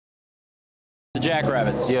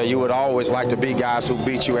Jackrabbits. Yeah, you would always like to beat guys who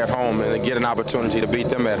beat you at home and get an opportunity to beat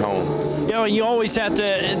them at home. You know, you always have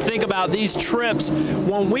to think about these trips.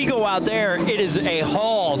 When we go out there, it is a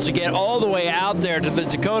haul to get all the way out there to the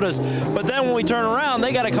Dakotas. But then when we turn around,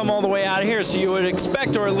 they got to come all the way out here. So you would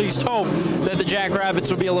expect or at least hope that the Jackrabbits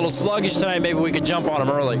would be a little sluggish tonight. Maybe we could jump on them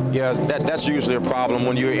early. Yeah, that's usually a problem.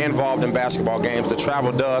 When you're involved in basketball games, the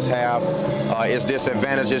travel does have its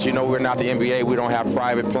disadvantages. You know, we're not the NBA. We don't have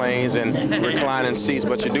private planes and reclining seats,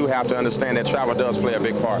 but you do have to understand that travel does play a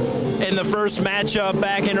big part. In the first matchup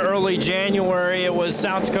back in early January, it was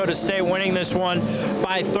South Dakota State winning this one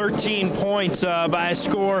by 13 points by a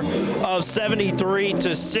score of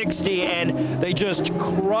 73-60, and they just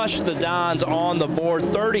crushed the Dons on the board,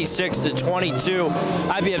 36-22.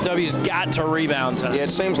 IPFW's got to rebound tonight. Yeah, it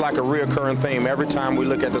seems like a reoccurring theme. Every time we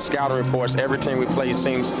look at the scouting reports, every team we play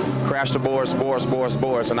seems crash the boards,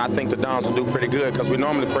 and I think the Dons will do pretty good because we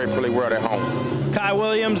normally play pretty well at home. Kai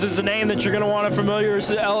Williams is a name that you're going to want to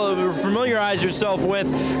familiarize yourself with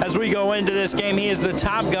as we go into this game. He is the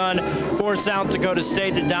top gun for South Dakota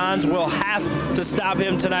State. The Dons will have to stop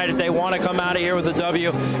him tonight if they want to come out of here with a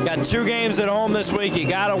W. Got 2 games at home this week. You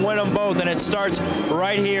got to win them both, and it starts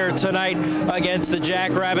right here tonight against the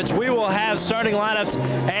Jackrabbits. We will have starting lineups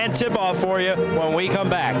and tip-off for you when we come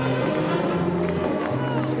back.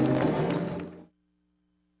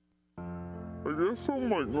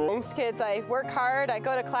 Most kids, I work hard, I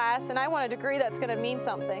go to class, and I want a degree that's going to mean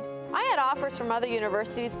something. I had offers from other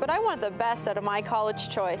universities, but I wanted the best out of my college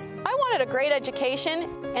choice. I wanted a great education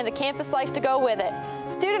and the campus life to go with it.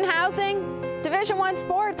 Student housing, Division I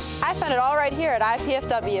sports. I found it all right here at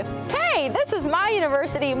IPFW. Hey, this is my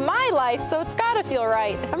university, my life, so it's got to feel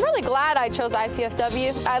right. I'm really glad I chose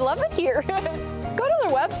IPFW. I love it here. Go to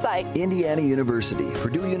their website. Indiana University,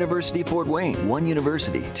 Purdue University, Fort Wayne. One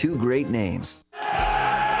university, 2 great names. The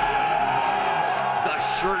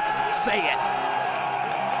shirts say it.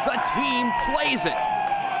 The team plays it.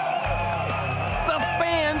 The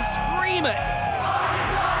fans scream it.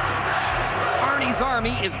 Arnie's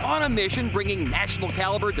Army is on a mission bringing national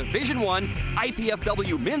caliber Division I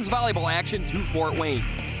IPFW men's volleyball action to Fort Wayne.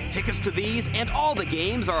 Tickets to these and all the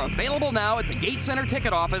games are available now at the Gate Center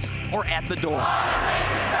ticket office or at the door.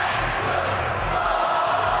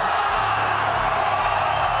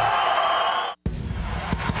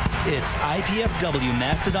 It's IPFW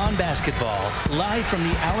Mastodon Basketball, live from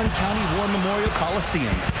the Allen County War Memorial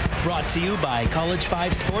Coliseum. Brought to you by College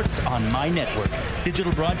 5 Sports on My Network.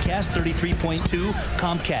 Digital broadcast 33.2,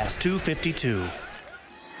 Comcast 252.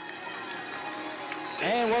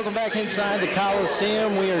 And welcome back inside the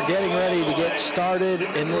Coliseum. We are getting ready to get started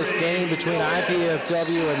in this game between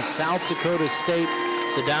IPFW and South Dakota State.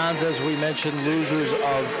 The Dons, as we mentioned, losers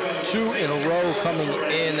of 2 in a row coming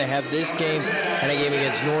in. They have this game and a game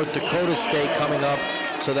against North Dakota State coming up.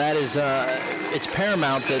 So that is, it's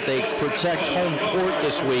paramount that they protect home court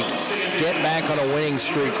this week, get back on a winning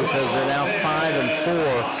streak because they're now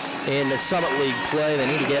 5-4 in the Summit League play. They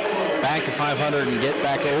need to get back to 500 and get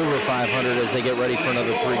back over 500 as they get ready for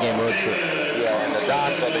another 3-game road trip. Yeah, and the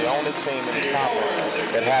Dons are the only team in the conference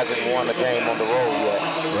that hasn't won a game on the road yet.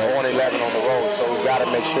 We're on 11 on the road, so we've got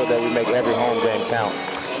to make sure that we make every home game count.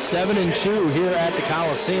 7-2 here at the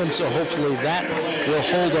Coliseum, so hopefully that will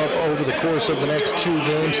hold up over the course of the next 2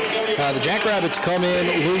 games. The Jackrabbits come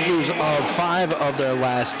in losers of 5 of their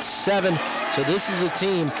last 7, so this is a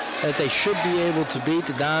team that they should be able to beat.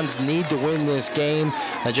 The Dons need to win this game.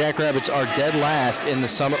 The Jackrabbits are dead last in the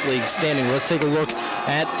Summit League standing. Let's take a look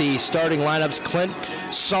at the starting lineups. Clint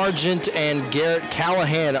Sargent and Garrett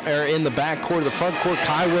Callahan are in the backcourt. The front court,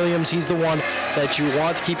 Kai Williams, he's the one that you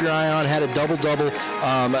want to keep your eye on. Had a double-double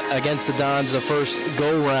against the Dons the first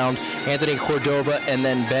go-round. Anthony Cordova and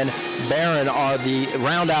then Ben Barron are the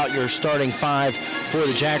round out your starting 5 for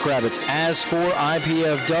the Jackrabbits. As for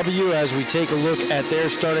IPFW, as we take a look at their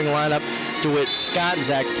starting lineup, DeWitt Scott,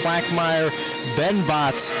 Zach Plackmeyer, Ben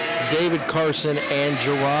Botts, David Carson, and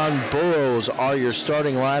Jerron Burrows are your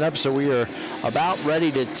starting lineup. So we are about ready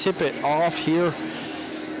to tip it off here.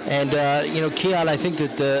 And, you know, Keon, I think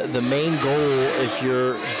that the main goal, if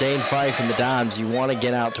you're Dane Fife and the Dons, you want to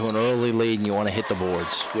get out to an early lead and you want to hit the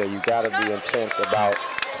boards. Yeah, you got to be intense about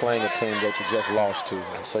playing a team that you just lost to.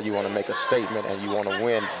 And so you want to make a statement and you want to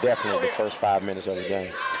win definitely the first 5 minutes of the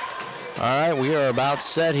game. All right, we are about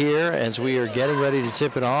set here as we are getting ready to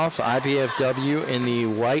tip it off. IPFW in the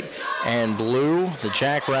white and blue, the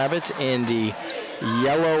Jackrabbits in the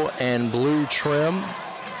yellow and blue trim.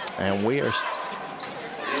 And we are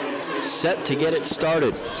set to get it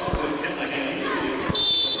started.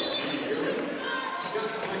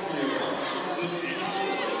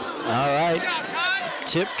 All right,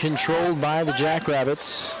 tip controlled by the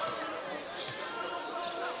Jackrabbits.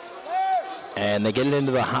 And they get it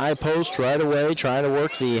into the high post right away, trying to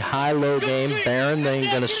work the high-low game. Barron then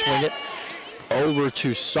going to swing it over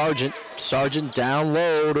to Sargent. Sargent down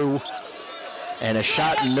low and a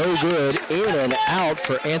shot no good, in and out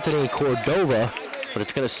for Anthony Cordova, but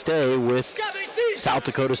it's going to stay with South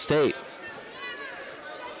Dakota State.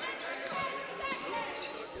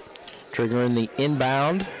 Triggering the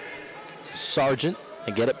inbound. Sargent,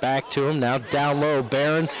 and get it back to him. Now down low,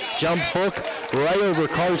 Barron, jump hook, right over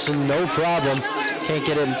Carlson, no problem. Can't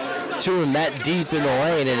get him to him that deep in the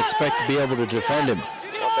lane and expect to be able to defend him.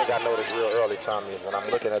 One thing I noticed real early, Tommy, is when I'm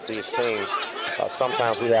looking at these teams,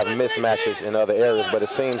 sometimes we have mismatches in other areas, but it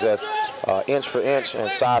seems as inch for inch and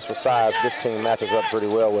size for size, this team matches up pretty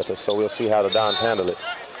well with us, so we'll see how the Dons handle it.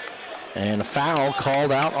 And a foul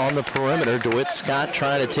called out on the perimeter. DeWitt Scott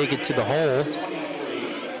trying to take it to the hole.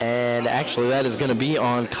 And actually that is going to be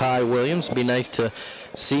on Kai Williams. It'd be nice to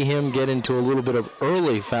see him get into a little bit of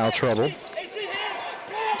early foul trouble.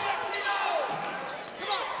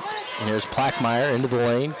 And here's Plackmeyer into the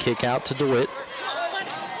lane, kick out to DeWitt.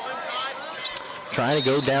 Trying to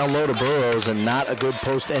go down low to Burrows, and not a good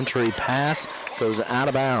post-entry pass. Goes out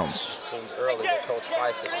of bounds. Seems early that Coach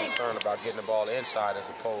Fife is concerned about getting the ball inside as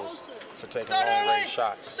opposed to taking long-range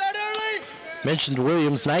shots. Mentioned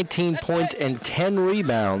Williams, 19 points and 10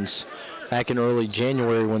 rebounds back in early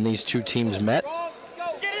January when these two teams met.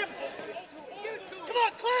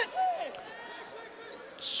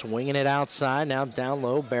 Swinging it outside, now down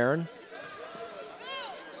low, Barron.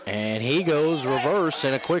 And he goes reverse,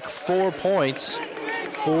 and a quick 4 points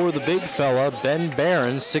for the big fella, Ben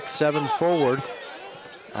Barron, 6'7" forward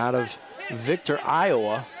out of Victor,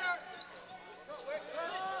 Iowa.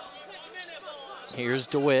 Here's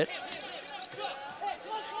DeWitt.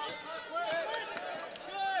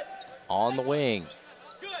 On the wing,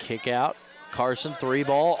 kick out, Carson,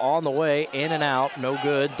 3-ball on the way, in and out, no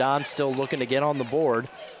good. Don still looking to get on the board.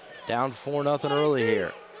 Down 4-0 early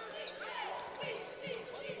here.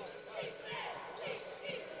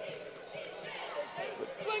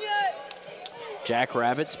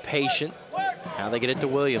 Jackrabbits patient. Now they get it to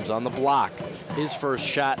Williams on the block. His first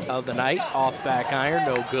shot of the night, off back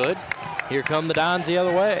iron, no good. Here come the Dons the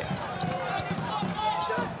other way.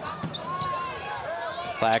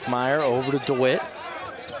 Plackmeyer over to DeWitt.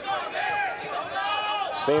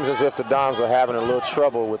 Seems as if the Dons are having a little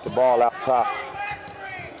trouble with the ball out top.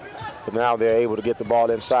 But now they're able to get the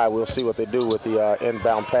ball inside. We'll see what they do with the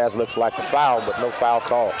inbound pass. Looks like a foul, but no foul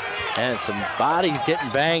call. And some bodies getting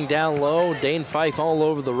banged down low. Dane Fife all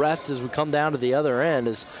over the ref as we come down to the other end,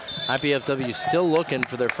 as IPFW still looking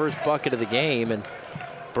for their first bucket of the game. And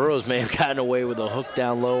Burrows may have gotten away with a hook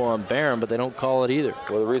down low on Barron, but they don't call it either.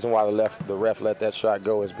 Well, the reason why the ref let that shot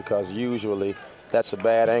go is because usually that's a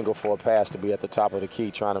bad angle for a pass to be at the top of the key,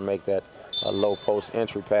 trying to make that low post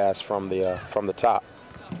entry pass from the top.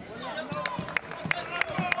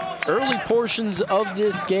 Early portions of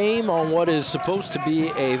this game on what is supposed to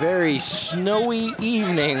be a very snowy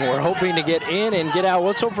evening. We're hoping to get in and get out.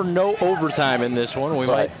 Let's hope for no overtime in this one. We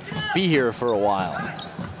might be here for a while.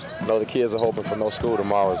 No, the kids are hoping for no school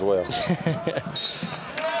tomorrow as well.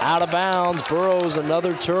 Out of bounds, Burrows,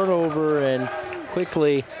 another turnover, and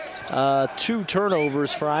quickly 2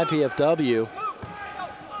 turnovers for IPFW.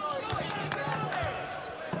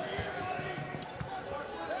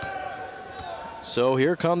 So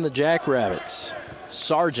here come the Jackrabbits.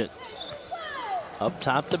 Sargent up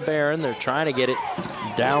top to Barron. They're trying to get it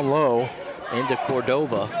down low into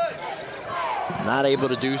Cordova. Not able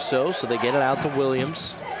to do so, so they get it out to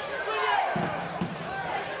Williams.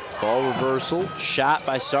 Ball reversal, shot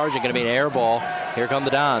by Sargent, gonna be an air ball. Here come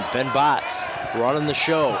the Dons. Ben Botts running the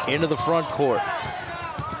show into the front court.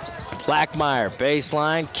 Plackmeyer,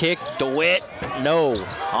 baseline, kick, DeWitt, no.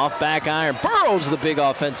 Off back iron, Burrows the big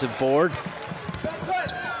offensive board.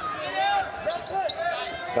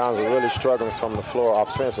 Dons are really struggling from the floor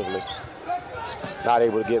offensively. Not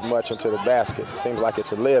able to get much into the basket. Seems like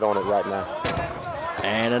it's a lid on it right now.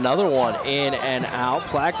 And another one in and out.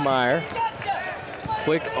 Plackmeyer,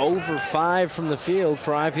 quick 0 for 5 from the field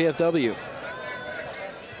for IPFW.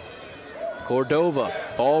 Cordova,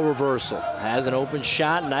 ball reversal, has an open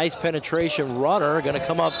shot, nice penetration runner, gonna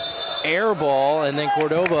come up air ball, and then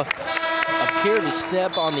Cordova appeared to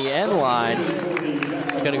step on the end line.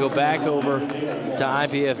 It's gonna go back over to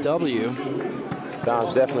IPFW.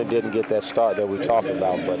 Dons definitely didn't get that start that we talked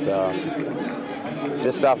about, but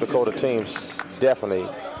this South Dakota team's definitely.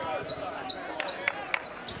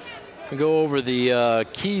 We go over the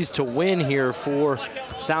keys to win here for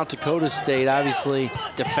South Dakota State. Obviously,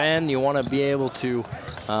 defend. You want to be able to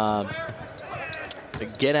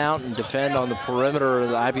get out and defend on the perimeter.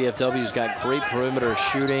 The IPFW's got great perimeter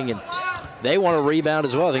shooting, and they want to rebound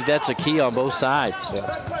as well. I think that's a key on both sides. Yeah.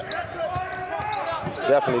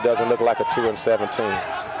 Definitely doesn't look like a 2-17.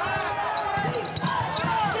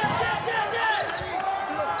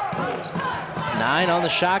 Nine on the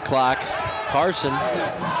shot clock. Carson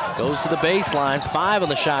goes to the baseline. 5 on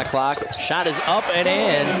the shot clock. Shot is up and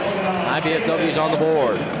in. IPFW's on the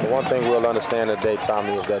board. The one thing we'll understand today,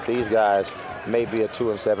 Tommy, is that these guys may be a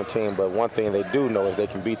 2-17, but one thing they do know is they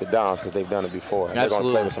can beat the Dons because they've done it before. Absolutely. They're going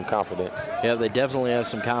to play with some confidence. Yeah, they definitely have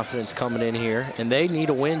some confidence coming in here, and they need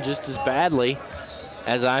a win just as badly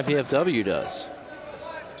as IPFW does.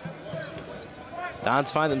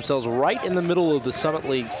 Dons find themselves right in the middle of the Summit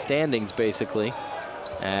League standings, basically,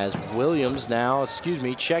 as Williams now,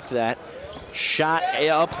 check that. Shot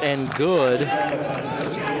up and good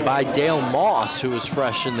by Dale Moss, who was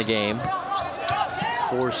fresh in the game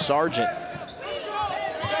for Sargent.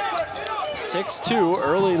 6-2,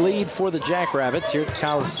 early lead for the Jackrabbits here at the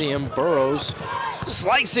Coliseum. Burrows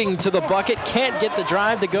slicing to the bucket, can't get the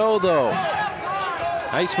drive to go though.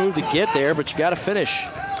 Nice move to get there, but you got to finish.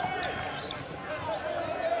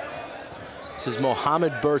 This is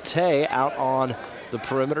Mohamed Bertay out on the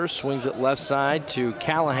perimeter, swings it left side to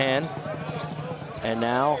Callahan. And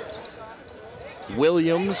now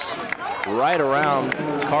Williams right around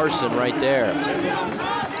Carson right there.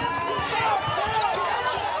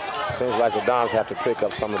 Seems like the Dons have to pick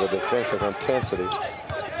up some of the defensive intensity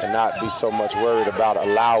and not be so much worried about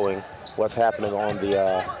allowing what's happening on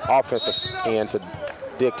the offensive end to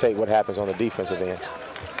dictate what happens on the defensive end.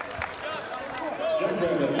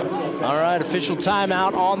 All right, official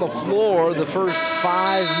timeout on the floor. The first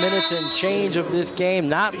 5 minutes and change of this game.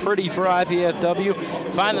 Not pretty for IPFW.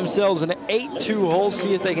 Find themselves in an 8-2 hole.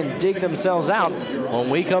 See if they can dig themselves out when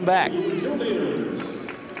we come back.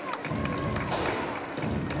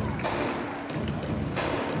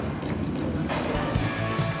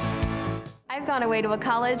 I've gone away to a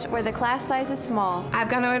college where the class size is small. I've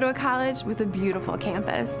gone away to a college with a beautiful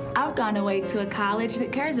campus. I've gone away to a college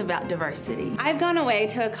that cares about diversity. I've gone away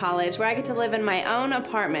to a college where I get to live in my own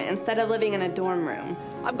apartment instead of living in a dorm room.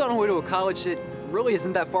 I've gone away to a college that really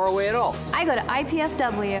isn't that far away at all. I go to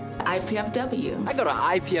IPFW. IPFW. I go to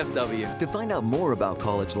IPFW. To find out more about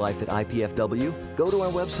college life at IPFW, go to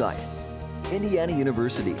our website. Indiana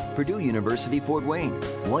University, Purdue University, Fort Wayne.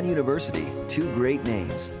 One university, 2 great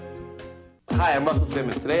names. Hi, I'm Russell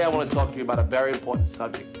Simmons. Today I want to talk to you about a very important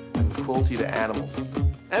subject, and it's cruelty to animals.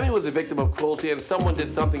 Emmy was a victim of cruelty and someone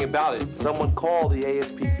did something about it. Someone called the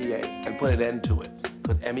ASPCA and put an end to it,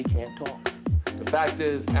 because Emmy can't talk. The fact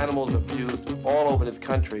is, animals are abused all over this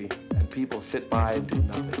country, and people sit by and do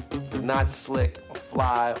nothing. It's not slick or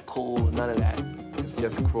fly or cool or none of that. It's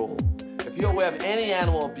just cruel. If you're aware of any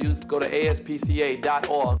animal abuse, go to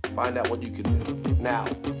ASPCA.org, find out what you can do now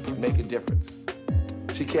and make a difference.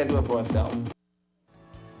 She can't do it for herself.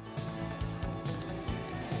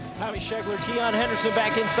 Tommy Schegler, Keon Henderson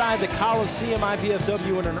back inside the Coliseum.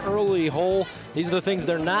 IPFW in an early hole. These are the things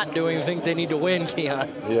they're not doing, the things they need to win, Keon.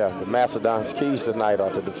 Yeah, the Mastodons' keys tonight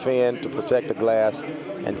are to defend, to protect the glass,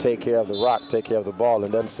 and take care of the rock, take care of the ball. And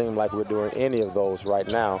it doesn't seem like we're doing any of those right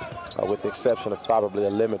now, with the exception of probably a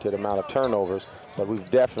limited amount of turnovers. But we've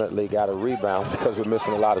definitely got to rebound because we're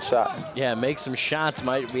missing a lot of shots. Yeah, make some shots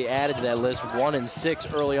might be added to that list. 1 and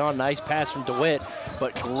 6 early on. Nice pass from DeWitt,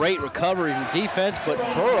 but great recovery from defense. But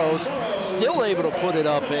Burrows still able to put it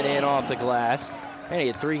up and in off the glass. And he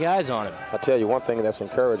had 3 guys on him. I tell you, one thing that's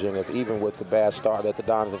encouraging is even with the bad start that the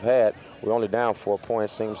Dons have had, we're only down 4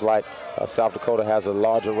 points. Seems like South Dakota has a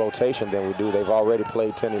larger rotation than we do. They've already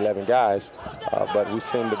played 10, 11 guys, but we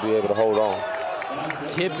seem to be able to hold on.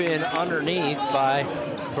 Tip in underneath by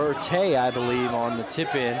Bertay, I believe, on the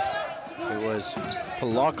tip in. It was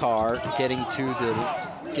Palakar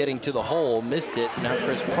getting to the hole, missed it. Now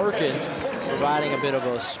Chris Perkins providing a bit of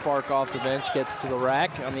a spark off the bench, gets to the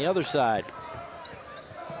rack on the other side.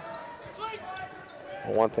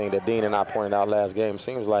 One thing that Dean and I pointed out last game,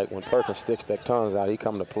 seems like when Perkins sticks that tongues out, he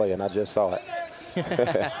come to play, and I just saw it.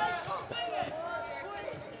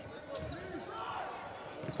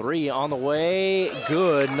 3 on the way,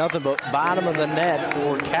 good. Nothing but bottom of the net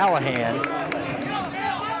for Callahan.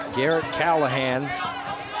 Garrett Callahan.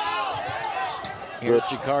 Here's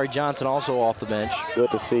Jakari Johnson also off the bench. Good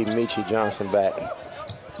to see Michi Johnson back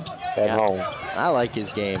at home. I like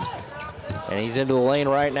his game. And he's into the lane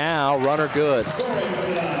right now. Runner good.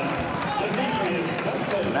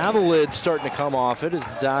 Now the lid's starting to come off it as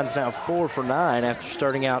the Dons now 4 for 9 after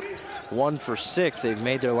starting out 1 for 6. They've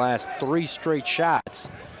made their last 3 straight shots.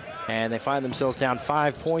 And they find themselves down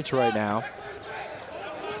 5 points right now.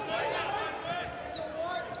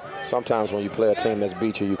 Sometimes when you play a team that's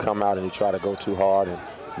beat you, you come out and you try to go too hard and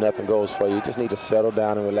nothing goes for you. You just need to settle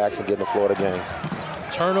down and relax and get in the flow of the game.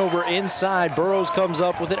 Turnover inside. Burrows comes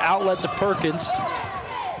up with an outlet to Perkins.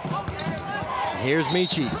 Here's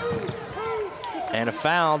Michi. And a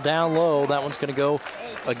foul down low. That one's going to go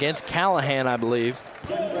against Callahan, I believe.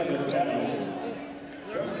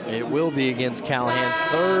 It will be against Callahan.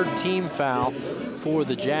 Third team foul for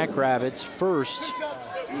the Jackrabbits. First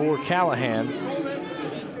for Callahan.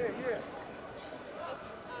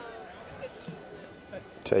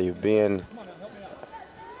 Tell you, Ben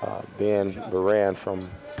Baran from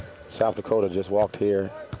South Dakota just walked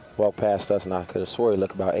past us, and I could have swore he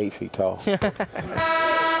looked about 8 feet tall. They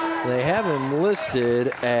have him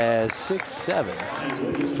listed as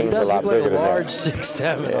 6'7". Seems He does a lot look like bigger a than large that.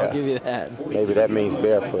 6'7", Yeah. I'll give you that. Maybe that means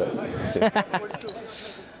barefoot.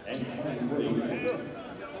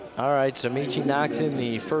 All right, so Michi knocks in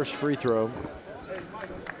the first free throw.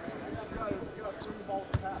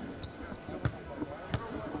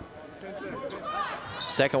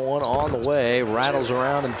 Second one on the way, rattles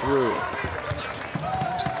around and through.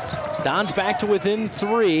 Don's back to within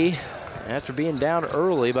 3 after being down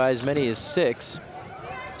early by as many as 6.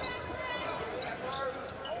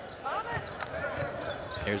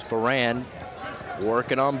 Here's Baran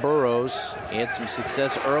working on Burrows. He had some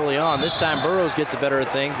success early on. This time Burrows gets the better of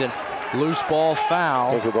things, and loose ball foul.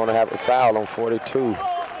 I think we're going to have a foul on 42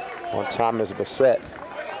 on Thomas Bassett.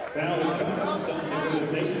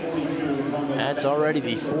 That's already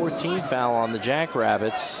the 14th foul on the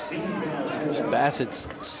Jackrabbits. It's Bassett's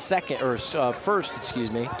first,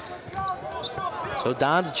 excuse me. So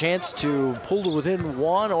Don's a chance to pull to within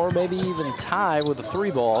 1 or maybe even tie with a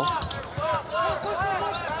 3 ball.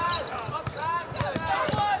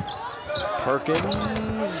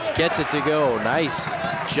 Perkins gets it to go. Nice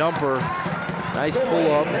jumper, nice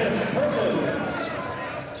pull up.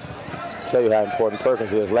 Tell you how important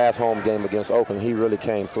Perkins is. Last home game against Oakland, he really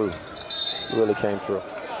came through. Really came through.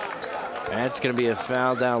 That's going to be a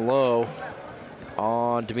foul down low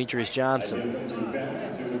on Demetrius Johnson.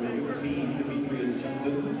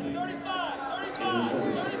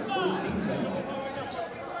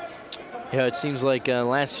 Yeah, it seems like the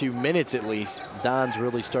last few minutes at least, Don's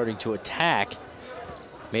really starting to attack.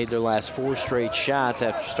 Made their last 4 straight shots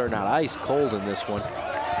after starting out ice cold in this one.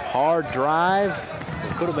 Hard drive.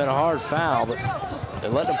 It could have been a hard foul, but they're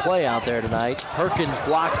letting him play out there tonight. Perkins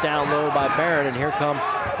blocked down low by Barron, and here come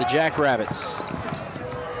the Jackrabbits.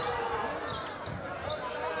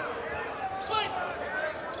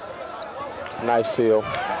 Nice seal.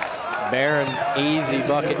 Barron, easy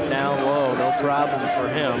bucket down low, no problem for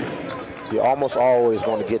him. You're almost always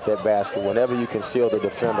going to get that basket. Whenever you can seal the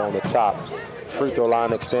defender on the top, free throw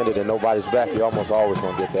line extended and nobody's back, you're almost always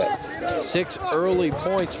going to get that. 6 early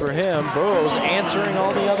points for him. Burrows answering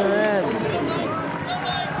on the other end.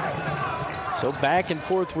 So back and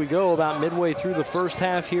forth we go about midway through the first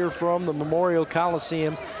half here from the Memorial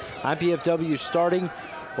Coliseum. IPFW starting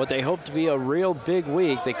what they hope to be a real big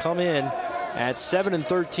week. They come in at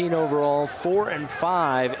 7-13 overall,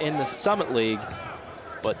 4-5 in the Summit League.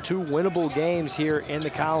 But 2 winnable games here in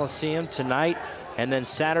the Coliseum tonight and then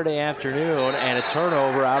Saturday afternoon, and a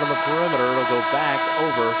turnover out on the perimeter. It'll go back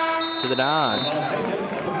over to the Dons.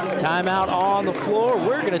 Timeout on the floor.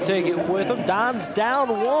 We're going to take it with them. Dons down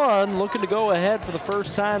 1, looking to go ahead for the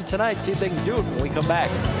first time tonight. See if they can do it when we come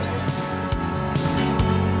back.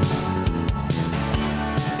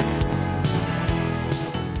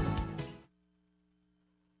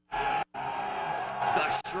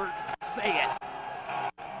 The shirts say it.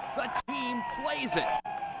 The team plays it.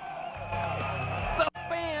 The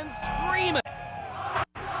fans scream it.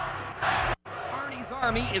 Arnie's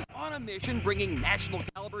Army is on a mission bringing national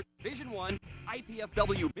caliber Division I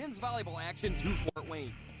IPFW men's volleyball action to Fort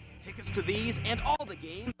Wayne. Tickets to these and all the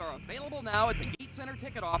games are available now at the Gate Center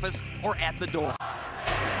ticket office or at the door.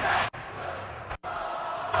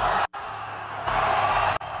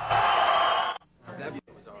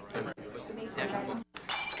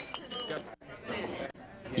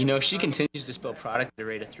 You know, if she continues to spill product at a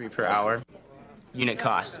rate of 3 per hour, unit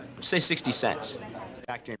cost, say 60 cents.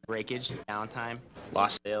 Factor in breakage, downtime,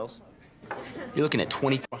 lost sales, you're looking at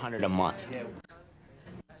 $2,400 a month.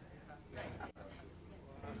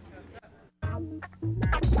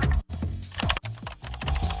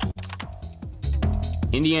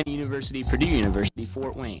 Indiana University, Purdue University,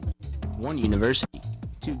 Fort Wayne. One university,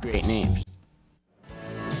 2 great names.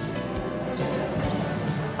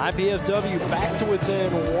 IPFW back to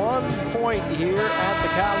within 1 point here at the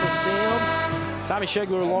Coliseum. Tommy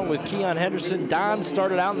Shegler along with Keon Henderson. Don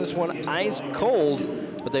started out in this one ice cold,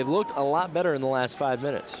 but they've looked a lot better in the last 5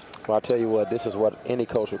 minutes. Well, I'll tell you what, this is what any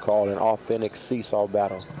coach would call an authentic seesaw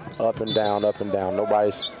battle. Up and down, up and down.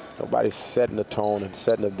 Nobody's setting the tone and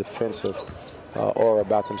setting a defensive aura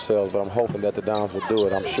about themselves, but I'm hoping that the Dons will do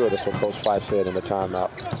it. I'm sure that's what Coach Fife said in the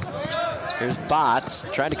timeout. Here's Botts,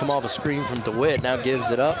 trying to come off a screen from DeWitt, now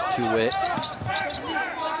gives it up to Witt.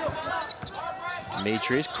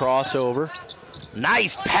 Demetrius, crossover.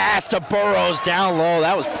 Nice pass to Burrows down low.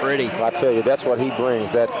 That was pretty. Well, I tell you, that's what he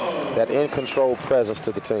brings, that in-control presence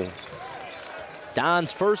to the team.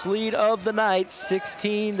 Don's first lead of the night,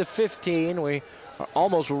 16-15. We are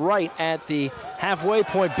almost right at the halfway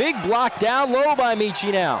point. Big block down low by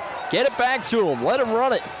Michi now. Get it back to him. Let him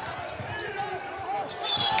run it.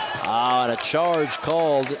 And a charge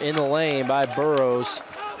called in the lane by Burrows.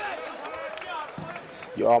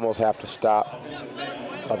 You almost have to stop,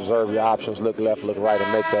 observe your options, look left, look right,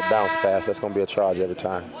 and make that bounce pass. That's going to be a charge every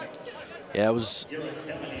time. Yeah, it was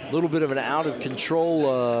a little bit of an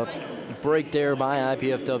out-of-control break there by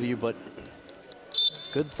IPFW, but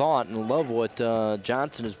good thought, and love what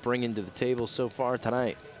Johnson is bringing to the table so far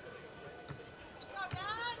tonight.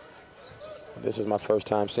 This is my first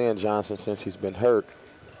time seeing Johnson since he's been hurt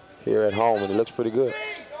here at home, and he looks pretty good.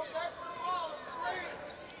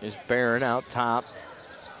 Is Barron out top.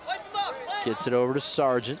 Gets it over to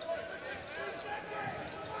Sargent.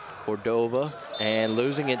 Cordova, and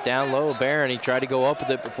losing it down low. Barron, he tried to go up with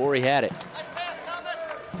it before he had it.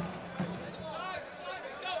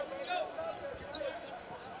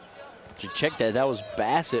 Did you check that? That was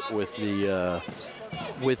Bassett with the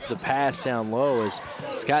pass down low, as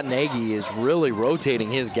Scott Nagy is really rotating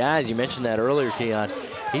his guys. You mentioned that earlier, Keon.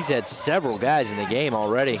 He's had several guys in the game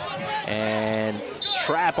already, and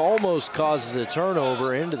Trapp almost causes a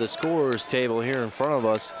turnover into the scorer's table here in front of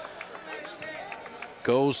us.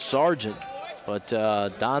 Goes Sargent, but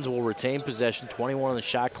Dons will retain possession, 21 on the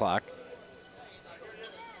shot clock.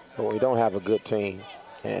 Well, we don't have a good team,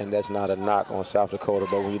 and that's not a knock on South Dakota,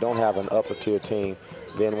 but when you don't have an upper-tier team,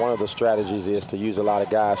 then one of the strategies is to use a lot of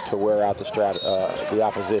guys to wear out the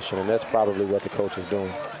opposition, and that's probably what the coach is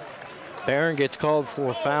doing. Barron gets called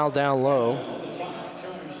for a foul down low,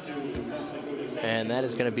 and that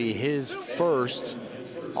is going to be his first,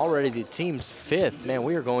 already the team's fifth. Man,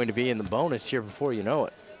 we are going to be in the bonus here before you know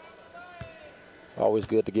it. It's always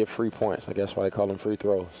good to get free points. I guess why they call them free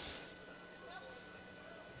throws.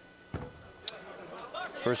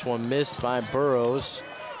 First one missed by Burrows.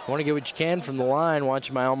 You want to get what you can from the line.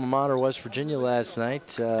 Watching my alma mater, West Virginia, last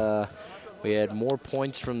night. We had more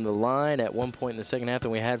points from the line at one point in the second half than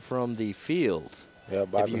we had from the field. Yeah,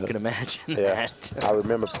 if you can imagine that. I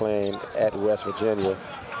remember playing at West Virginia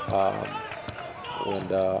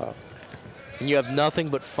and you have nothing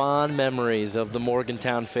but fond memories of the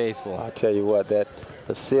Morgantown faithful. I'll tell you what, the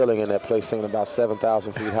ceiling in that place seemed about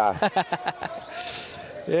 7,000 feet high.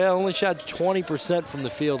 Yeah, only shot 20% from the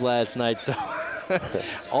field last night, so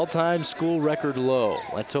all-time school record low.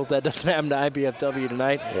 Let's hope that doesn't happen to IPFW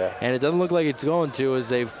tonight. Yeah. And it doesn't look like it's going to, as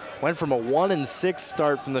they've went from a 1-6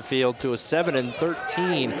 start from the field to a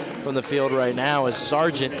 7-13 from the field right now, as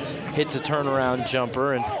Sargent hits a turnaround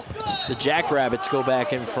jumper, and the Jackrabbits go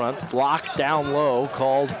back in front. Blocked down low,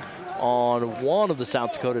 called on one of the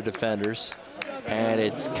South Dakota defenders, and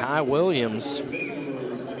it's Kai Williams.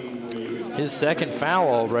 His second foul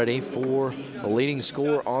already for the leading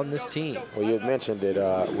scorer on this team. Well, you had mentioned it.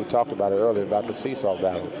 We talked about it earlier about the seesaw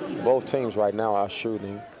battle. Both teams right now are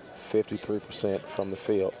shooting 53% from the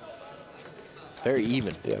field. Very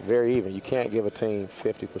even. Yeah, very even. You can't give a team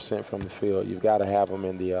 50% from the field. You've got to have them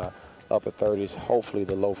in the upper 30s, hopefully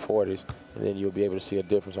the low 40s, and then you'll be able to see a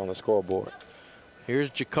difference on the scoreboard. Here's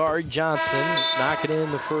Jakari Johnson knocking in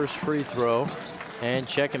the first free throw. And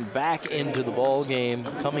checking back into the ball game.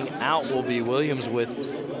 Coming out will be Williams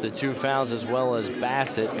with the 2 fouls, as well as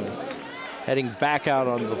Bassett. And heading back out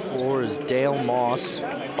on the floor is Dale Moss,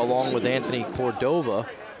 along with Anthony Cordova.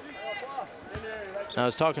 I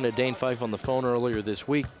was talking to Dane Fife on the phone earlier this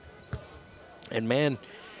week, and man,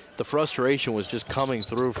 the frustration was just coming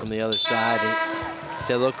through from the other side. And he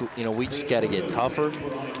said, look, you know, we just got to get tougher,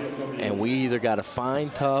 and we either got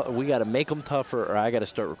to we got to make them tougher, or I got to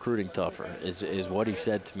start recruiting tougher, is what he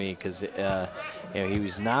said to me, because you know, he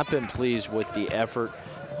was not been pleased with the effort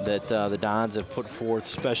that the Dons have put forth,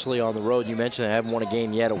 especially on the road. You mentioned they haven't won a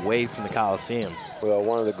game yet away from the Coliseum. Well,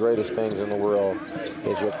 one of the greatest things in the world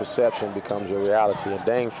is your perception becomes your reality. And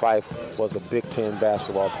Dane Fife was a Big Ten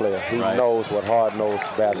basketball player. He knows what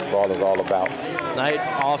hard-nosed basketball is all about. Nice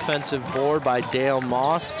offensive board by Dale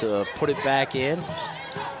Moss to put it back in.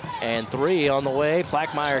 And 3 on the way.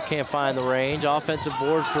 Plackmeyer can't find the range. Offensive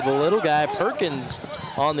board for the little guy. Perkins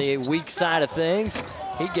on the weak side of things.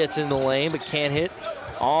 He gets in the lane but can't hit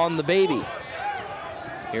on the baby.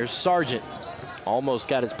 Here's Sargent. Almost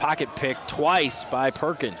got his pocket picked twice by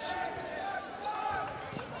Perkins.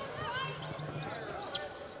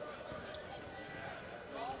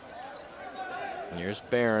 And here's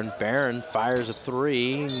Barron. Barron fires a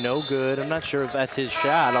three. No good. I'm not sure if that's his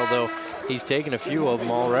shot, although he's taken a few of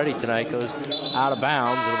them already tonight. Goes out of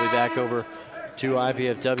bounds. It'll be back over to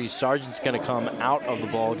IPFW. Sargent's going to come out of the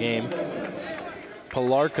ball game.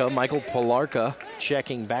 Palarka, Michael Palarka,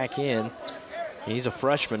 checking back in. He's a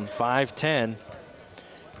freshman, 5'10".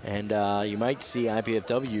 And you might see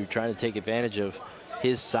IPFW trying to take advantage of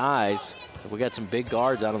his size. We got some big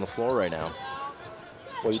guards out on the floor right now.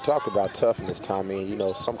 Well, you talked about toughness, Tommy. You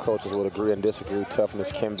know, some coaches would agree and disagree.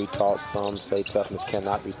 Toughness can be taught. Some say toughness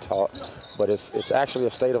cannot be taught. But it's actually a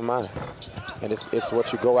state of mind. And it's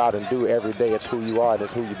what you go out and do every day. It's who you are and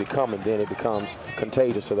it's who you become. And then it becomes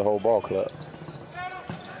contagious to the whole ball club.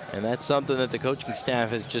 And that's something that the coaching staff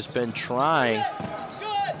has just been trying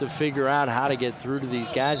to figure out how to get through to these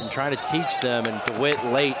guys and trying to teach them. And DeWitt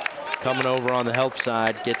late coming over on the help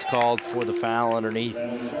side gets called for the foul underneath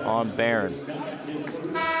on Barron.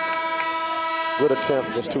 Good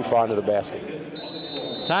attempt, just too far into the basket.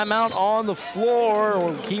 Timeout on the floor.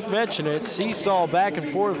 We'll keep mentioning it. Seesaw back and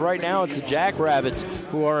forth right now. It's the Jackrabbits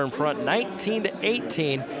who are in front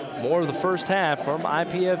 19-18. More of the first half from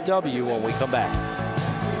IPFW when we come back.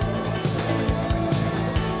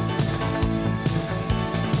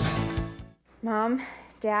 Mom,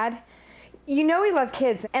 Dad, you know we love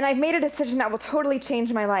kids, and I've made a decision that will totally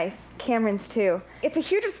change my life. Cameron's too. It's a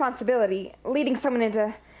huge responsibility, leading someone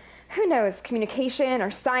into, who knows, communication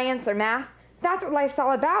or science or math. That's what life's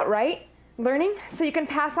all about, right? Learning so you can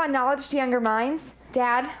pass on knowledge to younger minds.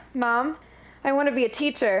 Dad, Mom, I want to be a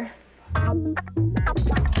teacher.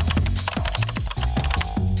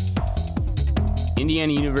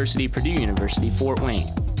 Indiana University, Purdue University, Fort Wayne.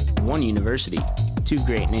 One university, two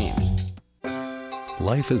great names.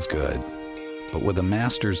 Life is good, but with a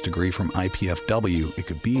master's degree from IPFW, it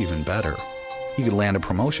could be even better. You could land a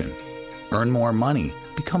promotion, earn more money,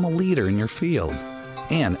 become a leader in your field.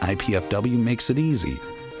 And IPFW makes it easy.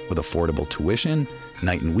 With affordable tuition,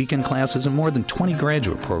 night and weekend classes, and more than 20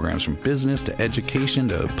 graduate programs from business to education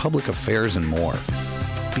to public affairs and more.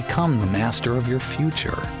 Become the master of your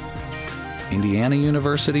future. Indiana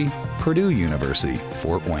University, Purdue University,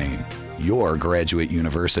 Fort Wayne. Your graduate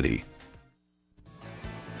university.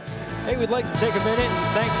 Hey, we'd like to take a minute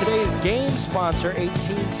and thank today's game sponsor,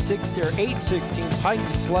 816 Pint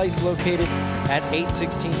and Slice, located at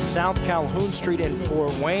 816 South Calhoun Street in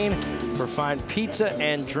Fort Wayne. For fine pizza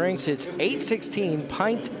and drinks, it's 816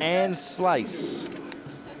 Pint and Slice.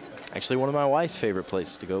 Actually, one of my wife's favorite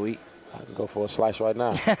places to go eat. I can go for a slice right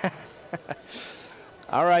now.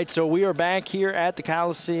 All right, so we are back here at the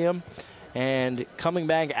Coliseum, and coming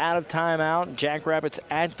back out of timeout, Jackrabbits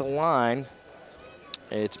at the line.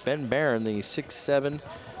 It's Ben Barron, the 6'7"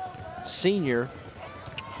 senior,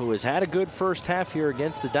 who has had a good first half here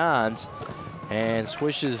against the Dons and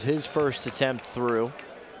swishes his first attempt through.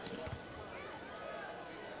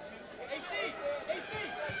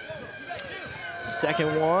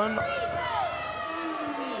 Second one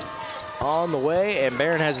on the way, and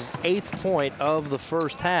Barron has his 8th point of the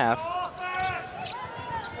first half.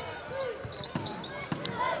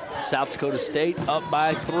 South Dakota State up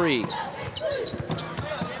by 3.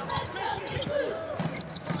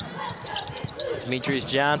 Demetrius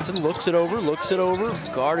Johnson looks it over,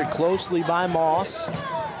 guarded closely by Moss.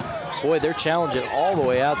 Boy, they're challenging all the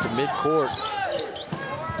way out to midcourt.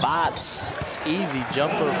 Botts, easy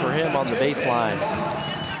jumper for him on the baseline.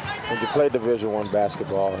 When you play Division I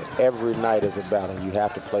basketball, every night is a battle. You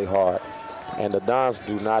have to play hard. And the Dons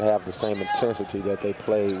do not have the same intensity that they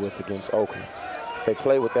play with against Oakland. If they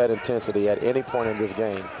play with that intensity at any point in this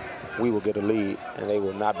game, we will get a lead, and they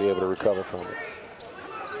will not be able to recover from it.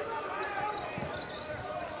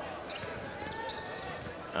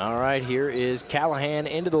 All right, here is Callahan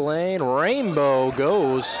into the lane. Rainbow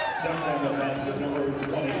goes.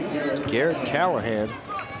 Garrett Callahan.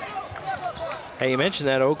 Hey, you mentioned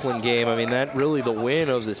that Oakland game. I mean, that really the win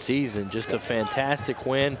of the season. Just a fantastic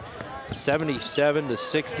win,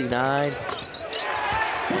 77-69.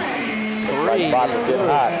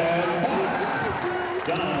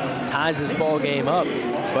 Ties this ball game up,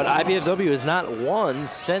 but IPFW has not won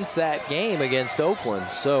since that game against Oakland.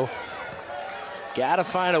 So, got to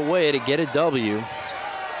find a way to get a W.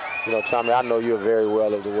 You know, Tommy, I know you're very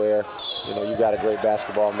well aware. You know, you got a great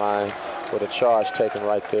basketball mind. with a charge taken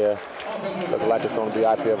right there. Looks like it's going to be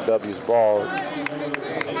IPFW's ball.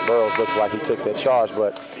 Burroughs looks like he took that charge,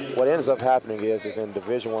 but what ends up happening is in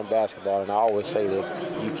Division I basketball, and I always say this,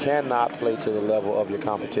 you cannot play to the level of your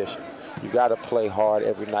competition. You got to play hard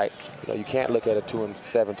every night. You know, you can't look at a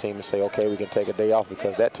 2-7 team and say, okay, we can take a day off,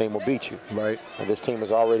 because that team will beat you. Right. And this team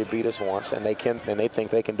has already beat us once, and they think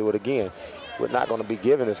they can do it again. We're not going to be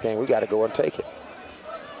given this game. We got to go and take it.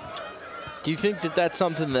 Do you think that that's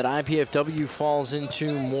something that IPFW falls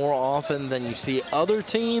into more often than you see other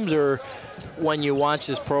teams, or when you watch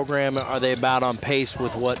this program, are they about on pace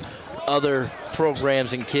with what other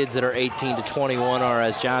programs and kids that are 18 to 21 are,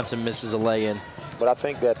 as Johnson misses a lay-in? But I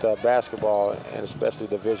think that basketball, and especially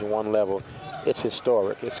Division I level, it's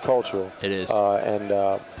historic, it's cultural. It is.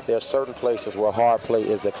 There are certain places where hard play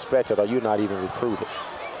is expected, or you're not even recruited.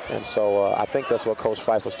 And so I think that's what Coach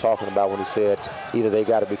Fife was talking about when he said either they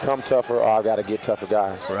got to become tougher or I got to get tougher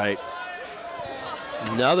guys. Right.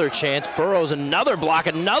 Another chance. Burroughs, another block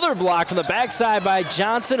from the backside by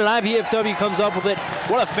Johnson, and IPFW comes up with it.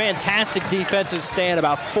 What a fantastic defensive stand.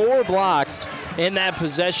 About 4 blocks in that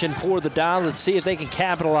possession for the Dons. Let's see if they can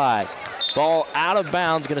capitalize. Ball out of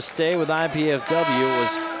bounds, going to stay with IPFW. It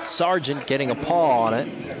was Sargent getting a paw on it.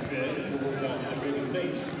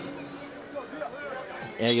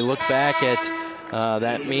 Yeah, you look back at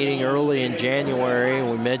that meeting early in January.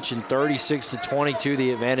 We mentioned 36-22,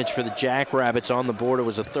 the advantage for the Jackrabbits on the board. It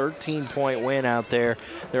was a 13-point win out there,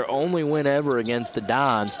 their only win ever against the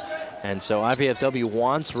Dons. And so IPFW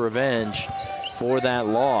wants revenge for that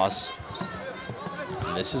loss.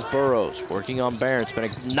 And this is Burroughs working on Barron. It's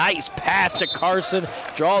been a nice pass to Carson.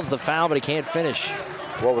 Draws the foul, but he can't finish.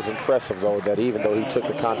 What was impressive, though, that even though he took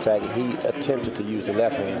the contact, he attempted to use the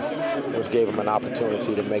left hand, which gave him an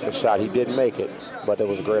opportunity to make a shot. He didn't make it, but it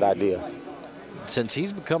was a great idea. Since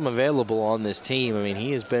he's become available on this team, I mean,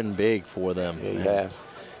 he has been big for them. Yeah, he has.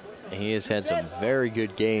 He has had some very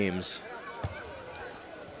good games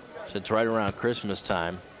since right around Christmas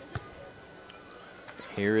time.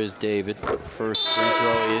 Here is David. First free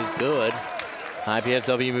throw is good.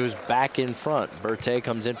 IPFW moves back in front. Berthe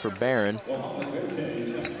comes in for Barron.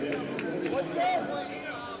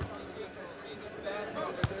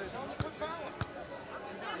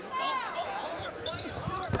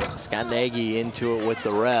 Scott Nagy into it with the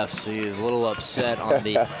refs. He is a little upset on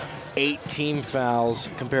the 8 team fouls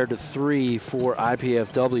compared to 3 for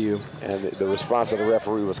IPFW. And the response of the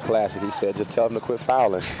referee was classic. He said, just tell them to quit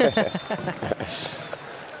fouling.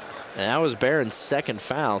 And that was Barron's second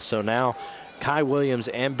foul. So now Kai Williams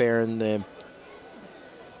and Barron,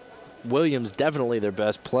 Williams definitely their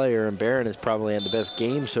best player, and Barron has probably had the best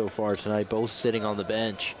game so far tonight, both sitting on the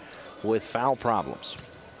bench with foul problems.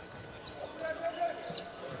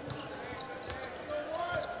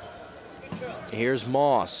 Here's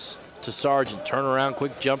Moss to Sargent. Turn around,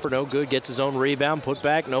 quick jumper, no good. Gets his own rebound. Put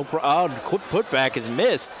back, no problem. Oh, quick put back is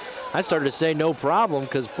missed. I started to say no problem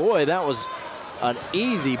because, boy, that was an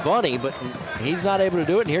easy bunny, but he's not able to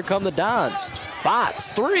do it. And here come the Dons. Bots,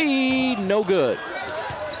 3, no good.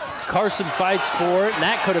 Carson fights for it, and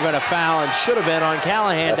that could have been a foul and should have been on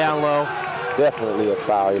Callahan down low. Definitely a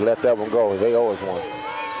foul. He let that one go. They owe us one.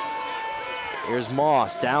 Here's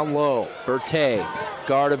Moss down low. Berthe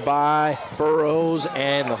guarded by Burroughs,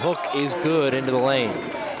 and the hook is good into the lane.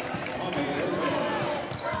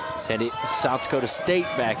 South Dakota State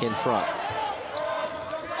back in front.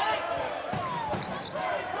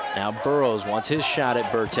 Now Burroughs wants his shot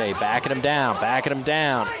at Berthe. Backing him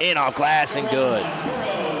down. In off glass and good.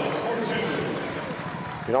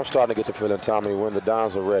 You know, I'm starting to get the feeling, Tommy, when the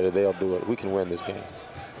Dons are ready, they'll do it. We can win this game.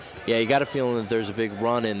 Yeah, you got a feeling that there's a big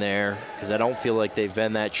run in there because I don't feel like they've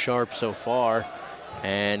been that sharp so far,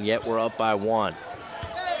 and yet we're up by 1.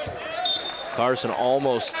 Carson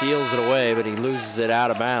almost steals it away, but he loses it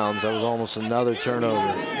out of bounds. That was almost another turnover.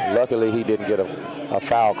 Luckily, he didn't get a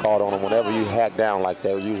foul called on him. Whenever you hack down like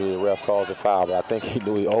that, usually the ref calls a foul, but I think he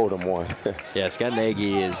knew he owed him one. Yeah, Scott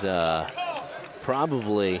Nagy is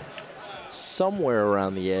probably somewhere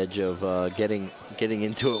around the edge of getting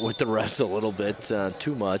into it with the refs a little bit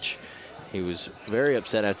too much. He was very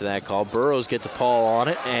upset after that call. Burroughs gets a paw on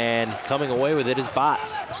it, and coming away with it is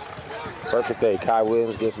Bots. Perfect day. Kai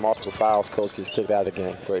Williams gets multiple fouls. Coach gets kicked out of the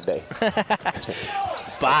game. Great day.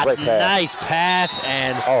 Bots, nice pass,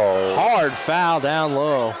 and hard foul down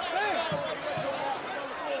low.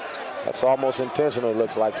 That's almost intentional, it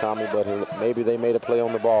looks like, Tommy, but maybe they made a play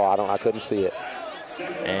on the ball. I couldn't see it.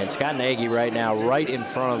 And Scott Nagy right now, right in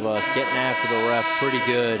front of us, getting after the ref pretty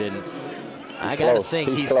good. And I got to think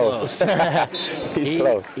he's close. He's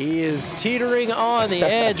close. He is teetering on the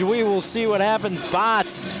edge. We will see what happens.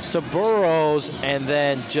 Bots to Burrows, and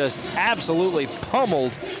then just absolutely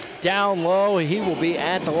pummeled down low. He will be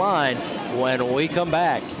at the line when we come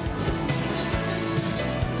back.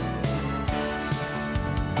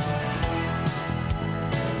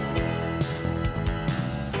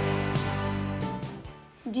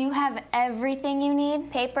 Do you have everything you need?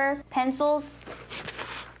 Paper, pencils?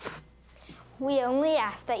 We only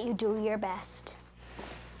ask that you do your best.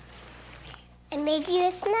 And made you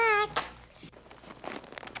a snack.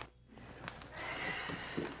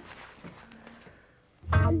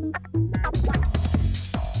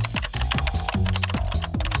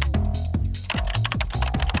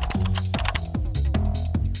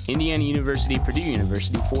 Indiana University, Purdue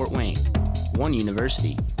University, Fort Wayne. One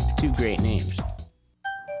university, two great names.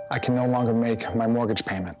 I can no longer make my mortgage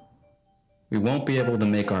payment. We won't be able to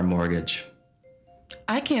make our mortgage.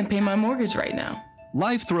 I can't pay my mortgage right now.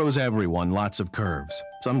 Life throws everyone lots of curves.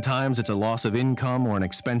 Sometimes it's a loss of income or an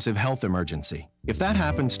expensive health emergency. If that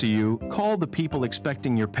happens to you, call the people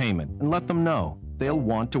expecting your payment and let them know. They'll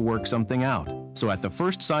want to work something out. So at the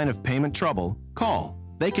first sign of payment trouble, call.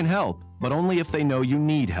 They can help, but only if they know you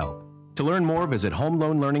need help. To learn more, visit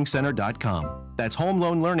homeloanlearningcenter.com. That's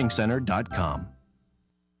homeloanlearningcenter.com.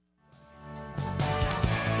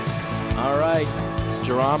 All right,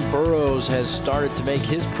 Jerome Burrows has started to make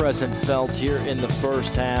his presence felt here in the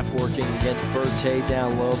first half, working against Bertay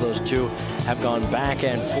down low. Those two have gone back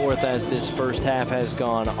and forth as this first half has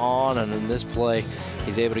gone on, and in this play,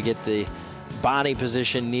 he's able to get the body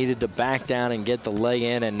position needed to back down and get the lay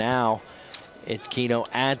in, and now it's Keno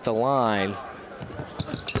at the line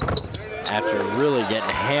after really getting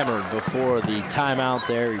hammered before the timeout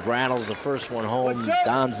there. He rattles the first one home.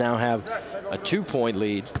 Dons now have a 2-point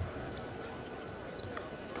lead.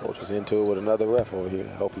 Coach is into it with another ref over here.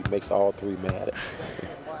 I hope he makes all three mad.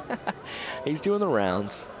 He's doing the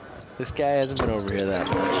rounds. This guy hasn't been over here that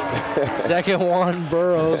much. Second one,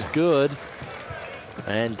 Burrows, good.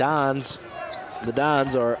 And the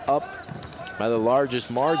Dons are up by the largest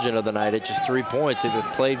margin of the night at just 3 points. They've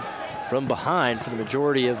played from behind for the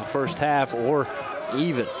majority of the first half or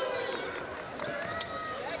even.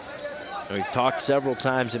 We've talked several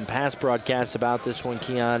times in past broadcasts about this one,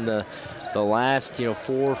 Keon. The last 4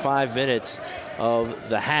 or 5 minutes of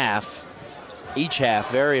the half, each half,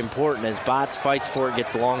 very important as Bots fights for it,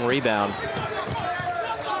 gets the long rebound.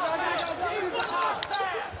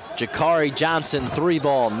 Jakari Johnson,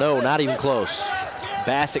 3-ball, no, not even close.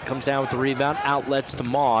 Bassett comes down with the rebound, outlets to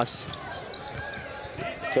Moss.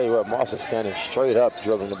 Tell you what, Moss is standing straight up,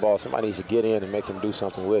 dribbling the ball. Somebody needs to get in and make him do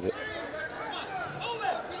something with it.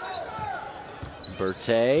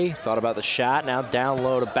 Bertay thought about the shot, now down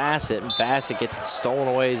low to Bassett, and Bassett gets it stolen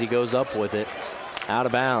away as he goes up with it, out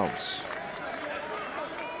of bounds.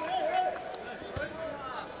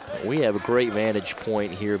 We have a great vantage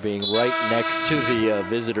point here, being right next to the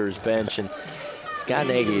visitors bench, and Scott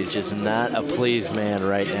Nagy is just not a pleased man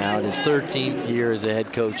right now. In his 13th year as a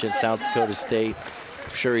head coach at South Dakota State,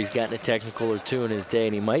 I'm sure he's gotten a technical or two in his day,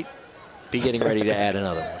 and he might be getting ready to add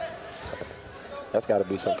another one. That's got to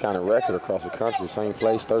be some kind of record across the country. Same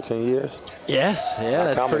place, 13 years? Yes,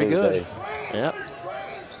 yeah, that's pretty good. Days. Yep.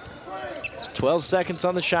 12 seconds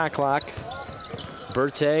on the shot clock.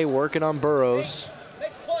 Bertay working on Burrows.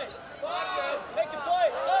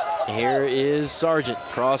 Here is Sargent.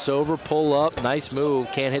 Crossover, pull up, nice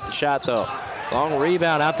move. Can't hit the shot though. Long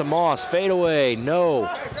rebound out to Moss. Fade away, no.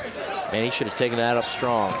 Man, he should have taken that up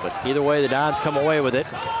strong. But either way, the Dons come away with it.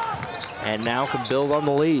 And now can build on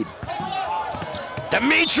the lead.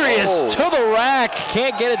 Demetrius to the rack.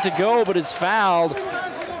 Can't get it to go, but is fouled.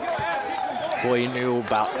 Boy, you knew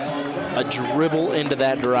about a dribble into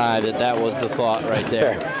that drive that was the thought right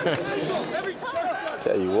there.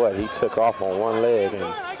 Tell you what, he took off on one leg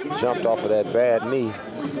and jumped off of that bad knee.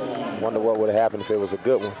 Wonder what would have happened if it was a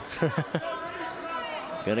good one.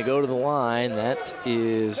 Gonna go to the line. That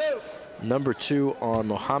is number 2 on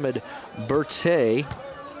Mohamed Bertay,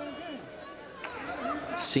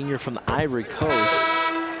 senior from the Ivory Coast.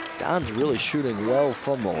 Don's really shooting well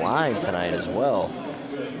from the line tonight as well.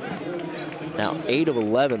 Now 8 of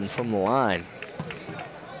 11 from the line.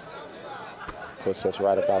 Puts us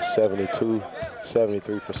right about 72,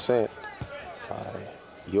 73%.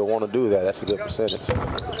 You'll want to do that. That's a good percentage.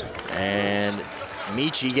 And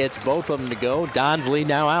Michi gets both of them to go. Don's lead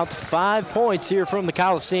now out to 5 points here from the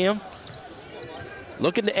Coliseum.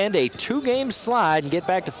 Looking to end a 2-game slide and get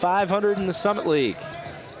back to 500 in the Summit League.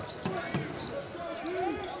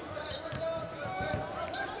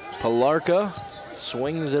 Palarka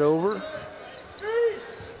swings it over.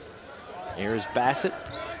 Here's Bassett.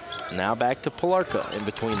 Now back to Palarka in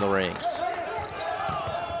between the rings.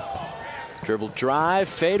 Dribble drive,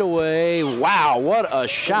 fade away. Wow, what a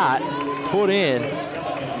shot put in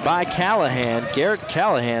by Callahan. Garrett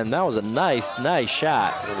Callahan, that was a nice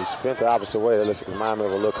shot. When he spent the opposite way, that reminded me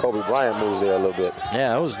of a little Kobe Bryant move there a little bit.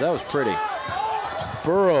 Yeah, that was pretty.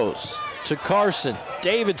 Burrows to Carson.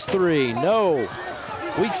 David's three, no.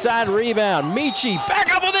 Weak side rebound. Michi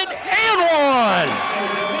back up with it and one.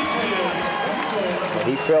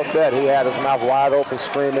 He felt that. He had his mouth wide open,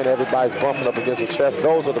 screaming. Everybody's bumping up against the chest.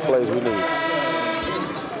 Those are the plays we need.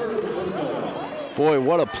 Boy,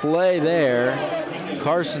 what a play there.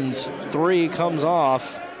 Carson's three comes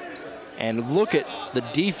off. And look at the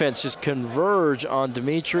defense just converge on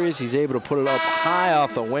Demetrius. He's able to put it up high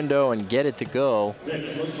off the window and get it to go.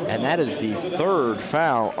 And that is the third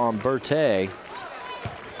foul on Berthe.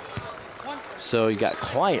 So you got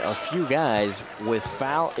quite a few guys with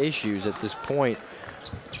foul issues at this point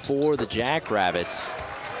for the Jackrabbits.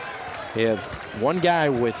 You have one guy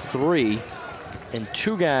with three and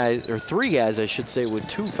three guys, I should say, with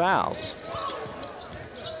 2 fouls.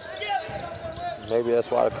 Maybe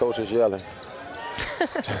that's why the coach is yelling.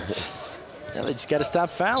 Now they just got to stop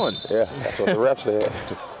fouling. Yeah, that's what the ref said.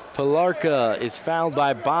 Palarka is fouled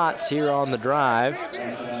by Botts here on the drive.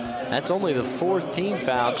 That's only the 4th team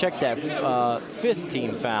foul. Check that 5th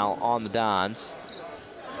team foul on the Dons.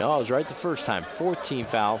 No, I was right the first time. 4th team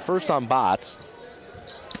foul, first on Botts.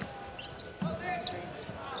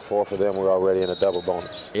 4 for them, we're already in a double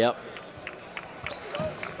bonus. Yep.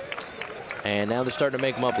 And now they're starting to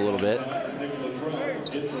make them up a little bit.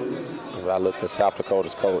 When I look at South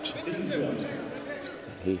Dakota's coach,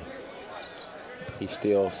 he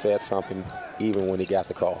still said something even when he got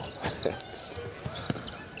the call.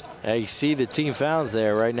 Yeah, you see the team fouls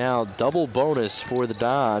there right now. Double bonus for the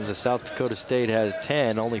Dons. As South Dakota State has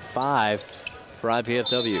 10, only 5 for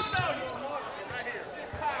IPFW.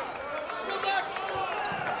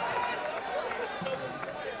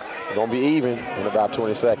 It's going to be even in about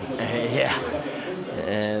 20 seconds. Yeah.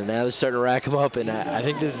 And now they're starting to rack them up, and I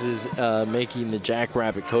think this is making the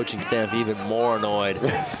Jackrabbit coaching staff even more annoyed.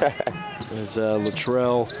 As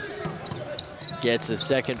Luttrell gets a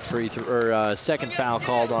second second foul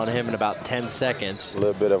called on him in about 10 seconds. A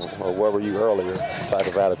little bit of where were you earlier type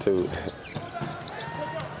of attitude.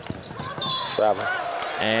 Travel.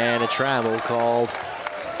 And a travel called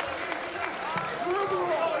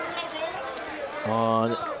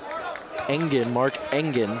on Engen, Mark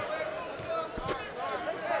Engen.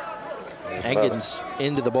 Engen's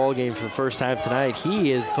into the ball game for the first time tonight.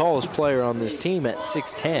 He is the tallest player on this team at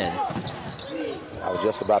 6'10". I was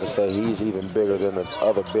just about to say he's even bigger than the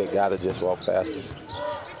other big guy that just walked past us.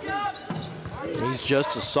 He's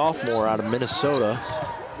just a sophomore out of Minnesota.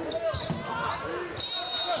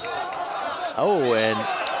 Oh, and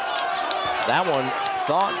that one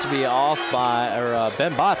thought to be off by,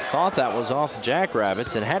 Ben Botts thought that was off the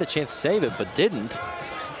Jackrabbits and had a chance to save it, but didn't.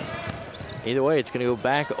 Either way, it's going to go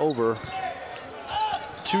back over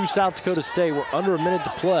to South Dakota State. We're under a minute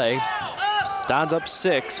to play. Dons up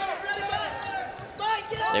 6.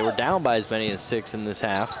 They were down by as many as 6 in this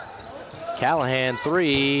half. Callahan,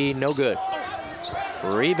 3, no good.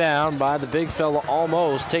 Rebound by the big fella,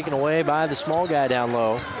 almost taken away by the small guy down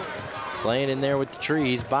low. Playing in there with the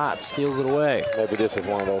trees, Botts steals it away. Maybe this is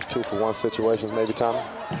one of those 2-for-1 situations, maybe, Tommy?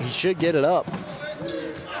 He should get it up.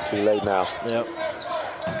 It's too late now. Yep.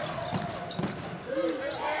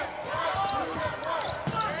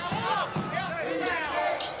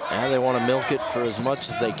 Now they want to milk it for as much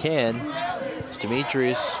as they can.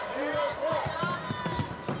 Demetrius.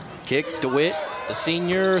 Kick, DeWitt, the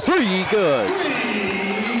senior, 3, good.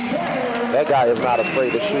 That guy is not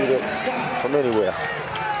afraid to shoot it from anywhere.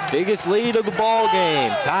 Biggest lead of the ball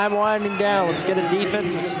game. Time winding down. Let's get a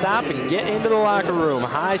defensive stop and get into the locker room.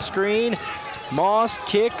 High screen. Moss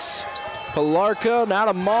kicks. Palarka now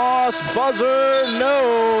to Moss. Buzzer.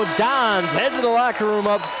 No. Dons head to the locker room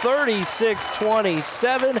up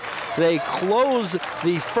 36-27. They close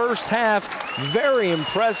the first half very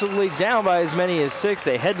impressively, down by as many as 6.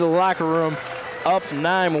 They head to the locker room up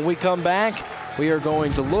 9. When we come back, we are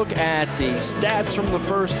going to look at the stats from the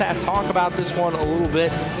first half, talk about this one a little bit.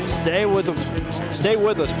 Stay with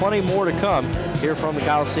us. Plenty more to come here from the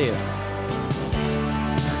Coliseum.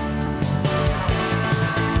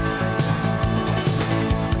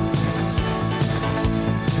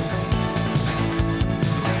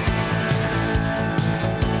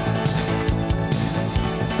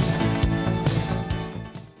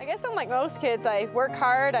 Like most kids, I work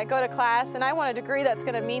hard, I go to class, and I want a degree that's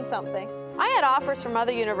going to mean something. I had offers from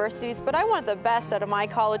other universities, but I wanted the best out of my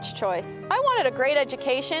college choice. I wanted a great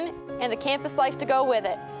education and the campus life to go with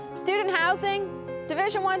it. Student housing,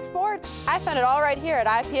 Division I sports, I found it all right here at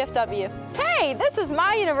IPFW. Hey, this is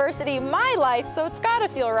my university, my life, so it's gotta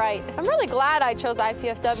feel right. I'm really glad I chose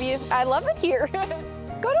IPFW. I love it here.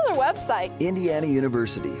 Go to their website. Indiana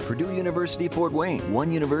University, Purdue University, Fort Wayne.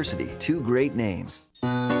 One university, two great names.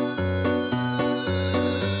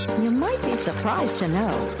 You might be surprised to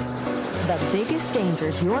know the biggest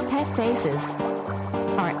dangers your pet faces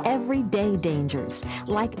are everyday dangers,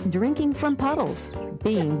 like drinking from puddles,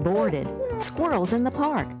 being boarded, squirrels in the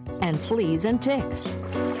park, and fleas and ticks.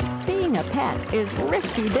 Being a pet is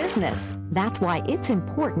risky business. That's why it's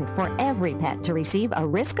important for every pet to receive a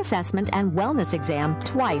risk assessment and wellness exam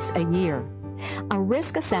twice a year. A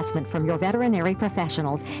risk assessment from your veterinary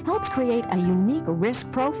professionals helps create a unique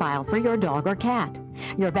risk profile for your dog or cat.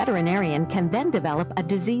 Your veterinarian can then develop a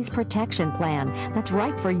disease protection plan that's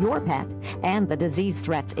right for your pet and the disease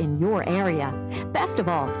threats in your area. Best of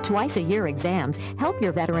all, twice-a-year exams help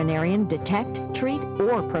your veterinarian detect, treat,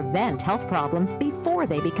 or prevent health problems before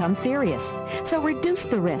they become serious. So reduce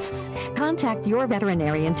the risks. Contact your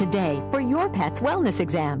veterinarian today for your pet's wellness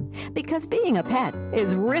exam, because being a pet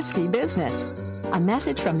is risky business. A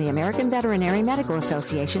message from the American Veterinary Medical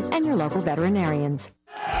Association and your local veterinarians.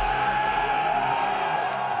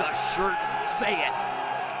 The shirts say it.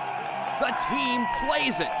 The team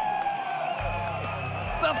plays it.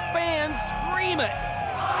 The fans scream it.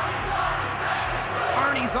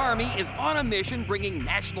 Arnie's Army is on a mission bringing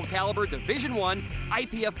national caliber Division I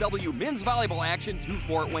IPFW men's volleyball action to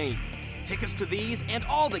Fort Wayne. Tickets to these and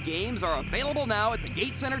all the games are available now at the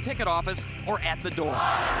Gate Center ticket office or at the door.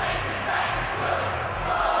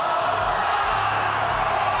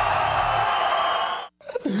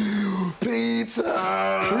 Pizza!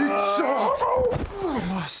 Pizza! I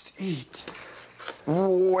must eat.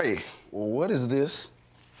 Wait, what is this?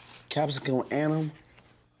 Capsicum annum?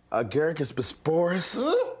 Agaricus bisporus?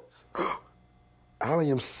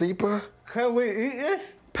 Allium cepa? Can we eat this?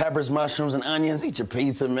 Peppers, mushrooms, and onions. Eat your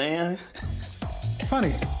pizza, man.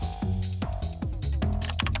 Honey.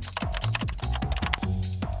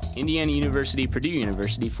 Indiana University, Purdue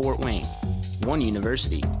University, Fort Wayne. One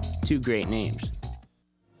university, two great names.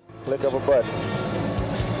 Click of a button.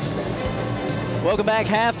 Welcome back.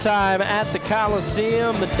 Halftime at the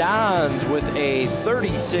Coliseum. The Dons with a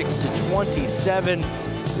 36-27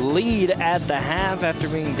 lead at the half after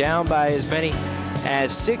being down by as many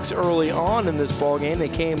as 6 early on in this ball game. They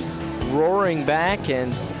came roaring back,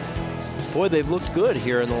 and boy, they've looked good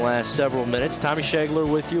here in the last several minutes. Tommy Schegler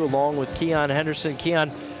with you, along with Keon Henderson.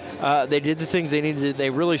 Keon, they did the things they needed to.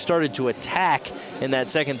 They really started to attack in that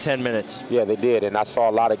second 10 minutes. Yeah, they did, and I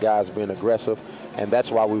saw a lot of guys being aggressive, and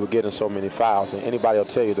that's why we were getting so many fouls. And anybody will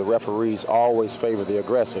tell you the referees always favor the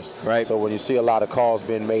aggressors. Right. So when you see a lot of calls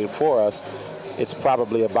being made for us, it's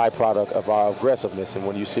probably a byproduct of our aggressiveness. And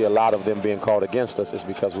when you see a lot of them being called against us, it's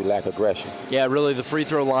because we lack aggression. Yeah, really, the free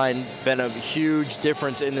throw line been a huge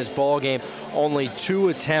difference in this ball game. Only 2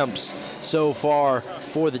 attempts so far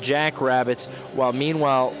for the Jackrabbits, while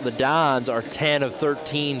meanwhile the Dons are 10 of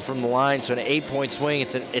 13 from the line, so an 8-point swing.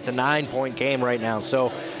 It's a 9-point game right now.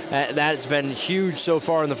 So that's been huge so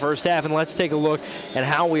far in the first half. And let's take a look at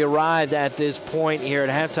how we arrived at this point here at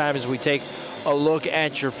halftime as we take a look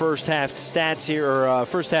at your first half stats here, or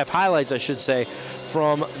first half highlights, I should say,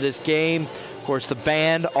 from this game. Of course, the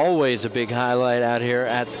band, always a big highlight out here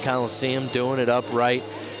at the Coliseum, doing it upright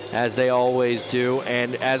as they always do.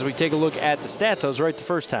 And as we take a look at the stats, I was right the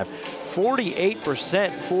first time.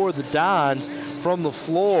 48% for the Dons from the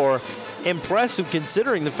floor. Impressive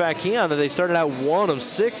considering the fact, Keon, that they started out 1 of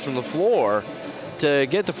 6 from the floor. To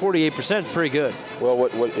get to 48%, pretty good. Well,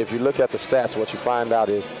 if you look at the stats, what you find out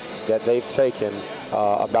is that they've taken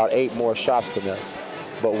about 8 more shots than us,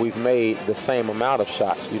 but we've made the same amount of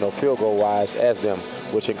shots, field goal wise, as them,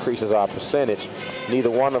 which increases our percentage.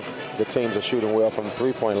 Neither one of the teams are shooting well from the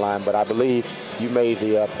three-point line, but I believe you made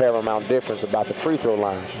the paramount difference about the free throw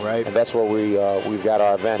line. Right. And that's where we've got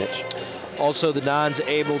our advantage. Also, the Dons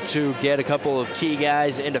able to get a couple of key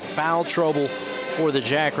guys into foul trouble for the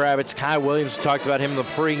Jackrabbits. Kai Williams, talked about him in the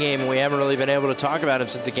pregame, and we haven't really been able to talk about him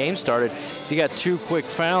since the game started. So he got 2 quick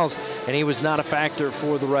fouls, and he was not a factor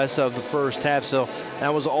for the rest of the first half. So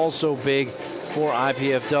that was also big for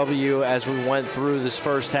IPFW as we went through this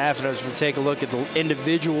first half. And as we take a look at the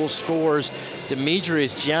individual scores,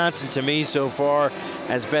 Demetrius Johnson, to me so far,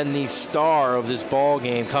 has been the star of this ball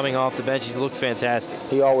game coming off the bench. He's looked fantastic.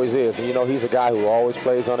 He always is. And, he's a guy who always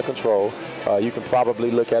plays under control. You can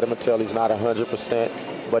probably look at him and tell he's not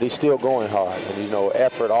 100%, but he's still going hard. And,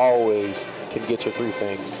 effort always can get you through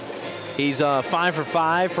things. He's 5 for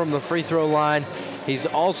 5 from the free throw line. He's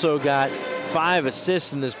also got 5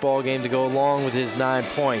 assists in this ball game to go along with his 9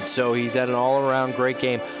 points. So he's had an all-around great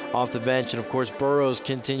game off the bench. And, of course, Burroughs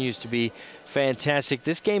continues to be fantastic.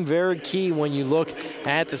 This game very key when you look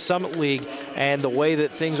at the Summit League and the way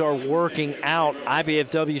that things are working out.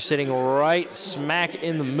 IPFW sitting right smack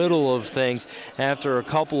in the middle of things after a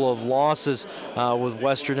couple of losses with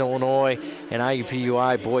Western Illinois and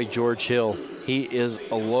IUPUI. Boy, George Hill, he is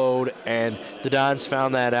a load, and the Dons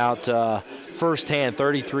found that out firsthand.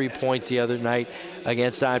 33 points the other night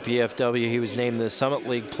against IPFW. He was named the Summit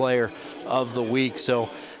League Player of the Week. So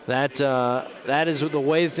that is the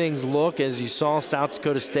way things look. As you saw, South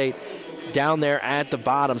Dakota State down there at the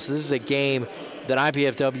bottom. So this is a game that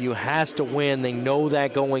IPFW has to win. They know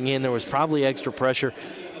that going in. There was probably extra pressure.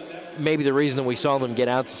 Maybe the reason that we saw them get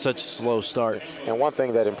out to such a slow start. And one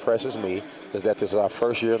thing that impresses me is that this is our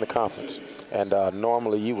first year in the conference. And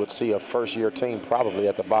normally you would see a first-year team probably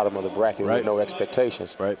at the bottom of the bracket with no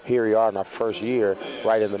expectations. Right. Here we are in our first year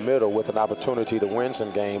right in the middle with an opportunity to win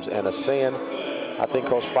some games and a sin. I think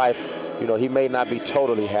Coach Fife, you know, he may not be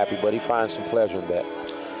totally happy, but he finds some pleasure in that.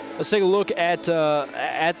 Let's take a look at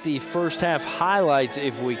the first half highlights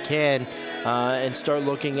if we can, and start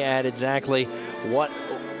looking at exactly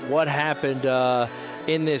what happened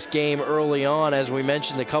in this game early on. As we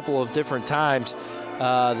mentioned a couple of different times,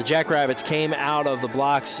 the Jackrabbits came out of the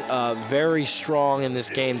blocks very strong in this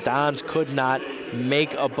game. Dons could not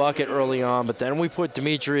make a bucket early on, but then we put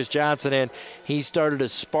Demetrius Johnson in. He started to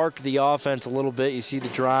spark the offense a little bit. You see the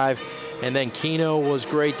drive, and then Keno was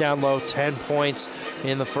great down low, 10 points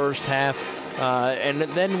in the first half. And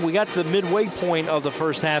then we got to the midway point of the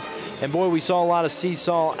first half, and boy, we saw a lot of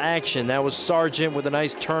seesaw action. That was Sargent with a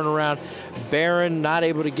nice turnaround. Barron not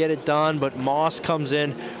able to get it done, but Moss comes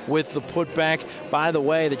in with the putback. By the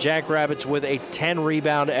way, the Jackrabbits with a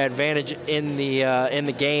 10-rebound advantage in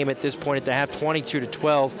the game at this point at the half,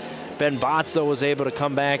 22-12. Ben Botts, though, was able to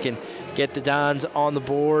come back and get the Dons on the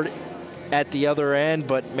board at the other end,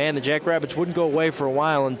 but man, the Jackrabbits wouldn't go away for a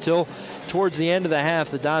while until towards the end of the half.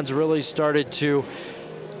 The Dons really started to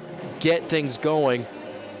get things going,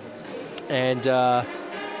 and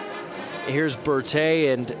here's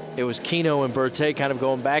Bertay, and it was Keno and Bertay kind of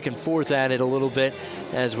going back and forth at it a little bit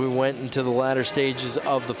as we went into the latter stages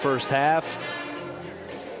of the first half.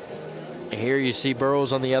 Here you see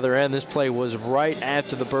Burroughs on the other end. This play was right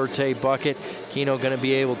after the Bertay bucket. Keno going to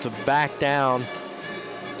be able to back down,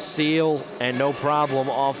 seal, and no problem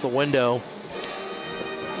off the window.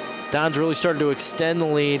 Dons really started to extend the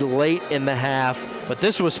lead late in the half, but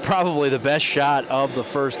this was probably the best shot of the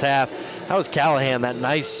first half. That was Callahan, that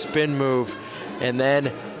nice spin move, and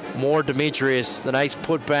then more Demetrius, the nice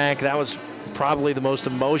putback. That was probably the most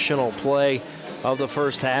emotional play of the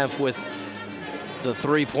first half with the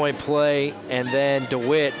three-point play, and then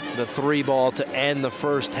DeWitt, the three ball to end the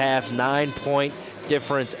first half. 9-point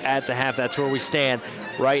difference at the half. That's where we stand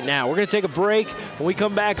right now. We're going to take a break. When we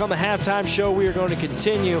come back on the halftime show, we are going to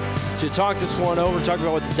continue to talk this one over, talk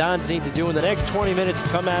about what the Dons need to do in the next 20 minutes to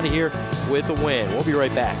come out of here with a win. We'll be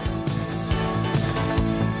right back.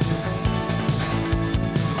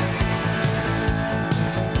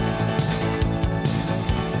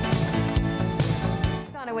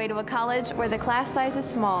 To a college where the class size is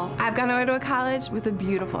small. I've gone away to a college with a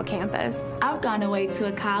beautiful campus. I've gone away to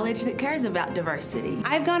a college that cares about diversity.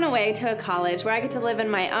 I've gone away to a college where I get to live in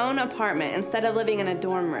my own apartment instead of living in a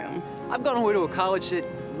dorm room. I've gone away to a college that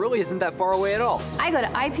really isn't that far away at all. I go to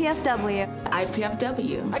IPFW.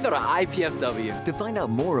 IPFW. I go to IPFW. To find out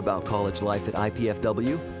more about college life at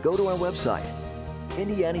IPFW, go to our website.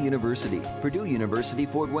 Indiana University, Purdue University,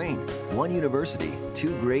 Fort Wayne. One university,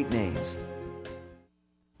 two great names.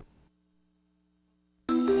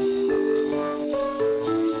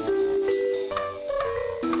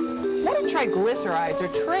 Triglycerides or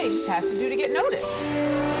trigs have to do to get noticed.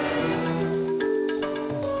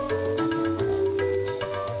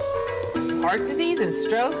 Heart disease and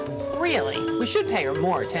stroke? Really? We should pay her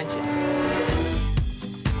more attention.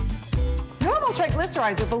 Normal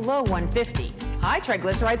triglycerides are below 150. High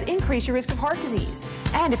triglycerides increase your risk of heart disease.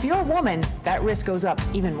 And if you're a woman, that risk goes up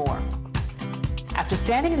even more. After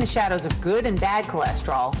standing in the shadows of good and bad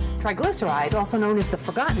cholesterol, triglyceride, also known as the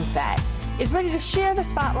forgotten fat, is ready to share the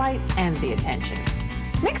spotlight and the attention.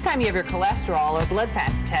 Next time you have your cholesterol or blood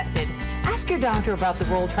fats tested, ask your doctor about the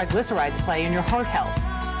role triglycerides play in your heart health.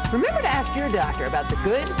 Remember to ask your doctor about the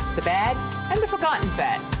good, the bad, and the forgotten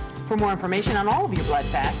fat. For more information on all of your blood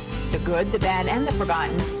fats, the good, the bad, and the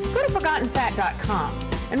forgotten, go to ForgottenFat.com.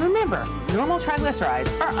 And remember, normal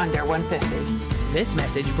triglycerides are under 150. This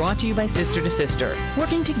message brought to you by Sister to Sister,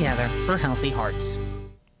 working together for healthy hearts.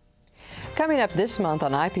 Coming up this month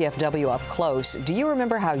on IPFW Up Close, do you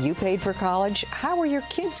remember how you paid for college? How are your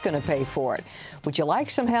kids going to pay for it? Would you like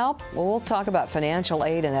some help? Well, we'll talk about financial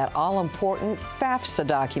aid and that all-important FAFSA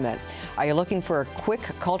document. Are you looking for a quick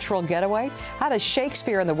cultural getaway? How does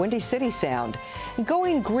Shakespeare in the Windy City sound?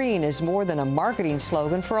 Going green is more than a marketing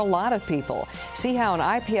slogan for a lot of people. See how an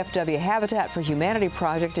IPFW Habitat for Humanity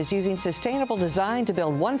project is using sustainable design to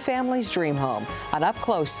build one family's dream home on Up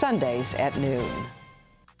Close Sundays at noon.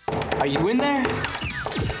 Are you in there?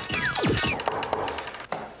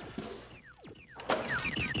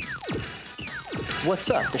 What's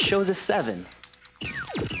up? The show's at 7.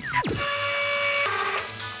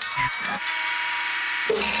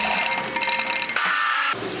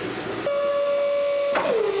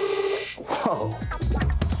 Whoa.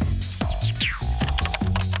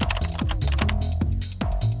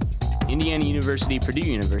 Indiana University, Purdue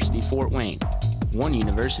University, Fort Wayne. One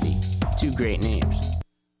university, two great names.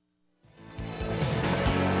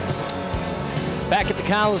 Back at the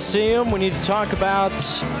Coliseum, we need to talk about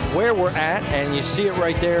where we're at, and you see it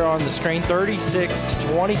right there on the screen.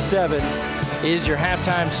 36-27 is your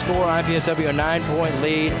halftime score. IPFW a 9-point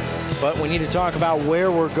lead, but we need to talk about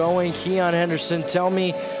where we're going. Keon Henderson, tell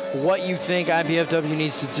me what you think IPFW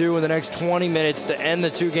needs to do in the next 20 minutes to end the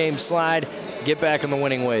two-game slide, get back in the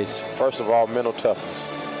winning ways. First of all, mental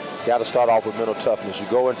toughness. You got to start off with mental toughness. You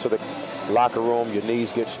go into the locker room, your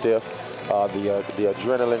knees get stiff. The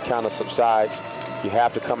adrenaline kind of subsides. You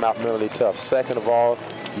have to come out mentally tough. Second of all,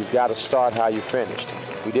 you've got to start how you finished.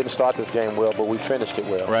 We didn't start this game well, but we finished it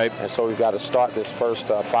well. Right. And so we've got to start this first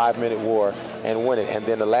 5-minute war and win it. And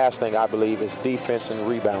then the last thing I believe is defense and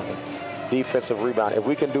rebounding. Defensive rebound. If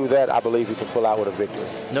we can do that, I believe we can pull out with a victory.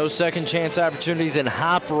 No second chance opportunities, and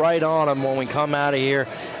hop right on them when we come out of here,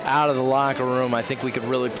 out of the locker room. I think we could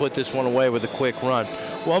really put this one away with a quick run.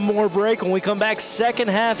 One more break. When we come back, second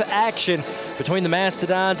half action between the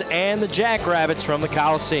Mastodons and the Jackrabbits from the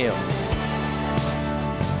Coliseum.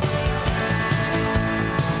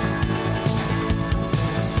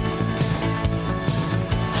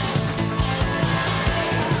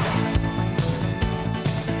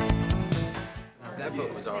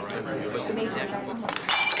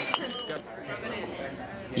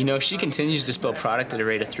 You know, if she continues to spill product at a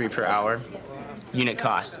rate of 3 per hour, unit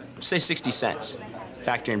cost, say 60 cents.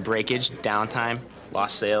 Factor in breakage, downtime,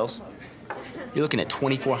 lost sales, you're looking at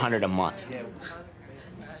 $2,400 a month.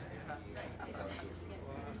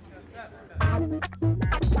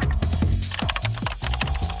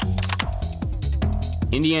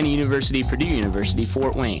 Indiana University, Purdue University,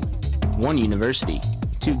 Fort Wayne. One university,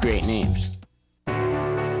 two great names.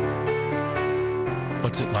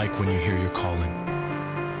 What's it like when you hear your calling?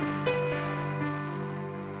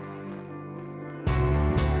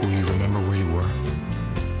 Will you remember where you were?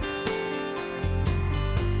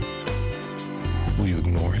 Will you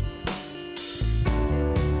ignore it?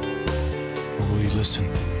 Or will you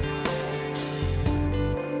listen?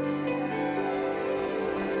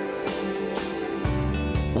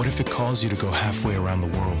 What if it calls you to go halfway around the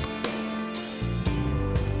world?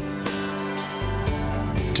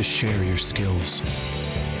 To share your skills?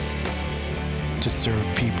 To serve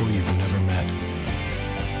people you've never met?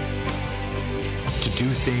 To do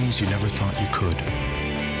things you never thought you could?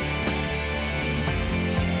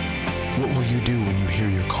 What will you do when you hear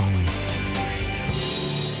your calling?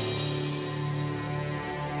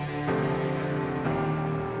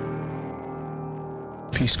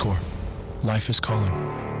 Peace Corps, life is calling.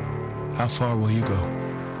 How far will you go?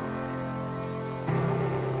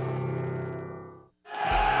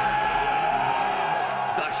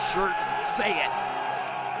 The shirts say it.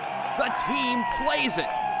 The team plays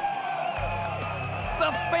it.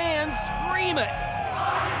 The fans scream it.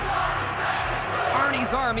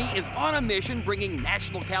 Arnie's Army is on a mission bringing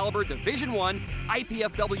national caliber Division I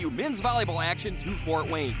IPFW men's volleyball action to Fort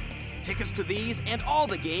Wayne. Tickets to these and all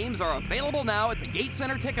the games are available now at the Gate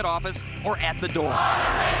Center ticket office or at the door.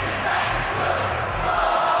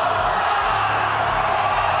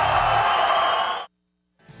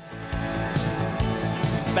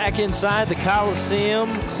 Back inside the Coliseum,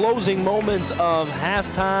 closing moments of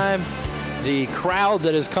halftime. The crowd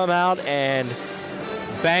that has come out and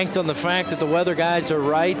banked on the fact that the weather guys are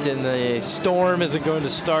right and the storm isn't going to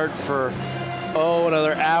start for,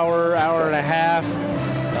 another hour and a half.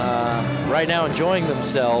 Right now enjoying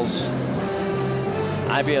themselves.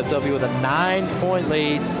 IPFW with a 9-point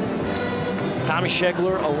lead. Tommy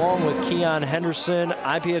Schegler along with Keon Henderson.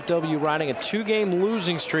 IPFW riding a 2-game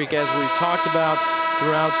losing streak, as we've talked about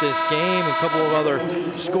throughout this game. A couple of other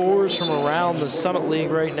scores from around the Summit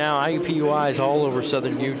League right now. IUPUI is all over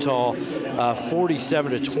Southern Utah,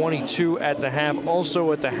 47-22 at the half.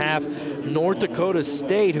 Also at the half, North Dakota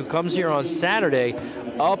State, who comes here on Saturday,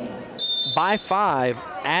 up by 5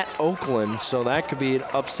 at Oakland, so that could be an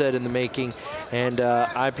upset in the making. And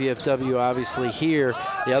IPFW obviously here,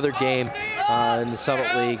 the other game in the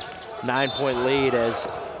Summit League, 9-point lead as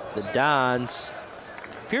the Dons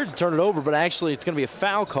appeared to turn it over, but actually it's going to be a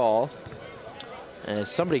foul call. And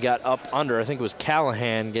somebody got up under, I think it was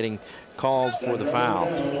Callahan getting called for the foul.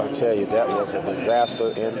 I tell you, that was a disaster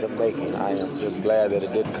in the making. I am just glad that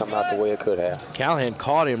it didn't come out the way it could have. Callahan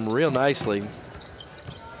caught him real nicely.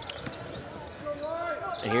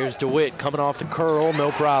 And here's DeWitt coming off the curl,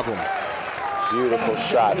 no problem. Beautiful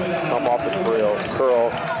shot, come off the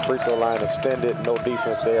curl, free throw line extended, no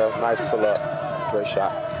defense there, nice pull up, great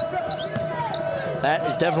shot. That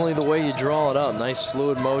is definitely the way you draw it up. Nice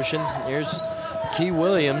fluid motion. Here's Key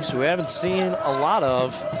Williams, who we haven't seen a lot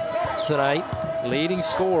of tonight. Leading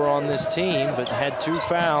scorer on this team, but had 2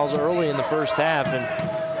 fouls early in the first half and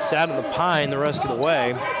sat in the pine the rest of the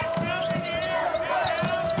way.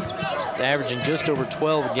 Averaging just over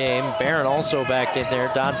 12 a game. Barron also back in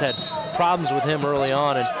there. Dons had problems with him early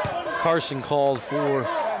on, and Carson called for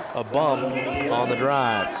a bump on the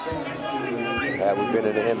drive. Had we been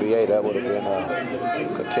in the NBA, that would have been a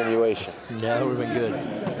continuation. Yeah, that would have been good.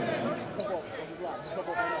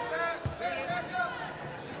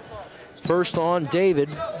 First on David,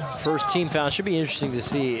 first team foul. Should be interesting to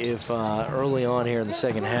see if early on here in the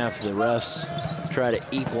second half, the refs try to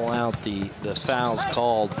equal out the fouls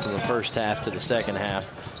called from the first half to the second half.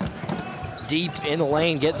 Deep in the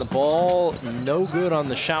lane, getting the ball. No good on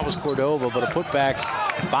the shot was Cordova, but a putback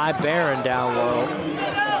by Barron down low.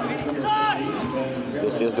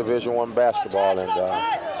 This is Division I basketball, and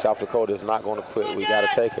South Dakota is not going to quit. We got to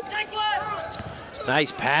take it.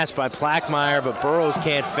 Nice pass by Plackmeyer, but Burroughs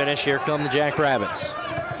can't finish. Here come the Jackrabbits.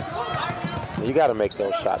 You got to make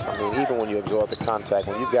those shots. I mean, even when you absorb the contact,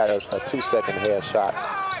 when you've got a 2-second head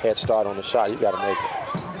start on the shot, you got to make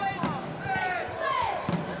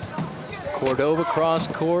it. Cordova cross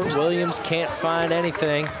court. Williams can't find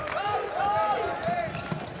anything.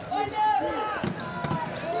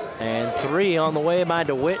 And 3 on the way by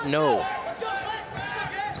DeWitt, no.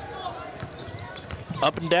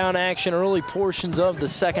 Up and down action early portions of the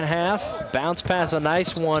second half. Bounce pass, a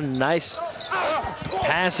nice one. Nice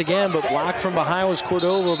pass again, but blocked from behind was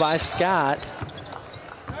Cordova by Scott.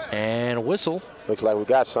 And a whistle. Looks like we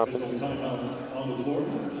got something.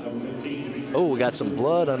 Oh, we got some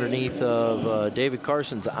blood underneath of David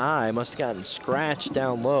Carson's eye. Must have gotten scratched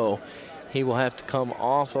down low. He will have to come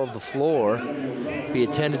off of the floor, be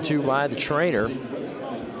attended to by the trainer.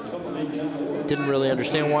 Didn't really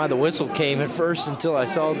understand why the whistle came at first until I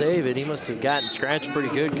saw David. He must have gotten scratched pretty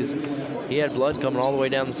good because he had blood coming all the way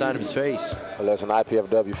down the side of his face. Well, as an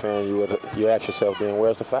IPFW fan, you ask yourself then,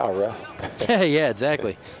 where's the foul, ref? Yeah,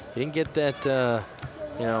 exactly. You didn't get that,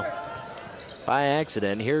 you know, by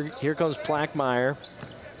accident. Here comes Plackmeyer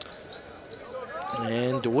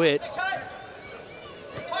and DeWitt.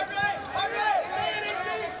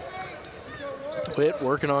 DeWitt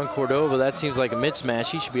working on Cordova. That seems like a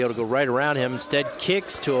mismatch. He should be able to go right around him. Instead,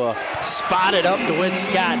 kicks to a spotted up DeWitt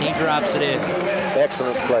Scott, and he drops it in.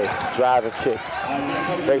 Excellent play. Drive and kick.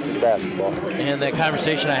 Basic basketball. And that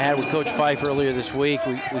conversation I had with Coach Fife earlier this week,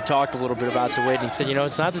 we talked a little bit about DeWitt, and he said, you know,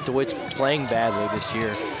 it's not that DeWitt's playing badly this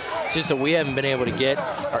year. It's just that we haven't been able to get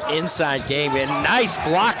our inside game. And nice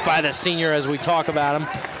block by the senior as we talk about him.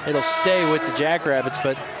 It'll stay with the Jackrabbits,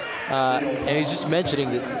 but and he's just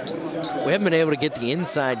mentioning that we haven't been able to get the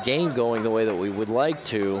inside game going the way that we would like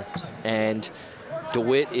to. And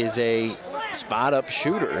DeWitt is a spot-up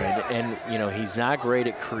shooter, and you know, he's not great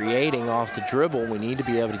at creating off the dribble. We need to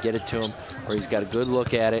be able to get it to him where he's got a good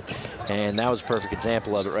look at it, and that was a perfect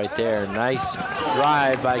example of it right there. Nice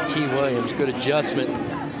drive by Key Williams, good adjustment.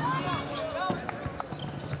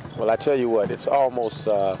 Well, I tell you what, it's almost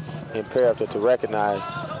imperative to recognize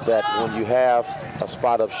that when you have a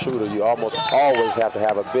spot-up shooter, you almost always have to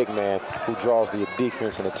have a big man who draws the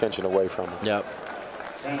defense and attention away from him. Yep.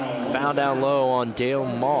 Foul down low on Dale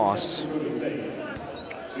Moss.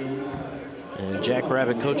 And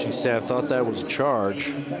Jackrabbit coaching staff thought that was a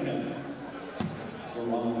charge.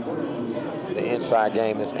 The inside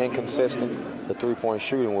game is inconsistent. The three-point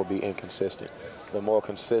shooting will be inconsistent. The more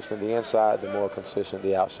consistent the inside, the more consistent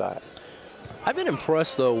the outside. I've been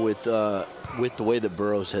impressed, though, with the way that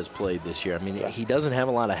Burroughs has played this year. I mean, he doesn't have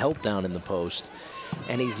a lot of help down in the post,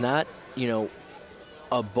 and he's not you know,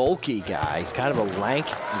 a bulky guy. He's kind of a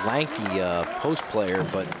lanky post player,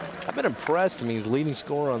 but I've been impressed. I mean, he's leading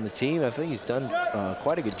scorer on the team. I think he's done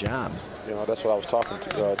quite a good job. You know, that's what I was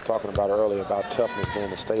talking about earlier, about toughness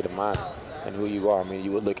being a state of mind and who you are. I mean,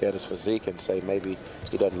 you would look at his physique and say maybe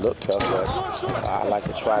he doesn't look tough, but I like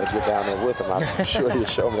to try to get down there with him. I'm sure he'll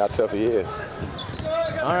show me how tough he is.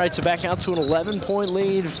 All right, so back out to an 11-point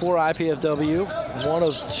lead for IPFW. 1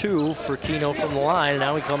 of 2 for Keno from the line, and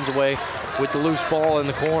now he comes away with the loose ball in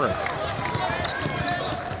the corner.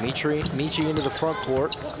 Michi into the front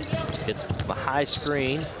court. Gets the high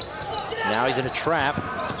screen. Now he's in a trap.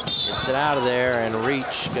 Gets it out of there, and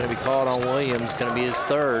reach. Going to be called on Williams. Going to be his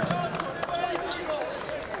third.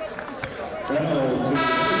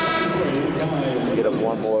 Get up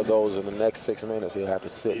one more of those in the next 6 minutes, he'll have to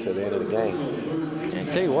sit to the end of the game. And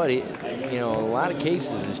I tell you what, you know, in a lot of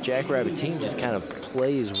cases, this Jackrabbit team just kind of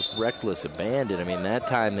plays with reckless abandon. I mean, that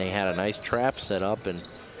time they had a nice trap set up, and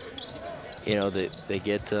you know, they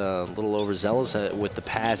get a little overzealous with the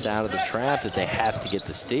pass out of the trap that they have to get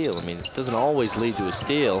the steal. I mean, it doesn't always lead to a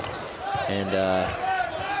steal. And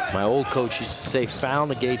my old coach used to say,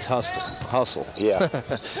 found the Gates hustle. Yeah.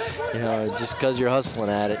 You know, just because you're hustling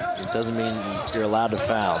at it, it doesn't mean you're allowed to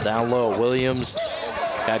foul. Down low, Williams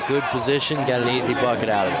got good position, got an easy bucket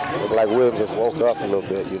out of it. Looked like Williams just woke up a little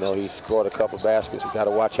bit. You know, he scored a couple baskets. We got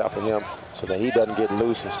to watch out for him so that he doesn't get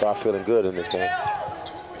loose and start feeling good in this game.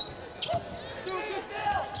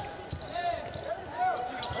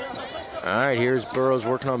 All right, here's Burrows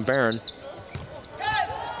working on Barron.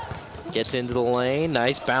 Gets into the lane,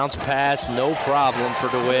 nice bounce pass, no problem for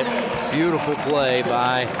DeWitt. Beautiful play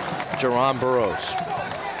by Jerron Burrows.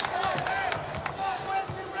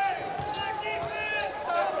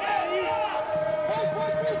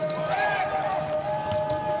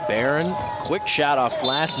 Barron, quick shot off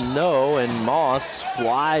glass, no, and Moss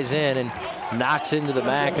flies in and knocks into the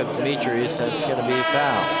back of Demetrius. That's going to be a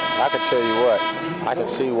foul. I can tell you what, I can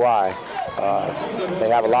see why. They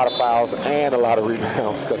have a lot of fouls and a lot of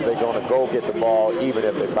rebounds because they're going to go get the ball even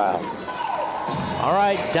if they foul. All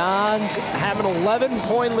right, Dons have an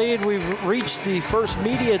 11-point lead. We've reached the first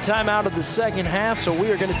media timeout of the second half, so we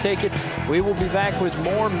are going to take it. We will be back with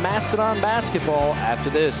more Mastodon basketball after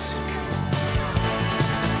this.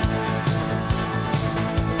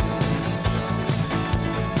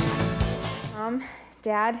 Mom,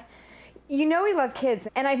 Dad, you know we love kids,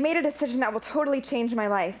 and I've made a decision that will totally change my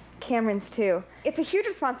life. Cameron's too. It's a huge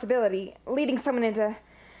responsibility, leading someone into,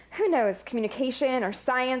 who knows, communication or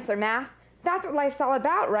science or math. That's what life's all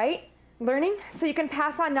about, right? Learning so you can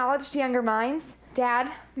pass on knowledge to younger minds.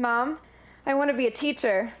 Dad, Mom, I want to be a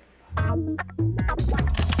teacher.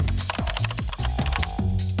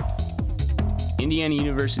 Indiana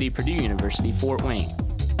University, Purdue University, Fort Wayne.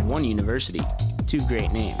 One university, 2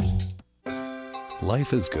 great names.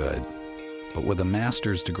 Life is good. But with a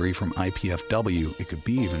master's degree from IPFW, it could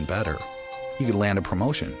be even better. You could land a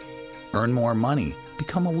promotion, earn more money,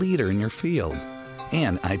 become a leader in your field.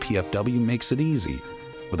 And IPFW makes it easy.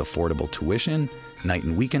 With affordable tuition, night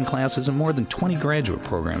and weekend classes, and more than 20 graduate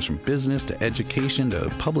programs from business to education to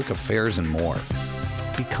public affairs and more.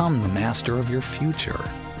 Become the master of your future.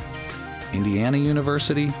 Indiana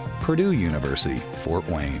University, Purdue University, Fort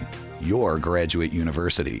Wayne. Your graduate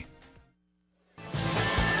university.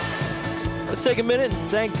 Let's take a minute and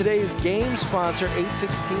thank today's game sponsor,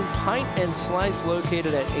 816 Pint and Slice,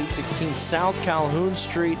 located at 816 South Calhoun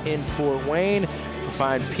Street in Fort Wayne. For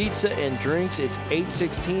fine pizza and drinks, it's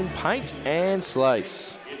 816 Pint and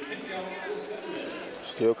Slice.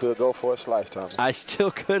 Still could go for a slice, Tom. I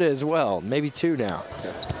still could as well. Maybe 2 now.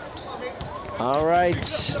 All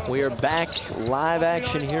right, we are back. Live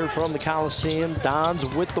action here from the Coliseum. Dons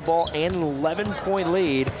with the ball and an 11-point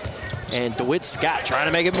lead. And DeWitt Scott trying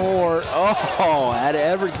to make it more. Oh, had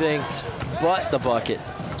everything but the bucket.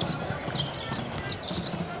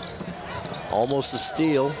 Almost a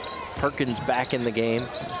steal. Perkins back in the game.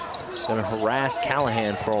 Going to harass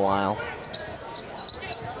Callahan for a while.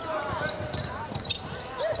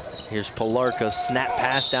 Here's Palarka, snap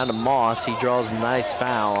pass down to Moss. He draws a nice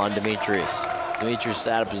foul on Demetrius. Demetrius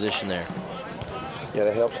out of position there. Yeah,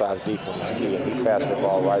 the help size defense is key, and he passed the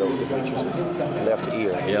ball right over Demetrius' left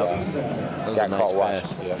ear. Yep. That was got a nice caught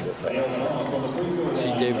pass. watching. Yeah, good pass.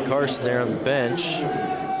 See David Carson there on the bench.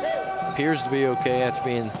 Appears to be okay after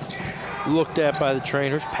being looked at by the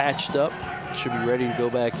trainers, patched up. Should be ready to go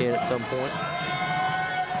back in at some point.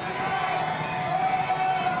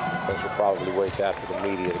 Coach will probably wait after the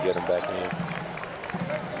media to get him back in.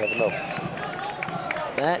 Never know.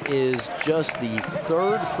 That is just the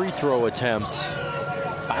 3rd free throw attempt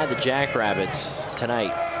by the Jackrabbits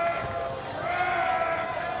tonight.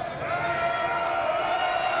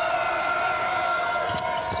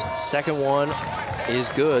 Second one is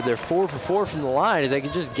good. They're 4 for 4 from the line. If they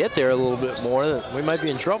could just get there a little bit more, we might be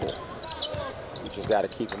in trouble. We just got to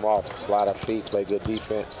keep them off, slide our feet, play good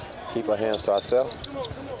defense, keep our hands to ourselves.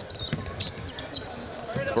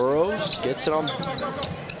 Burrows gets it on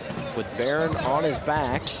with Barron on his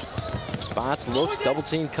back. Spots, looks, double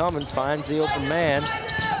team coming, finds the open man.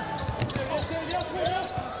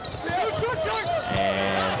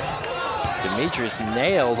 And Demetrius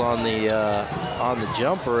nailed on the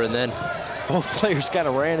jumper, and then both players kind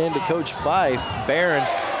of ran into Coach Fife. Barron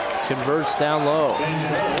converts down low.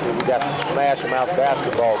 We got some smash mouth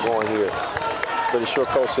basketball going here. Pretty sure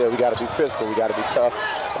Coach said we got to be physical, we got to be tough.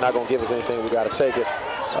 They're not going to give us anything, we got to take it.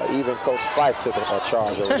 Even Coach Fife took a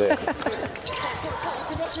charge over there.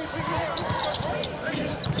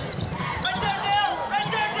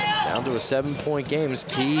 Down to a 7-point game. It's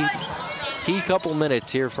key couple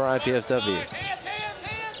minutes here for IPFW.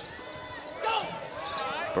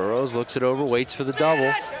 Burrows looks it over, waits for the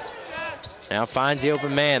double. Now finds the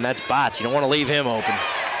open man. That's Botts. You don't want to leave him open.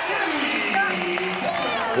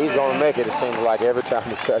 He's going to make it, it seems like, every time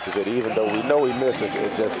he touches it, even though we know he misses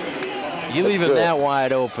it. Just you leave him that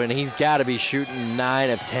wide open, he's got to be shooting 9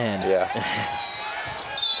 of 10. Yeah.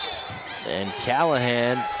 And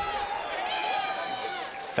Callahan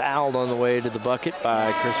fouled on the way to the bucket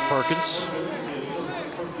by Chris Perkins.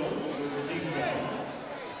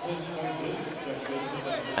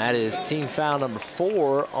 That is team foul number 3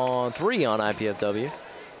 on IPFW.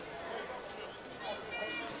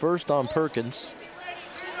 First on Perkins.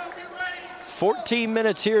 14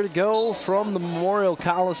 minutes here to go from the Memorial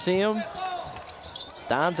Coliseum.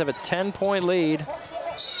 Dons have a 10-point lead.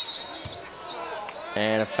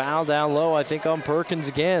 And a foul down low, I think, on Perkins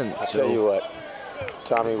again. I'll tell you what,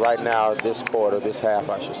 Tommy, right now, this quarter, this half,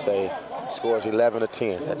 I should say, scores 11 to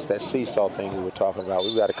 10. That's that seesaw thing we were talking about.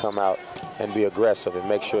 We've got to come out and be aggressive and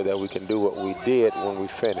make sure that we can do what we did when we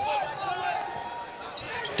finished.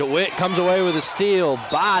 DeWitt comes away with a steal.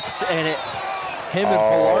 Botts, and him and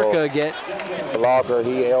Palarka get. Palarka,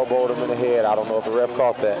 he elbowed him in the head. I don't know if the ref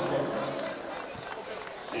caught that.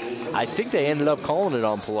 I think they ended up calling it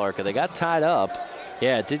on Palarka. They got tied up.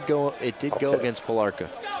 Yeah, it did go against Palarka.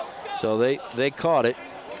 So they caught it.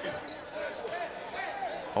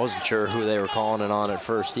 I wasn't sure who they were calling it on at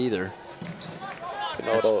first either. You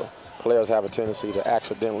know, those players have a tendency to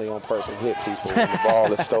accidentally on purpose hit people when the ball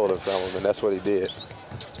is stolen from them, and that's what he did.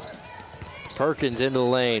 Perkins into the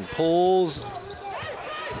lane, pulls,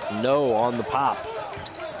 no on the pop.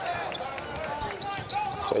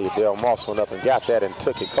 Tell you, Dale Moss went up and got that and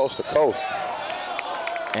took it coast to coast.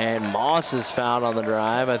 And Moss is fouled on the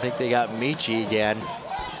drive. I think they got Michi again.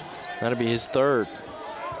 That'll be his third.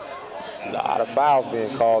 A lot of fouls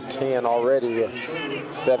being called, 10 already,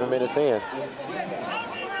 7 minutes in.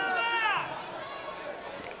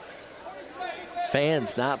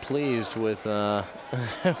 Fans not pleased with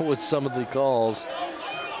with some of the calls.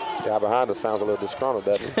 The guy behind us sounds a little disgruntled,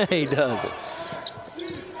 doesn't he? He does.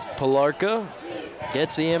 Palarka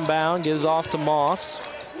gets the inbound, gives off to Moss.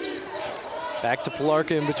 Back to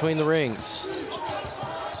Palarka in between the rings.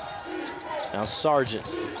 Now Sargent.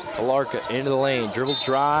 Palarka into the lane, dribble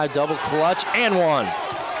drive, double clutch, and one.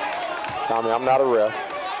 Tommy, I'm not a ref.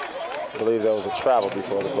 I believe there was a travel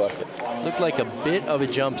before the bucket. Looked like a bit of a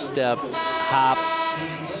jump step, hop.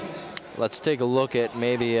 Let's take a look at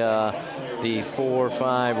maybe the 4,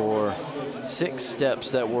 5, or 6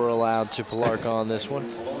 steps that were allowed to Palarka on this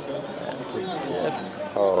one. That's a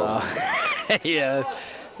yeah.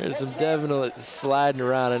 There's some definite sliding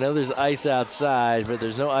around. I know there's ice outside, but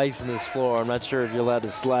there's no ice in this floor. I'm not sure if you're allowed to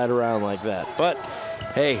slide around like that. But,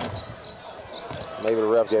 hey. Maybe the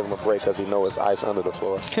ref gave him a break because he knows it's ice under the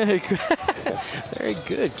floor. Very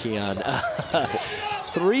good, Keon.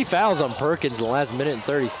 3 fouls on Perkins in the last minute and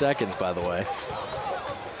 30 seconds, by the way.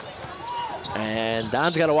 And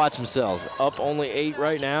Don's got to watch themselves. Up only 8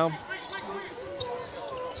 right now.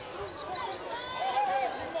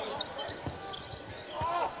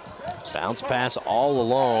 Bounce pass all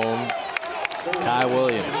alone. Kai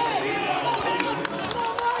Williams.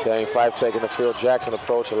 Dane Fife taking the Phil Jackson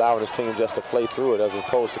approach, allowing his team just to play through it as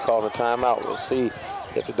opposed to calling a timeout. We'll see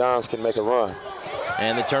if the Dons can make a run.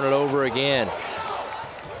 And they turn it over again.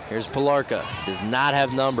 Here's Palarka. Does not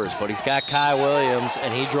have numbers, but he's got Kai Williams,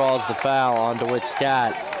 and he draws the foul on DeWitt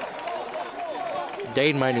Scott.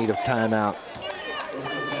 Dane might need a timeout.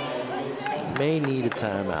 May need a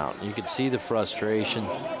timeout. You can see the frustration.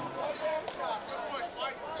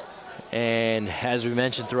 And as we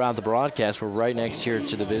mentioned throughout the broadcast, we're right next here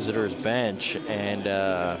to the visitors' bench, and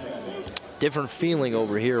different feeling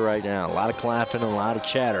over here right now. A lot of clapping and a lot of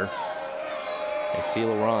chatter. They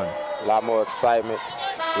feel a run. A lot more excitement,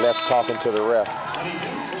 less talking to the ref.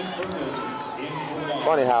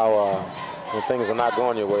 Funny how when things are not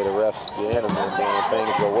going your way, the ref's your enemy, and then when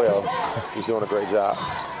things go well, he's doing a great job.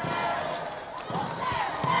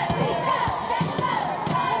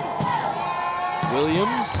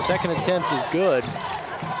 Williams' second attempt is good,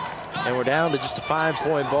 and we're down to just a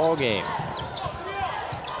 5-point ball game.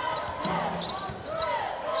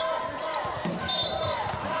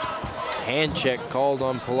 Hand check called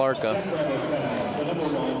on Pilarka.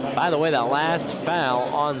 By the way, that last foul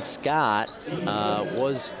on Scott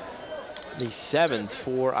was the 7th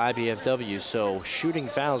for IPFW, so shooting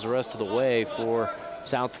fouls the rest of the way for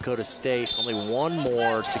South Dakota State. Only one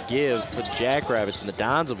more to give for the Jackrabbits, and the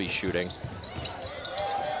Dons will be shooting.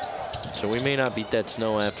 So we may not beat that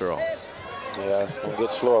snow after all. Yeah, it's gonna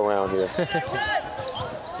get slow around here.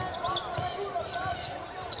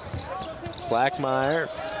 Blackmeyer.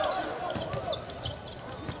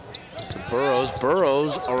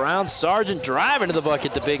 Burrows around Sargent, driving to the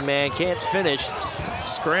bucket. The big man can't finish.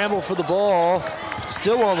 Scramble for the ball.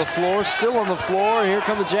 Still on the floor, Here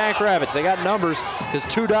come the Jackrabbits. They got numbers because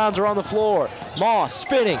 2 Dons are on the floor. Moss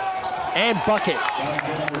spinning and bucket.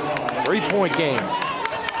 3-point game.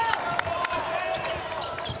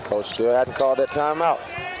 Coach still hadn't called that timeout.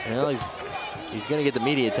 Well, he's going to get the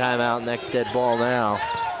media timeout next dead ball now.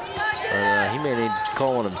 But he may need to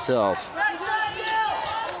call one himself.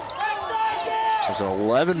 There's an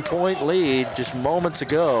 11-point lead just moments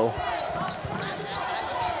ago.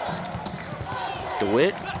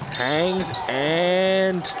 DeWitt hangs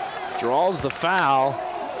and draws the foul.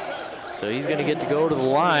 So he's going to get to go to the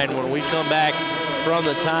line when we come back from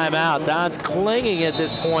the timeout. Don's clinging at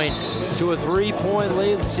this point to a 3-point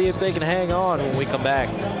lead. Let's see if they can hang on when we come back.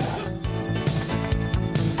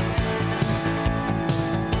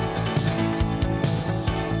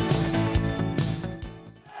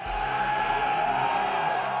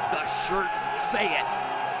 The shirts say it.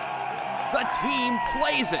 The team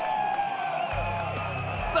plays it.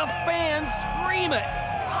 The fans scream it.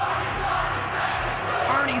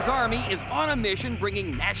 Arnie's Army is on a mission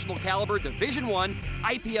bringing national caliber Division I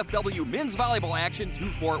IPFW men's volleyball action to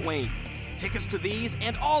Fort Wayne. Tickets to these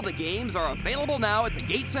and all the games are available now at the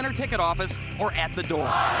Gate Center ticket office or at the door.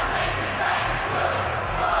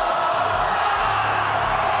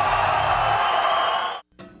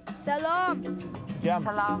 Salam. Jam.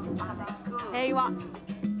 Salam. Hey, what?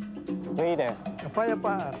 Reader.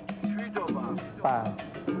 Apa?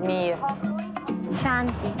 Mir.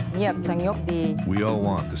 Shanti. We all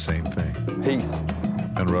want the same thing. Peace.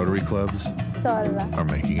 And Rotary clubs are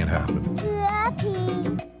making it happen.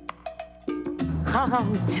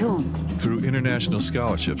 Through international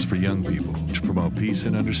scholarships for young people to promote peace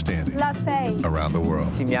and understanding around the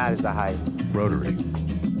world. Rotary.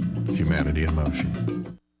 Humanity in motion.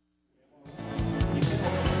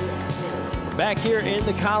 Back here in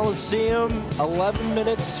the Coliseum, 11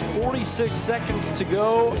 minutes, 46 seconds to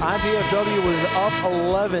go. IPFW was up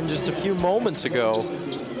 11 just a few moments ago.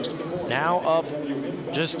 Now up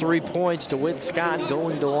just 3 points. DeWitt Scott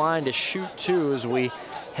going to the line to shoot 2 as we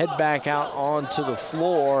head back out onto the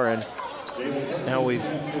floor. And now we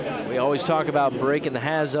always talk about breaking the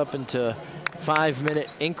halves up into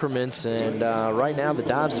 5-minute increments, and right now the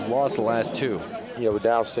Dons have lost the last 2. Yeah, we're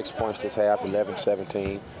down 6 points this half,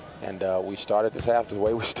 11-17. And we started this half the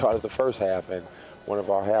way we started the first half, and one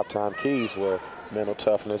of our halftime keys were mental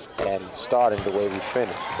toughness and starting the way we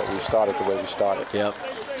finished, but we started the way we started. Yep.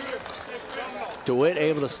 DeWitt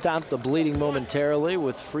able to stop the bleeding momentarily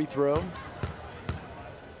with free throw.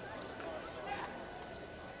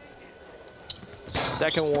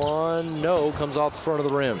 Second one, no, comes off the front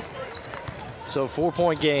of the rim. So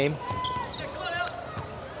 4-point game.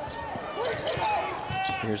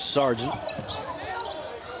 Here's Sargent.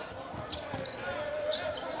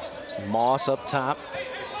 Moss up top.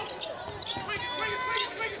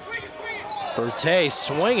 Bertay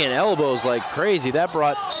swinging elbows like crazy. That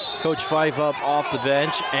brought Coach Fife up off the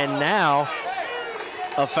bench. And now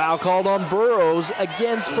a foul called on Burrows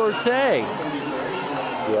against Bertay.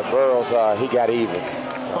 Yeah, Burrows, he got even.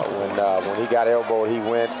 When he got elbowed, he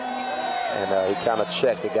went and he kind of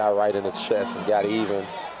checked the guy right in the chest and got even.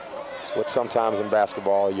 Which sometimes in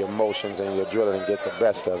basketball, your emotions and your drilling get the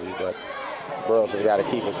best of you. But Burrows has got to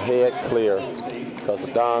keep his head clear because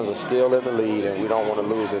the Dons are still in the lead and we don't want to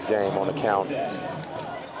lose this game on account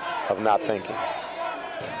of not thinking.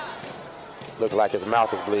 Looked like his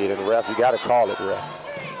mouth is bleeding. Ref, you got to call it,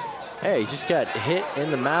 ref. Hey, he just got hit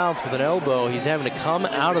in the mouth with an elbow. He's having to come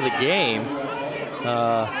out of the game.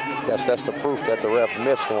 Yes, that's the proof that the ref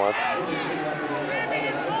missed one.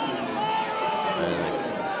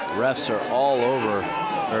 refs are all over,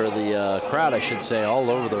 or the crowd, I should say, all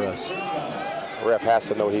over the refs. Ref has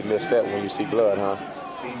to know he missed that when you see blood, huh?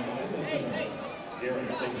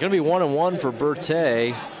 Going to be 1-1 for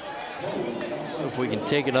Berthet. If we can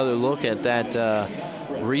take another look at that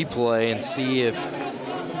replay and see if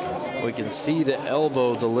we can see the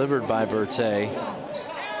elbow delivered by Berthet.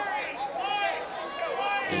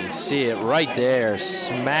 And you see it right there,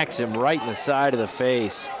 smacks him right in the side of the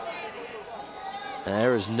face. And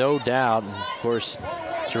there is no doubt, and of course,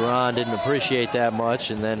 Duran didn't appreciate that much,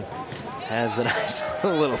 and then has the nice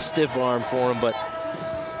little stiff arm for him, but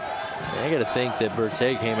I got to think that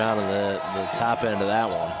Berthet came out on the top end of that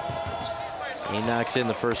one. He knocks in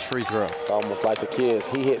the first free throw. It's almost like the kids.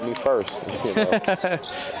 He hit me first. You know?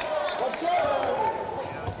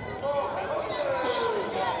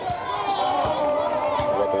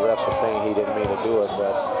 What the refs are saying, he didn't mean to do it,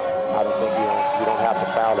 but I don't think you don't have to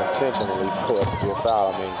foul intentionally for it to be a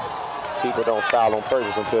foul. I mean, people don't foul on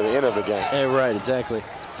purpose until the end of the game. Yeah, right, exactly.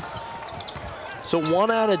 So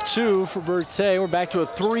 1 out of 2 for Berthet. We're back to a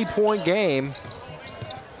 3-point game.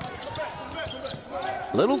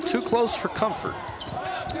 A little too close for comfort.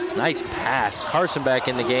 Nice pass. Carson back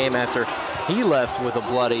in the game after he left with a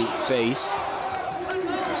bloody face.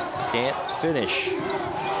 Can't finish.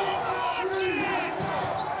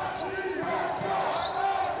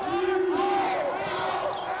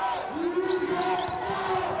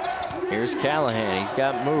 Here's Callahan. He's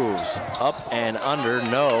got moves. Up and under.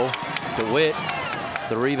 No. DeWitt,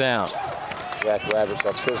 the rebound. Jackrabbits are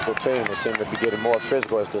a physical team. They seem to be getting more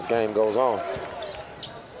physical as this game goes on.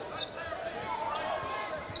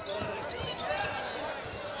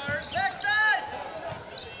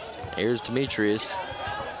 Here's Demetrius.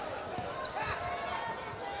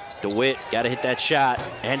 DeWitt got to hit that shot,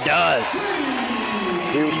 and does.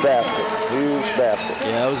 Huge basket, huge basket.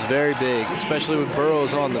 Yeah, that was very big, especially with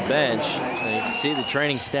Burroughs on the bench. And you can see the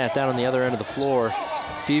training staff down on the other end of the floor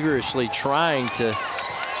feverishly trying to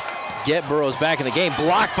get Burroughs back in the game.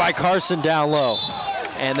 Blocked by Carson down low.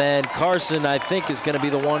 And then Carson, I think, is going to be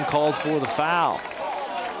the one called for the foul.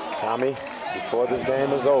 Tommy, before this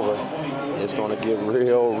game is over, it's going to get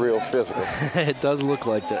real, real physical. It does look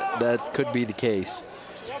like that. That could be the case.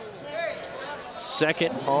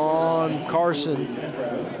 Second on Carson.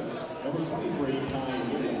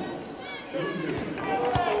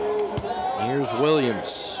 Here's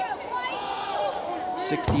Williams.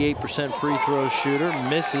 68% free throw shooter,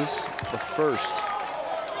 misses the first.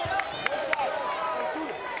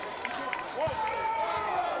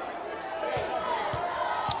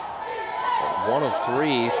 One of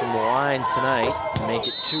 3 from the line tonight to make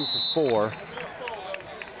it 2 for 4.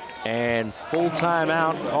 And full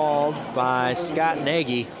timeout called by Scott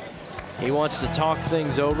Nagy. He wants to talk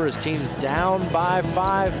things over. His team's down by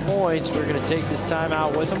 5 points. We're going to take this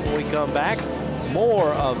timeout with him when we come back.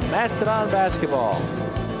 More of Mastodon basketball.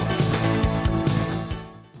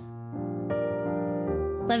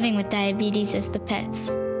 Living with diabetes is the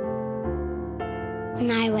pits.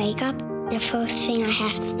 When I wake up, the first thing I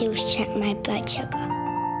have to do is check my blood sugar.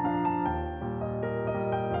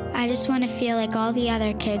 I just want to feel like all the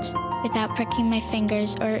other kids without pricking my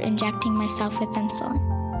fingers or injecting myself with insulin.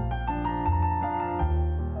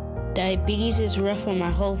 Diabetes is rough on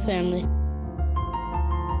my whole family.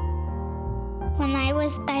 When I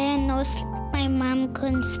was diagnosed, my mom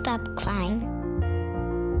couldn't stop crying.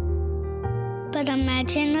 But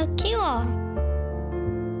imagine a cure.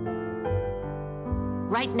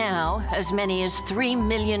 Right now, as many as 3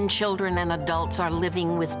 million children and adults are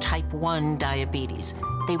living with type 1 diabetes.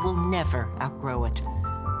 They will never outgrow it.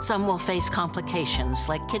 Some will face complications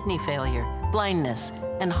like kidney failure, blindness,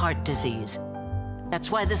 and heart disease. That's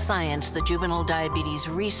why the science the Juvenile Diabetes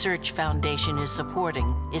Research Foundation is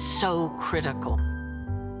supporting is so critical.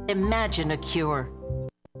 Imagine a cure.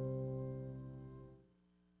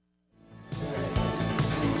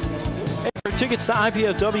 For tickets to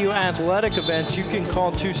IPFW athletic events, you can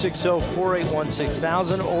call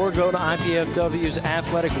 260-481-6000 or go to IPFW's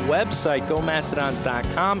athletic website,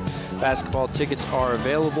 gomastodons.com. Basketball tickets are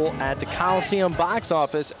available at the Coliseum box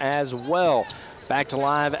office as well. Back to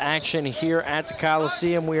live action here at the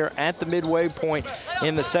Coliseum. We are at the midway point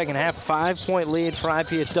in the second half. 5-point lead for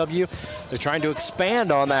IPFW. They're trying to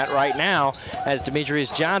expand on that right now as Demetrius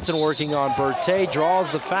Johnson, working on Berthet,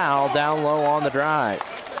 draws the foul down low on the drive.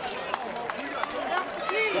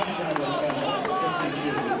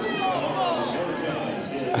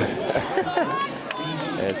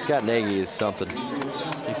 Yeah, Scott Nagy is something.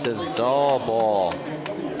 He says it's all ball.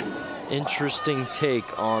 Interesting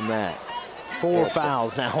take on that. 4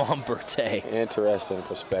 fouls now on Berthet. Interesting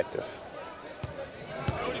perspective.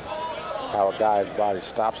 how a guy's body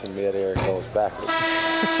stops in midair and goes backwards.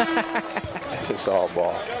 It's all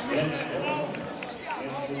ball.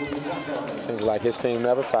 Seems like his team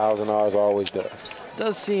never fouls and ours always does.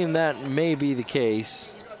 Does seem that may be the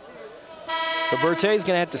case. But Bertay's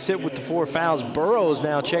going to have to sit with the 4 fouls. Burrows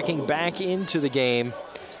now checking back into the game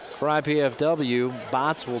for IPFW.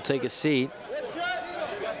 Botts will take a seat.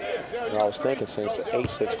 You know, I was thinking since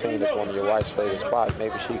 8-16 is one of your wife's favorite spots,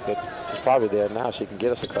 maybe she's probably there now. She can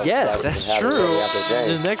get us a couple. Yes, that's true.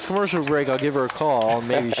 The next commercial break, I'll give her a call, and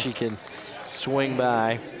maybe she can swing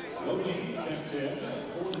by. I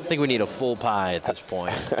think we need a full pie at this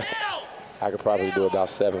point. I could probably do about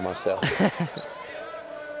 7 myself.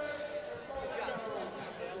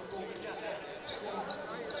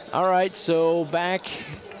 All right, so back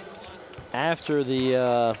after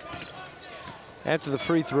the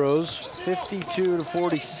free throws,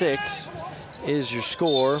 52-46 is your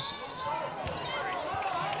score.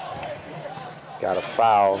 Got a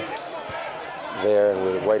foul there, and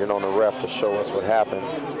we're waiting on the ref to show us what happened.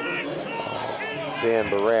 Ben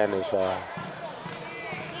Baran is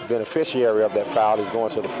beneficiary of that foul. He's going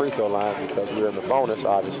to the free throw line because we're in the bonus,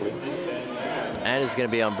 obviously. That is going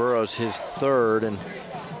to be on Burrows, his 3rd. And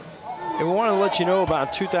we want to let you know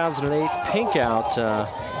about 2008 Pink Out.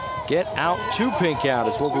 Get out to Pink Out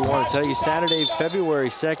is what we want to tell you. Saturday, February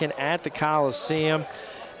 2nd at the Coliseum.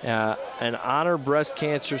 And honor breast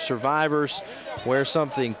cancer survivors. Wear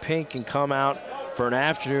something pink and come out for an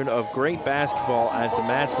afternoon of great basketball as the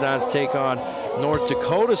Mastodons take on North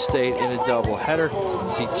Dakota State in a doubleheader.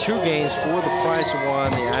 See 2 games for the price of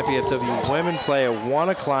 1. The IPFW women play at 1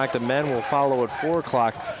 o'clock. The men will follow at 4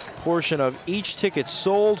 o'clock. Portion of each ticket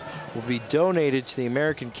sold will be donated to the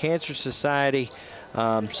American Cancer Society.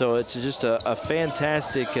 So it's just a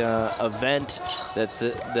fantastic event that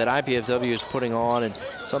IPFW is putting on, and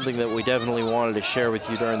something that we definitely wanted to share with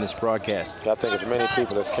you during this broadcast. I think as many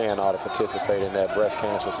people as can ought to participate in that. Breast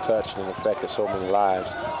cancer's touched and affected so many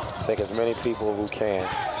lives. I think as many people who can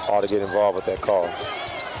ought to get involved with that cause.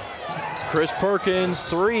 Chris Perkins,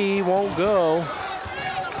 3 won't go.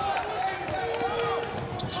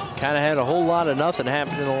 Kind of had a whole lot of nothing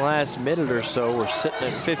happen in the last minute or so. We're sitting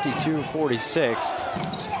at 52-46.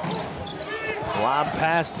 Lob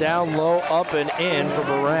pass down low, up and in for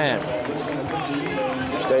Baran.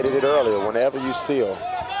 You stated it earlier, whenever you seal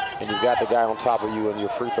and you've got the guy on top of you and your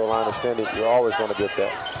free throw line extended, you're always going to get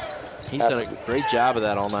that. He's done a great job of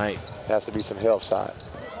that all night. Has to be some help side.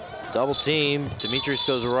 Double team, Demetrius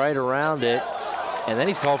goes right around it, and then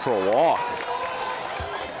he's called for a walk.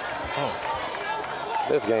 Oh.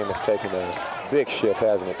 This game has taken a big shift,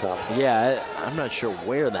 hasn't it, Tom? Yeah, I'm not sure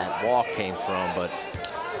where that walk came from, but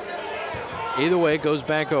either way, it goes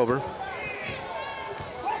back over.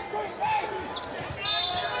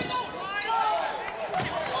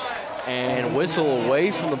 And whistle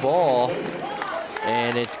away from the ball,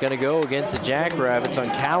 and it's going to go against the Jackrabbits on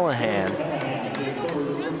Callahan.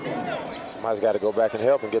 Somebody's got to go back and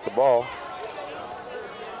help and get the ball.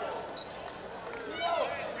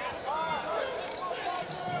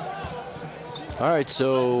 All right,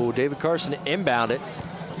 so David Carson inbound it.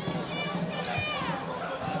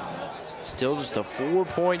 Still just a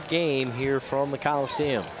 4-point game here from the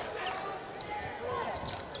Coliseum.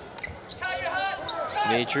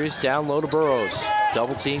 Demetrius down low to Burrows.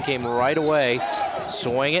 Double team came right away.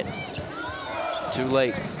 Swing it. Too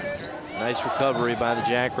late. Nice recovery by the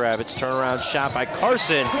Jackrabbits. Turnaround shot by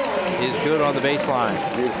Carson is good on the baseline.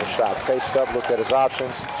 Beautiful shot. Faced up, looked at his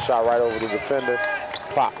options. Shot right over the defender.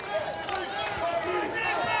 Pop.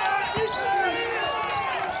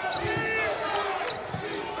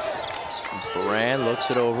 Baran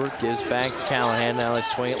looks it over, gives back to Callahan. Now they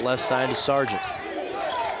swing it left side to Sargent.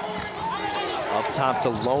 Up top to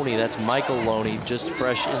Loney. That's Michael Loney, just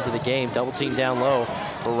fresh into the game. Double team down low.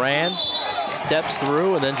 Baran steps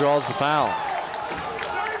through and then draws the foul.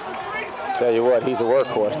 Tell you what, he's a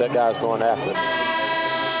workhorse. That guy's going after it.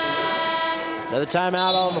 Another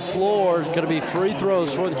timeout on the floor. Going to be free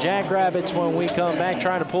throws for the Jackrabbits when we come back,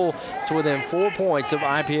 trying to pull to within 4 points of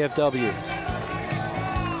IPFW.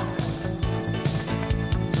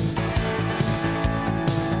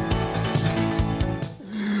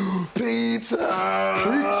 Pizza!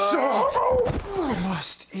 Pizza! I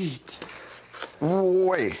must eat.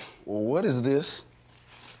 Wait, what is this?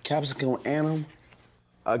 Capsicum anum?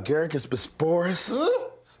 Agaricus bisporus?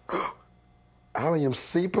 Allium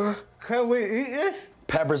cepa? Can we eat this?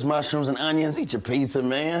 Peppers, mushrooms, and onions. Eat your pizza,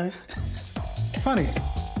 man. Honey.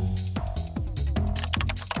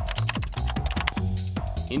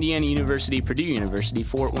 Indiana University, Purdue University,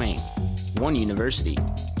 Fort Wayne. One university,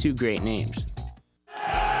 2 great names.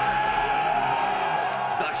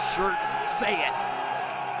 The shirts, say it.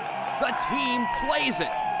 The team plays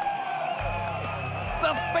it.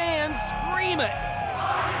 The fans scream it.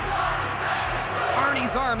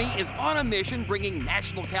 Arnie's Army is on a mission bringing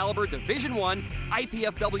national caliber Division I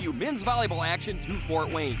IPFW men's volleyball action to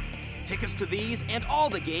Fort Wayne. Tickets to these and all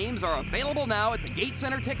the games are available now at the Gate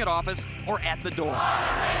Center ticket office or at the door.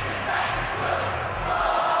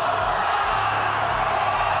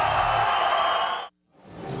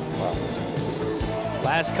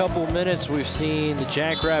 Last couple minutes, we've seen the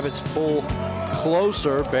Jackrabbits pull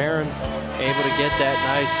closer. Barron able to get that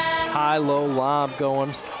nice high-low lob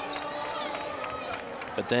going.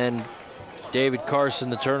 But then David Carson,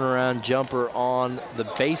 the turnaround jumper on the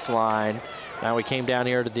baseline. Now we came down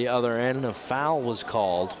here to the other end. A foul was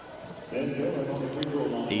called.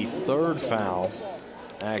 The third foul,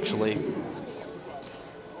 actually,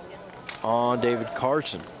 on David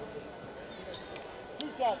Carson.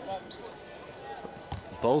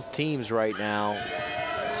 Both teams right now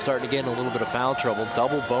starting to get in a little bit of foul trouble.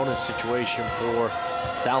 Double bonus situation for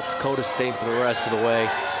South Dakota State for the rest of the way.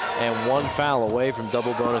 And one foul away from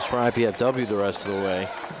double bonus for IPFW the rest of the way.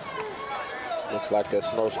 Looks like that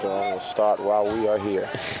snowstorm will start while we are here.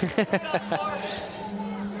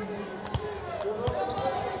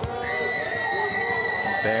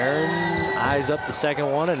 Barron eyes up the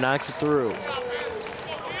second one and knocks it through.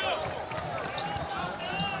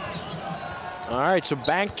 All right, so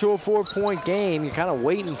back to a 4-point game. You're kind of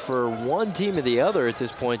waiting for one team or the other at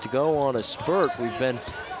this point to go on a spurt. We've been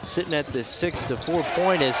sitting at this 6-4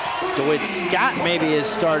 point as DeWitt Scott maybe has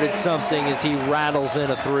started something as he rattles in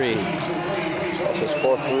a three. That's his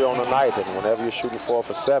fourth three on the night, and whenever you're shooting 4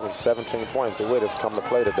 for 7, 17 points, DeWitt has come to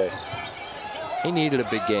play today. He needed a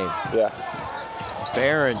big game. Yeah.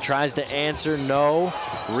 Barron tries to answer, no.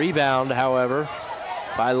 Rebound, however,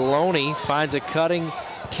 by Loney, finds a cutting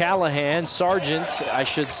Callahan, Sargent, I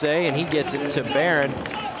should say, and he gets it to Barron.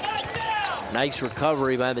 Nice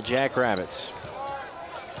recovery by the Jackrabbits.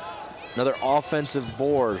 Another offensive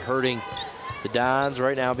board hurting the Dons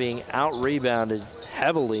right now, being out-rebounded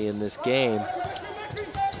heavily in this game.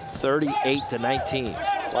 38-19.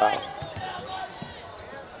 Wow.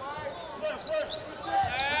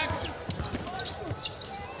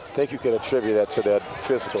 I think you could attribute that to that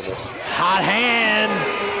physicalness. Hot hand.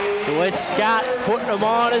 DeWitt Scott putting him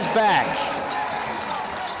on his back.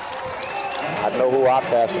 I know who I'd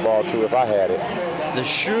pass the ball to if I had it. The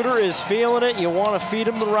shooter is feeling it. You want to feed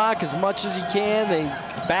him the rock as much as you can. They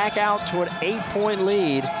back out to an 8-point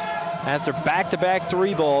lead after back-to-back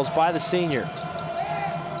three balls by the senior.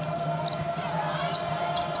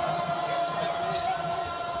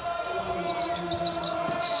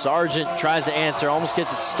 Sargent tries to answer, almost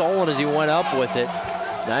gets it stolen as he went up with it.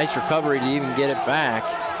 Nice recovery to even get it back.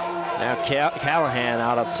 Now Callahan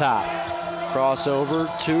out up top. Crossover,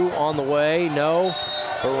 2 on the way, no.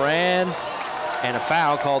 Baran, and a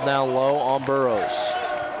foul called down low on Burrows.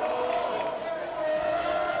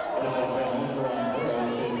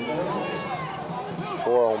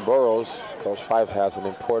 Four on Burrows. Coach Fife has an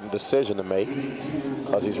important decision to make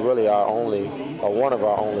because he's really our only, or one of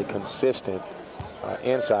our only consistent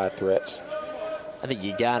inside threats. I think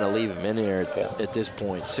you got to leave him in there at this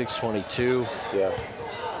point. 6:22. Yeah.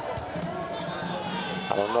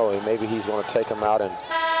 I don't know. Maybe he's going to take him out and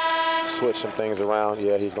switch some things around.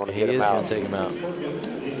 Yeah, he's going to get him out. He is going to take him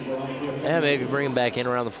out. And maybe bring him back in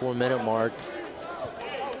around the 4-minute mark.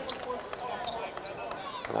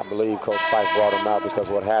 And I believe Coach Fife brought him out because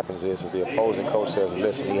what happens is the opposing coach says,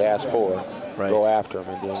 listen, he has 4, go after him.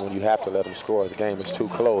 And then when you have to let him score, the game is too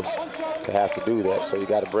close to have to do that. So you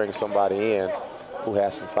got to bring somebody in who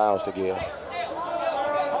has some fouls to give.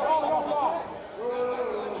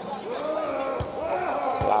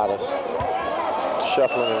 A lot of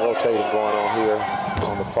shuffling and rotating going on here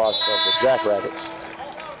on the part of the Jackrabbits.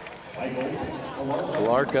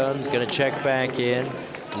 Larkin's going to check back in.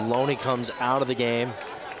 Loney comes out of the game.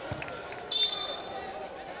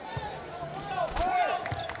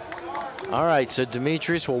 All right, so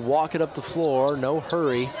Demetrius will walk it up the floor. No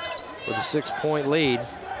hurry with a 6-point lead.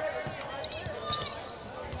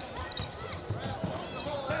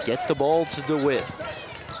 Get the ball to DeWitt.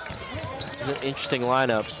 This is an interesting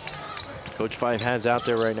lineup Coach Fife has out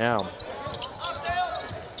there right now.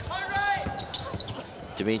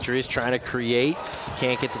 Demetrius trying to create,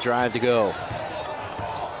 can't get the drive to go.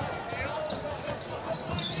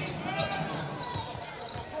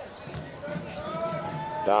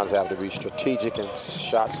 Dons have to be strategic in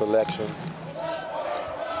shot selection.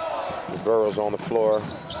 The Burrows on the floor,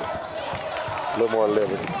 a little more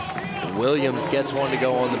liberty. Williams gets one to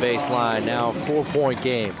go on the baseline. Now a 4-point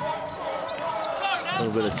game. A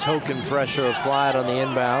little bit of token pressure applied on the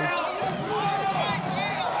inbound.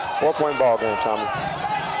 4-point ball game, Tommy.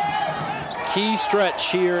 Key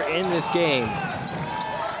stretch here in this game.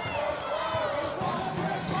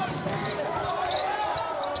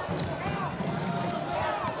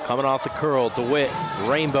 Coming off the curl, DeWitt.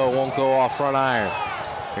 Rainbow won't go off front iron.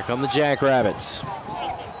 Here come the Jackrabbits.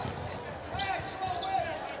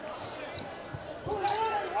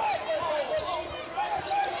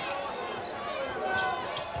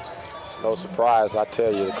 No surprise, I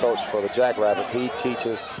tell you, the coach for the Jackrabbits, he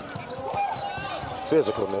teaches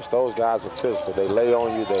physicalness. Those guys are physical. They lay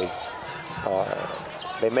on you.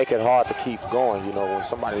 They make it hard to keep going. You know, when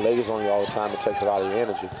somebody lays on you all the time, it takes a lot of your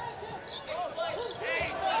energy.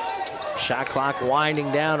 Shot clock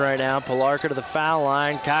winding down right now. Pilarka to the foul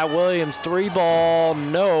line. Kai Williams, 3-ball,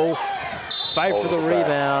 no. Fight for the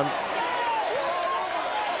rebound.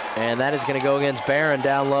 And that is going to go against Barron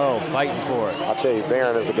down low, fighting for it. I'll tell you,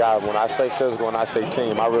 Barron is a guy, when I say physical and I say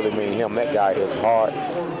team, I really mean him. That guy is hard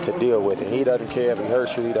to deal with. And he doesn't care if he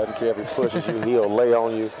hurts you. He doesn't care if he pushes you. He'll lay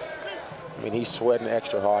on you. I mean, he's sweating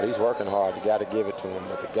extra hard. He's working hard. You got to give it to him.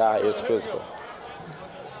 But the guy is physical.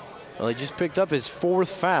 Well, he just picked up his 4th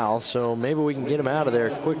foul, so maybe we can get him out of there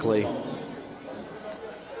quickly.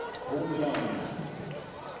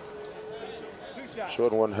 Sure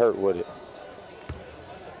wouldn't hurt, would it?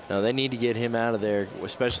 No, they need to get him out of there,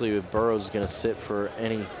 especially if Burroughs is going to sit for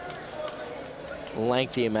any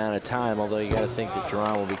lengthy amount of time, although you got to think that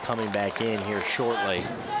Duran will be coming back in here shortly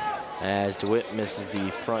as DeWitt misses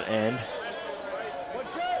the front end.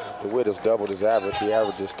 DeWitt has doubled his average. He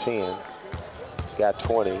averages 10. He's got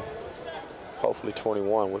 20, hopefully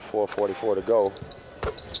 21 with 4:44 to go.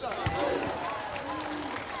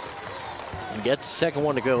 He gets the second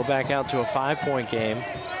one to go back out to a 5-point game.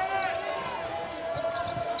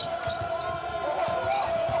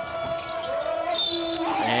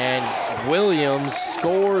 And Williams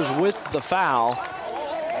scores with the foul.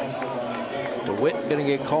 DeWitt going to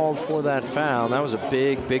get called for that foul. That was a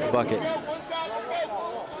big, big bucket.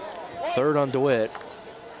 3rd on DeWitt.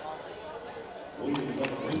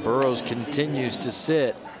 Burroughs continues to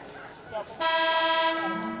sit.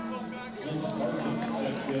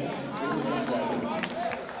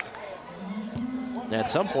 At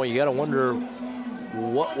some point, you got to wonder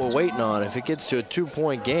what we're waiting on. If it gets to a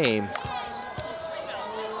 2-point game,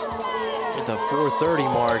 at the 4:30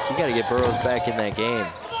 mark, you got to get Burroughs back in that game.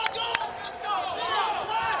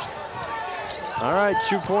 All right,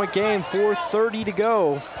 2-point game, 4:30 to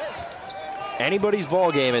go. Anybody's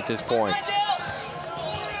ball game at this point.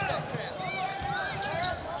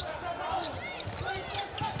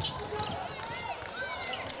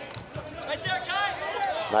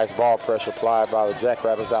 Nice ball pressure applied by the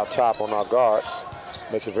Jackrabbits out top on our guards.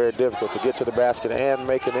 Makes it very difficult to get to the basket and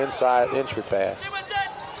make an inside entry pass.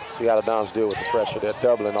 See how the Dons deal with the pressure. They're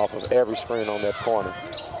doubling off of every screen on that corner.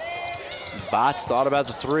 Bots thought about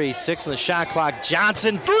the 3, 6 on the shot clock.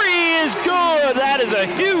 Johnson, 3 is good. That is a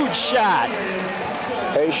huge shot.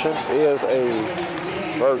 Patience is a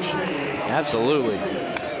virtue. Absolutely.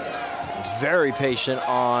 Very patient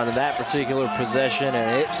on that particular possession,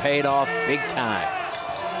 and it paid off big time.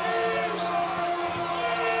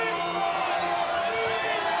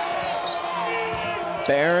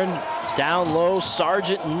 Barron down low,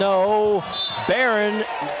 Sargent, no. Barron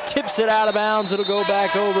tips it out of bounds. It'll go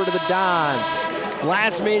back over to the Dons.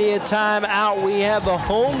 Last media time out. We have the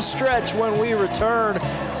home stretch when we return.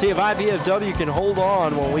 See if IPFW can hold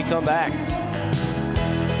on when we come back.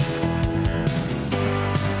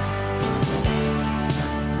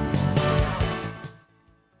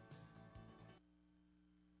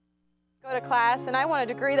 Go to class, and I want a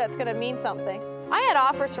degree that's going to mean something. I had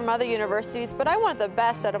offers from other universities, but I wanted the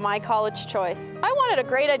best out of my college choice. I wanted a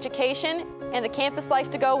great education and the campus life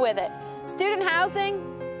to go with it. Student housing,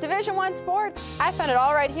 Division I sports, I found it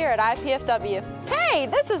all right here at IPFW. Hey,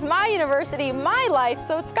 this is my university, my life,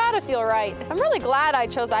 so it's got to feel right. I'm really glad I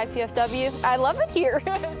chose IPFW. I love it here.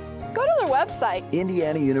 Go to their website.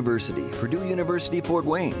 Indiana University, Purdue University, Fort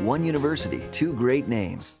Wayne. One university, 2 great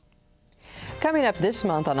names. Coming up this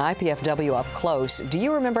month on IPFW Up Close, do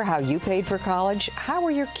you remember how you paid for college? How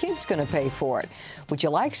are your kids going to pay for it? Would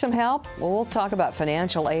you like some help? Well, we'll talk about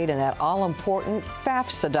financial aid and that all-important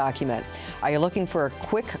FAFSA document. Are you looking for a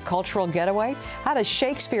quick cultural getaway? How does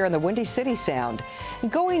Shakespeare in the Windy City sound?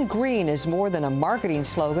 Going green is more than a marketing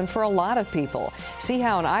slogan for a lot of people. See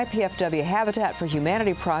how an IPFW Habitat for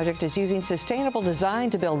Humanity project is using sustainable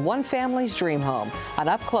design to build one family's dream home on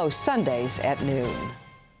Up Close Sundays at noon.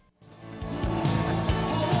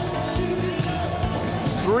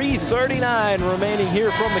 3:39 remaining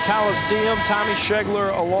here from the Coliseum. Tommy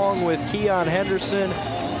Schegler along with Keon Henderson.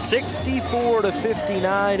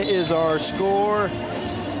 64-59 is our score.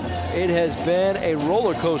 It has been a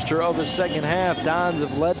roller coaster of the second half. Dons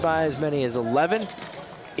have led by as many as 11.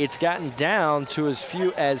 It's gotten down to as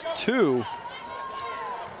few as 2.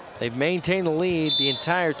 They've maintained the lead the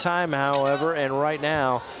entire time, however, and right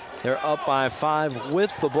now they're up by 5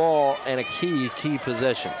 with the ball and a key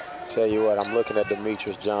possession. Tell you what, I'm looking at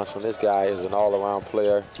Demetrius Johnson. This guy is an all-around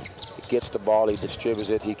player. He gets the ball, he distributes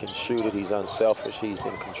it, he can shoot it, he's unselfish, he's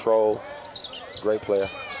in control. Great player.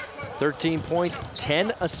 13 points,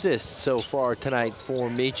 10 assists so far tonight for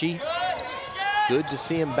Michi. Good to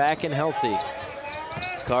see him back and healthy.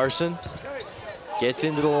 Carson gets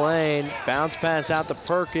into the lane, bounce pass out to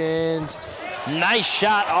Perkins. Nice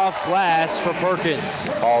shot off glass for Perkins.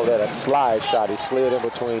 All that a slide shot. He slid in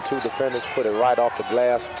between 2 defenders, put it right off the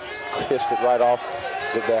glass, kissed it right off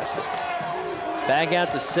the basket. Back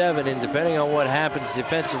out to 7, and depending on what happens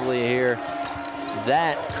defensively here,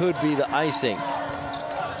 that could be the icing.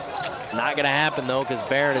 Not going to happen, though, because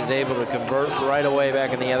Barron is able to convert right away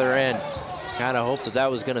back in the other end. Kind of hoped that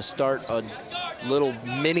that was going to start a little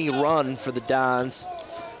mini run for the Dons.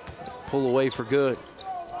 Pull away for good.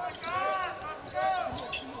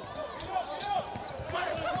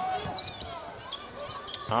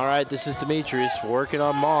 All right, this is Demetrius working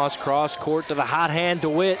on Moss. Cross court to the hot hand,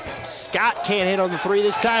 DeWitt. Scott can't hit on the 3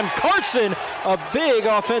 this time. Carson, a big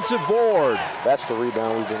offensive board. That's the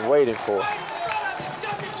rebound we've been waiting for.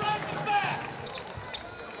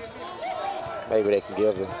 Maybe they can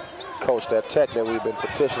give the coach that tech that we've been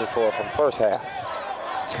petitioning for from first half.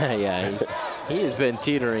 Yeah, he has been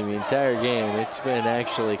teetering the entire game. It's been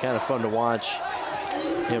actually kind of fun to watch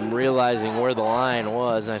him realizing where the line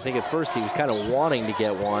was. And I think at first he was kind of wanting to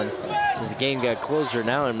get one. As the game got closer,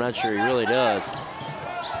 now I'm not sure he really does.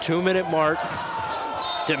 2-minute mark.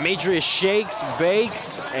 Demetrius shakes,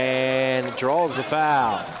 bakes, and draws the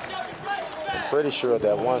foul. I'm pretty sure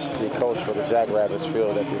that once the coach for the Jackrabbits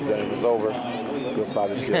feel that this game is over, he'll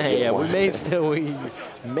probably still get yeah, one. we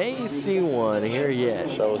may see one here yet.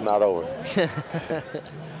 Show's not over.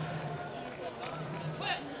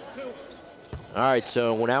 All right,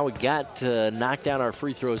 so now we got to knock down our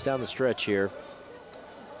free throws down the stretch here.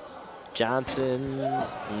 Johnson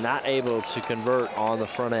not able to convert on the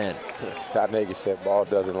front end. Scott Nagy said ball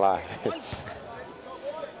doesn't lie.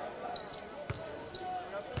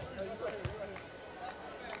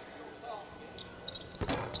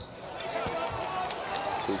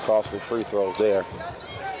 2 costly free throws there.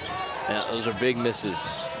 Yeah, those are big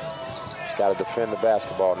misses. Just got to defend the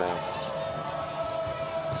basketball now.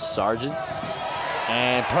 Sargent.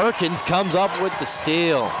 And Perkins comes up with the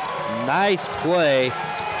steal. Nice play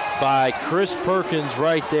by Chris Perkins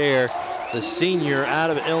right there. The senior out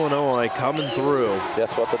of Illinois coming through.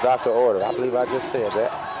 Just what the doctor ordered. I believe I just said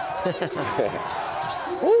that.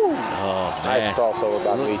 Woo. Oh, nice man. crossover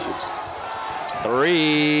by Michi.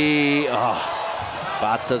 3. Oh,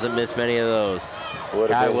 Botts doesn't miss many of those.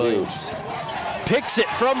 Kai Williams picks it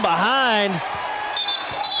from behind.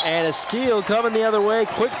 And a steal coming the other way.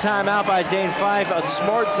 Quick timeout by Dane Fife. A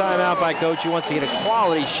smart timeout by Coach. He wants to get a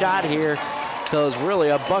quality shot here because really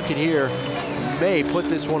a bucket here may put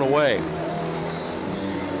this one away.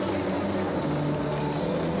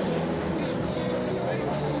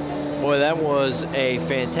 Boy, that was a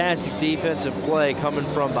fantastic defensive play coming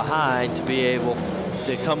from behind to be able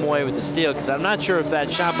to come away with the steal, because I'm not sure if that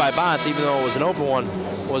shot by Botts, even though it was an open one,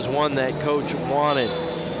 was one that Coach wanted.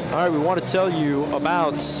 All right, we want to tell you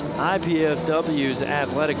about IPFW's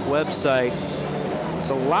athletic website. It's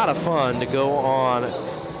a lot of fun to go on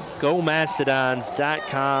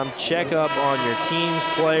GoMastodons.com, check up on your teams,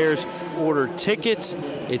 players, order tickets.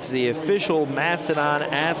 It's the official Mastodon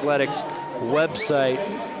Athletics website.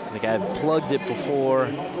 I think I've plugged it before.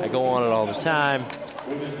 I go on it all the time.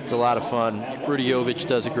 It's a lot of fun. Rudy Jovich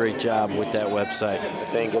does a great job with that website. The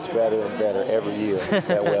thing gets better and better every year,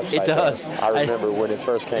 that website. It does. I remember when it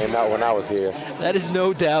first came out when I was here. That is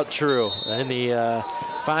no doubt true. In the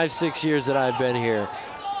 5-6 years that I've been here,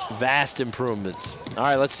 vast improvements. All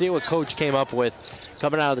right, let's see what Coach came up with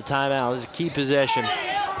coming out of the timeout. This is a key possession.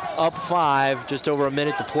 Up 5, just over a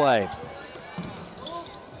minute to play.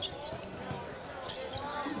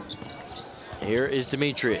 Here is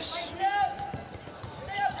Demetrius.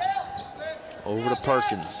 Over to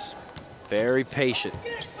Perkins. Very patient.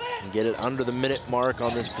 And get it under the minute mark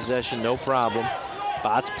on this possession, no problem.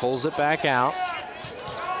 Botts pulls it back out.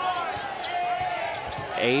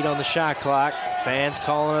 8 on the shot clock. Fans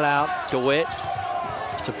calling it out. DeWitt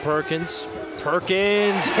to Perkins.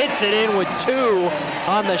 Perkins hits it in with 2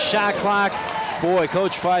 on the shot clock. Boy,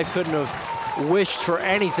 Coach Fife couldn't have wished for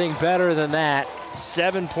anything better than that.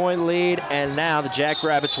 7-point lead, and now the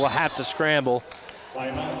Jackrabbits will have to scramble.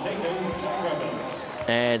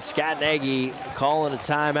 And Scott Nagy calling a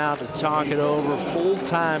timeout to talk it over. Full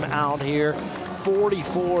timeout here.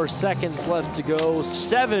 44 seconds left to go.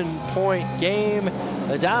 7-point game.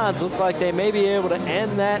 The Dons look like they may be able to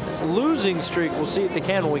end that losing streak. We'll see if they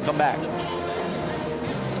can when we come back.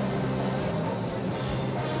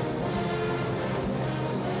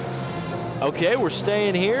 Okay, we're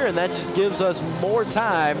staying here, and that just gives us more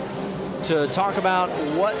time to talk about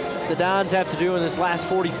what the Dons have to do in this last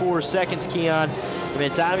 44 seconds, Keon. I mean,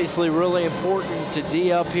 it's obviously really important to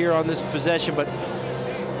D up here on this possession, but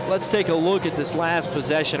let's take a look at this last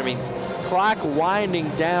possession. I mean, clock winding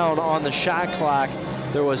down on the shot clock.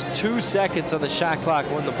 There was 2 seconds on the shot clock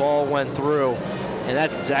when the ball went through, and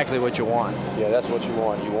that's exactly what you want. Yeah, that's what you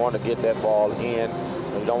want. You want to get that ball in.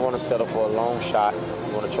 You don't want to settle for a long shot.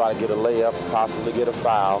 You want to try to get a layup, possibly get a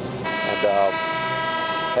foul. And,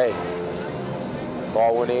 hey,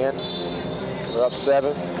 ball went in. We're up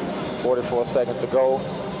 7, 44 seconds to go.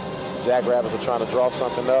 Jackrabbits are trying to draw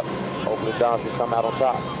something up. Hopefully Dons can come out on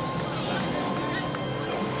top.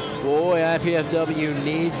 Boy, IPFW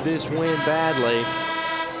needs this win badly.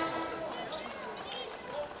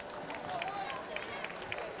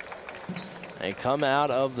 They come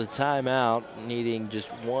out of the timeout needing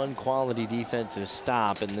just one quality defensive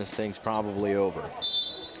stop, and this thing's probably over.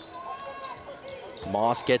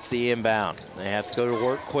 Moss gets the inbound. They have to go to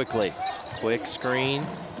work quickly. Quick screen.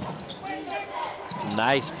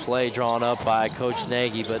 Nice play drawn up by Coach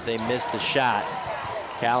Nagy, but they missed the shot.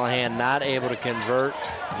 Callahan not able to convert.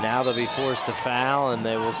 Now they'll be forced to foul, and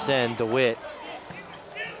they will send DeWitt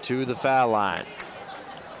to the foul line.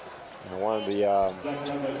 And one of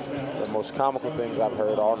the most comical things I've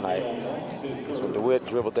heard all night is when DeWitt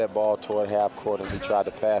dribbled that ball toward half court and he tried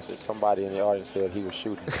to pass it. Somebody in the audience said he was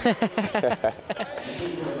shooting.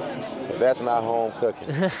 That's not home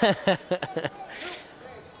cooking.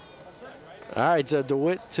 All right, so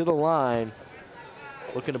DeWitt to the line,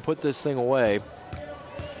 looking to put this thing away.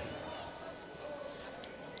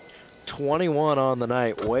 21 on the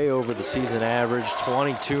night, way over the season average,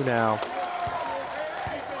 22 now.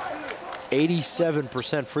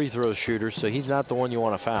 87% free throw shooter, so he's not the one you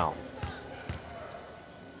want to foul.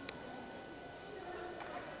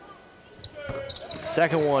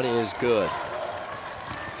 Second one is good.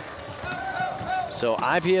 So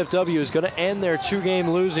IPFW is going to end their 2-game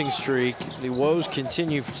losing streak. The woes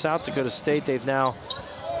continue for South Dakota State. They've now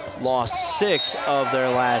lost 6 of their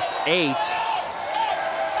last 8.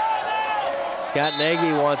 Scott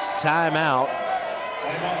Nagy wants timeout.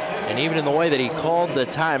 And even in the way that he called the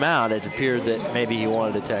timeout, it appeared that maybe he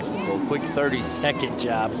wanted a technical. Quick 30-second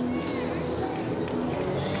job.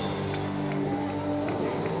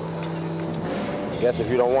 I guess if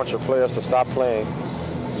you don't want your players to stop playing,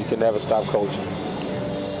 you can never stop coaching.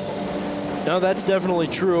 No, that's definitely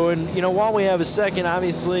true. And, you know, while we have a second,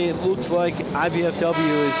 obviously it looks like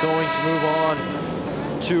IPFW is going to move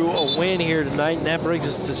on to a win here tonight. And that brings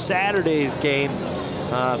us to Saturday's game.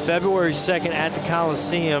 February 2nd at the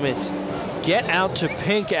Coliseum. It's Get Out to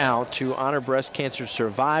Pink Out to honor breast cancer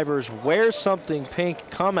survivors. Wear something pink,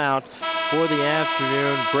 come out for the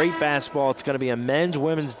afternoon. Great basketball. It's going to be a men's,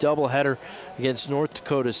 women's doubleheader against North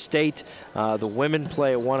Dakota State. The women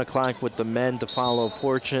play at 1 o'clock with the men to follow. A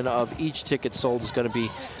portion of each ticket sold is going to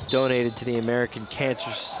be donated to the American Cancer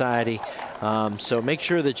Society. So make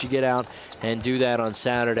sure that you get out and do that on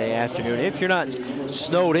Saturday afternoon. If you're not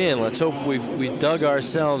snowed in, let's hope we've dug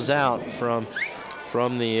ourselves out from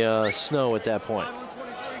the snow at that point.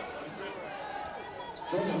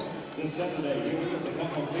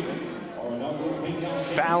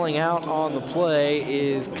 Fouling out on the play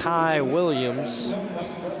is Kai Williams.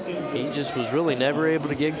 He just was really never able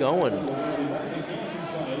to get going.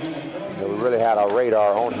 Yeah, we really had our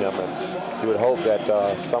radar on him, and you would hope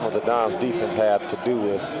that some of the Dons defense had to do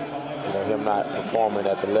with him not performing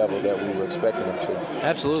at the level that we were expecting him to.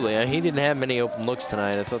 Absolutely. He didn't have many open looks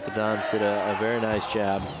tonight. I thought the Dons did a very nice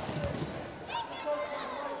job.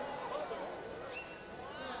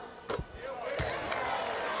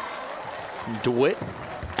 DeWitt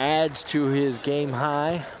adds to his game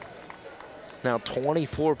high. Now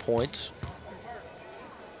 24 points.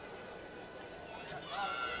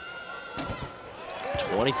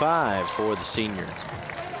 25 for the senior.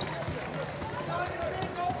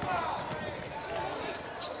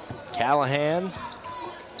 Callahan.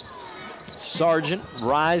 Sargent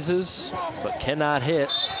rises, but cannot hit.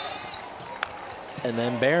 And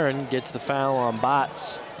then Barron gets the foul on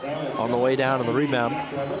Botts on the way down to the rebound.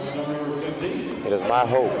 It is my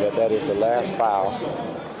hope that that is the last foul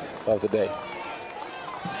of the day.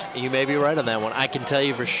 You may be right on that one. I can tell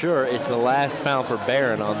you for sure it's the last foul for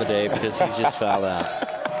Barron on the day because he's just fouled out.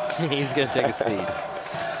 He's going to take a seat.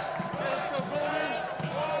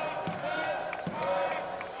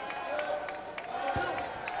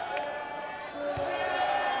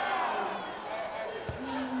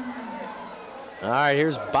 All right,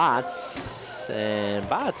 here's Bots, and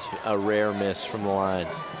Bots a rare miss from the line.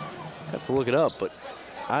 Have to look it up, but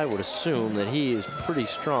I would assume that he is pretty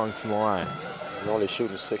strong from the line. He's only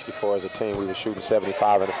shooting 64 as a team. We were shooting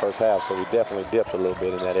 75 in the first half, so we definitely dipped a little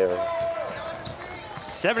bit in that area.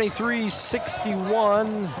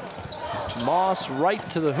 73-61. Moss right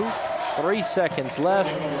to the hoop. 3 seconds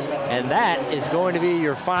left, and that is going to be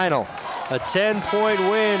your final. A 10-point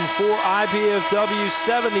win for IPFW,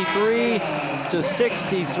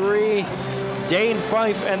 73-63. Dane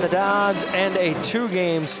Fife and the Dons and a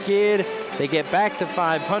 2-game skid. They get back to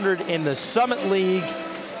 500 in the Summit League,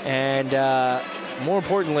 and more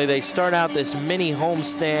importantly, they start out this mini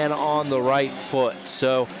homestand on the right foot.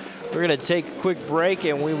 So we're going to take a quick break,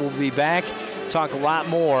 and we will be back, talk a lot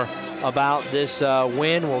more about this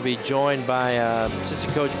win. We'll be joined by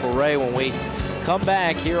assistant coach Beret when we come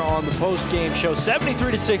back here on the post-game show.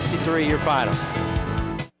 73-63, your final.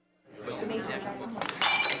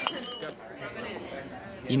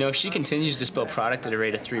 You know, if she continues to spill product at a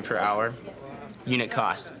rate of 3 per hour, unit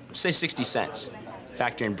cost, say 60 cents.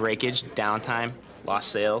 Factor in breakage, downtime,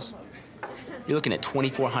 lost sales, you're looking at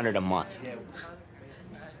 $2,400 a month.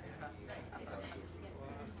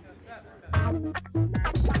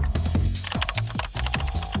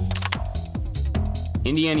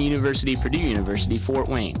 Indiana University, Purdue University, Fort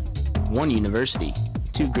Wayne. One university,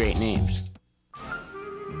 2 great names.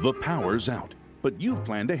 The power's out, but you've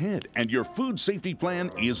planned ahead and your food safety plan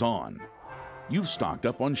is on. You've stocked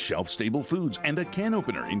up on shelf-stable foods and a can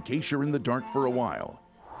opener in case you're in the dark for a while.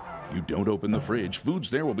 You don't open the fridge, foods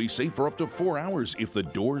there will be safe for up to 4 hours if the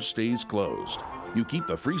door stays closed. You keep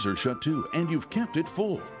the freezer shut too, and you've kept it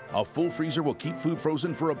full. A full freezer will keep food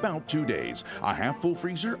frozen for about 2 days. A half-full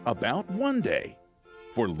freezer, about 1 day.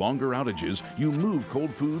 For longer outages, you move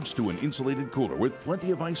cold foods to an insulated cooler with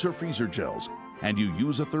plenty of ice or freezer gels, and you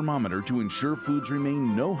use a thermometer to ensure foods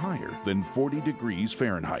remain no higher than 40 degrees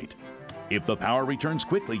Fahrenheit. If the power returns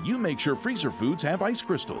quickly, you make sure freezer foods have ice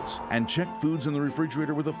crystals, and check foods in the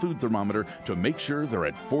refrigerator with a food thermometer to make sure they're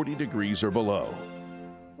at 40 degrees or below.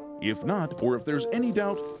 If not, or if there's any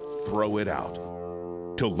doubt, throw it out.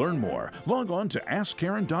 To learn more, log on to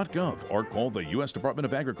AskKaren.gov or call the U.S. Department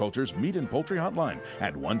of Agriculture's Meat and Poultry Hotline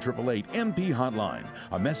at 1-888-MP-HOTLINE.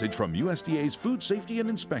 A message from USDA's Food Safety and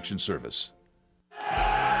Inspection Service. The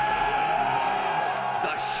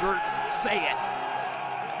shirts say it.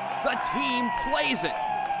 The team plays it.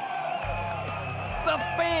 The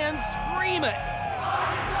fans scream it.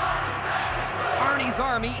 Arnie's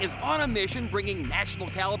Army is on a mission bringing national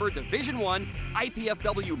caliber Division I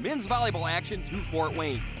IPFW men's volleyball action to Fort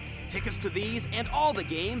Wayne. Tickets to these and all the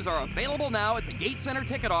games are available now at the Gate Center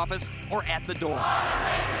ticket office or at the door.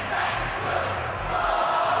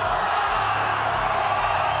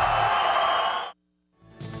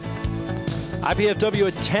 IPFW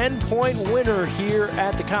a 10-point winner here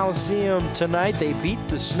at the Coliseum tonight. They beat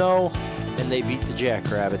the Snow and they beat the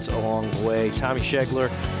Jackrabbits along the way. Tommy Schegler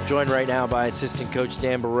joined right now by assistant coach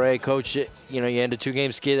Dan Beret. Coach, you know, you end a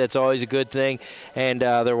 2-game skid. That's always a good thing. And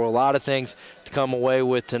there were a lot of things to come away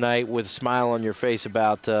with tonight with a smile on your face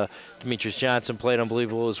about Demetrius Johnson played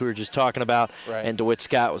unbelievable, as we were just talking about. Right. And DeWitt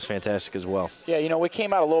Scott was fantastic as well. Yeah, you know, we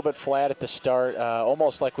came out a little bit flat at the start,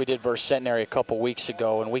 almost like we did versus Centenary a couple weeks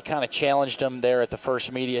ago. And we kind of challenged them there at the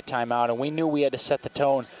first media timeout. And we knew we had to set the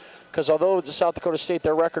tone. Because although South Dakota State,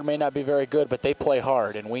 their record may not be very good, but they play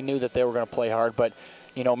hard, and we knew that they were going to play hard. But,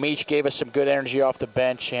 you know, Meach gave us some good energy off the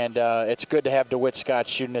bench, and it's good to have DeWitt Scott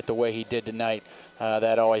shooting it the way he did tonight.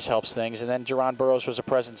 That always helps things. And then Jerron Burroughs was a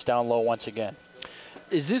presence down low once again.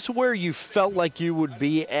 Is this where you felt like you would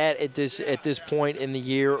be at this point in the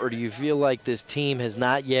year, or do you feel like this team has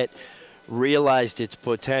not yet realized its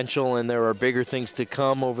potential and there are bigger things to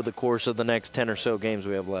come over the course of the next 10 or so games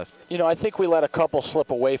we have left? You know, I think we let a couple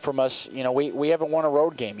slip away from us. You know, we haven't won a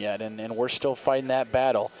road game yet, and we're still fighting that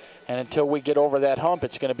battle. And until we get over that hump,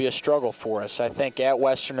 it's going to be a struggle for us. I think at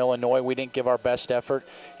Western Illinois, we didn't give our best effort.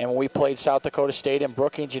 And when we played South Dakota State and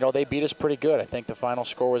Brookings, you know, they beat us pretty good. I think the final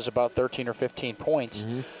score was about 13 or 15 points.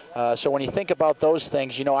 Mm-hmm. So when you think about those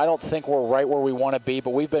things, you know, I don't think we're right where we want to be,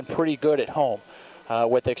 but we've been pretty good at home.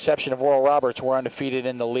 With the exception of Oral Roberts, we're undefeated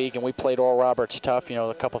in the league, and we played Oral Roberts tough. You know,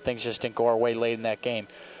 a couple things just didn't go our way late in that game.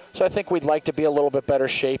 So I think we'd like to be a little bit better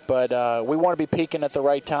shape, but we want to be peaking at the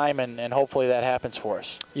right time, and hopefully that happens for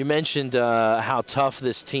us. You mentioned how tough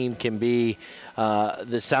this team can be,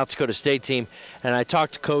 the South Dakota State team, and I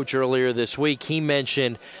talked to Coach earlier this week. He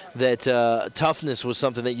mentioned that toughness was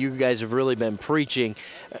something that you guys have really been preaching.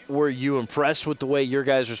 Were you impressed with the way your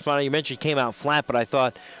guys responded? You mentioned you came out flat, but I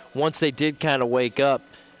thought once they did kind of wake up,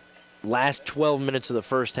 last 12 minutes of the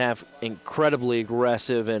first half, incredibly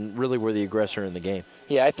aggressive and really were the aggressor in the game.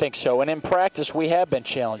 Yeah, I think so. And in practice, we have been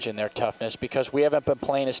challenging their toughness because we haven't been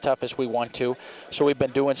playing as tough as we want to. So we've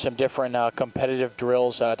been doing some different competitive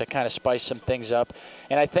drills to kind of spice some things up.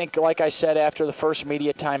 And I think, like I said, after the first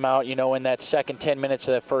media timeout, you know, in that second 10 minutes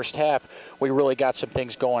of that first half, we really got some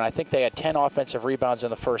things going. I think they had 10 offensive rebounds in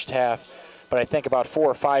the first half, but I think about 4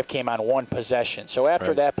 or 5 came on one possession. So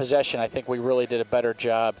after that possession, I think we really did a better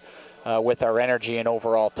job with our energy and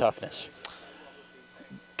overall toughness.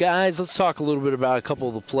 Guys, let's talk a little bit about a couple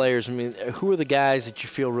of the players. I mean, who are the guys that you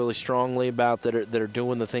feel really strongly about that are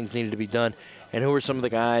doing the things needed to be done, and who are some of the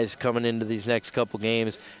guys coming into these next couple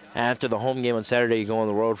games after the home game on Saturday? You go on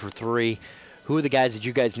the road for 3. Who are the guys that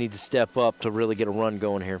you guys need to step up to really get a run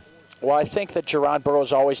going here? Well, I think that Jerron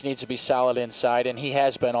Burroughs always needs to be solid inside, and he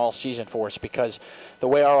has been all season for us because the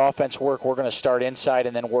way our offense works, we're going to start inside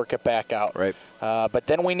and then work it back out. Right. But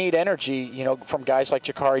then we need energy, you know, from guys like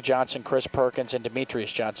Jakari Johnson, Chris Perkins, and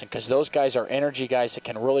Demetrius Johnson because those guys are energy guys that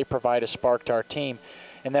can really provide a spark to our team.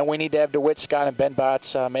 And then we need to have DeWitt Scott and Ben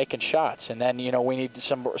Botts making shots. And then, you know, we need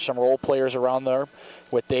some role players around there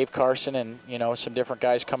with Dave Carson and, you know, some different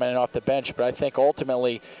guys coming in off the bench. But I think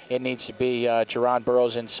ultimately it needs to be Jerron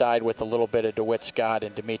Burroughs inside with a little bit of DeWitt Scott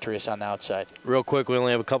and Demetrius on the outside. Real quick, we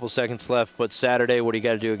only have a couple seconds left, but Saturday, what do you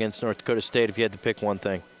got to do against North Dakota State if you had to pick one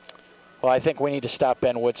thing? Well, I think we need to stop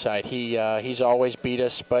Ben Woodside. He's always beat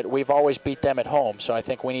us, but we've always beat them at home. So I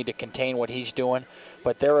think we need to contain what he's doing.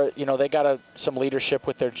 But they got some leadership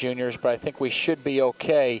with their juniors. But I think we should be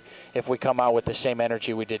okay if we come out with the same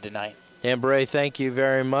energy we did tonight. Dan Bray, thank you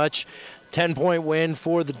very much. 10-point win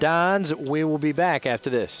for the Dons. We will be back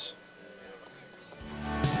after this.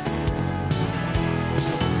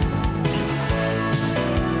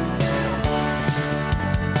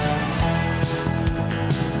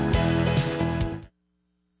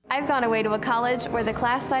 I've gone away to a college where the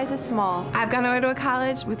class size is small. I've gone away to a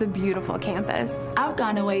college with a beautiful campus. I've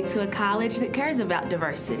gone away to a college that cares about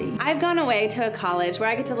diversity. I've gone away to a college where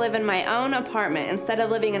I get to live in my own apartment instead of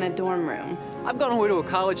living in a dorm room. I've gone away to a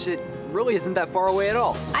college that really isn't that far away at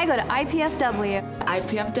all. I go to IPFW.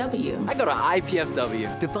 IPFW. I go to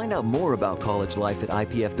IPFW. To find out more about college life at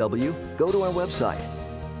IPFW, go to our website.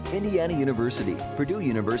 Indiana University, Purdue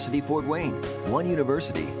University, Fort Wayne. One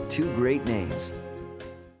university, 2 great names.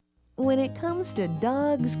 When it comes to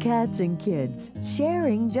dogs, cats, and kids,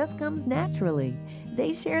 sharing just comes naturally.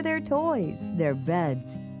 They share their toys, their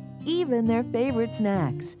beds, even their favorite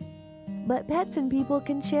snacks. But pets and people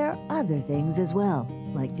can share other things as well,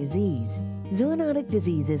 like disease. Zoonotic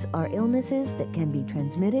diseases are illnesses that can be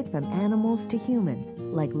transmitted from animals to humans,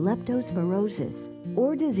 like leptospirosis,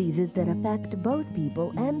 or diseases that affect both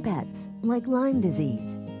people and pets, like Lyme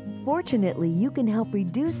disease. Fortunately, you can help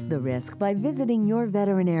reduce the risk by visiting your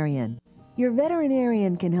veterinarian. Your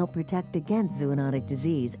veterinarian can help protect against zoonotic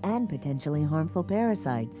disease and potentially harmful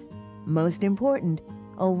parasites. Most important,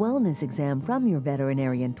 a wellness exam from your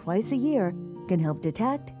veterinarian twice a year can help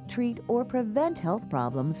detect, treat, or prevent health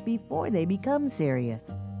problems before they become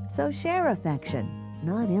serious. So share affection,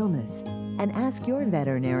 not illness, and ask your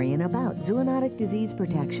veterinarian about zoonotic disease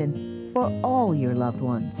protection for all your loved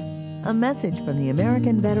ones. A message from the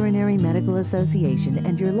American Veterinary Medical Association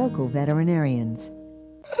and your local veterinarians.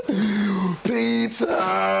 Pizza! Pizza!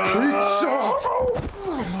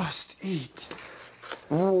 I must eat.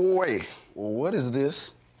 Wait, what is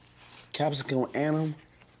this? Capsicum anum?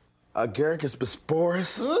 Agaricus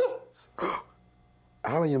bisporus?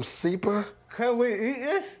 Allium cepa? Can we eat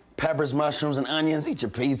this? Peppers, mushrooms, and onions. Eat your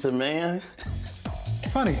pizza, man.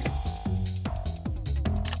 Funny.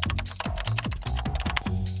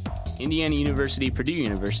 Indiana University, Purdue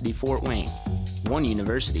University, Fort Wayne. One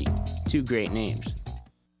university, 2 great names.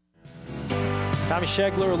 Tommy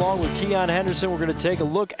Schegler along with Keon Henderson. We're going to take a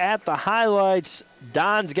look at the highlights.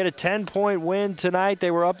 Dons get a 10-point win tonight. They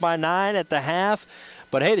were up by 9 at the half.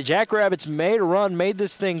 But, hey, the Jackrabbits made a run, made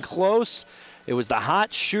this thing close. It was the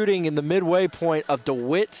hot shooting in the midway point of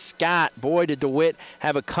DeWitt Scott. Boy, did DeWitt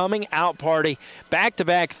have a coming-out party.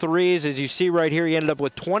 Back-to-back threes, as you see right here. He ended up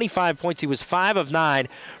with 25 points. He was 5 of 9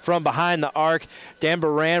 from behind the arc. Dan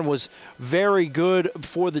Baran was very good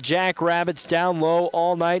for the Jackrabbits. Down low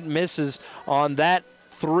all night, misses on that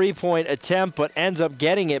three-point attempt, but ends up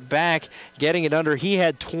getting it back, getting it under. He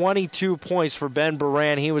had 22 points for Ben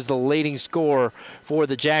Baran. He was the leading scorer for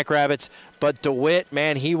the Jackrabbits. But DeWitt,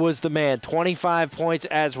 man, he was the man. 25 points,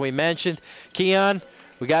 as we mentioned. Keon,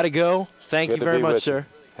 we got to go. Thank you very much, sir.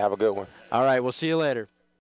 Have a good one. All right, we'll see you later.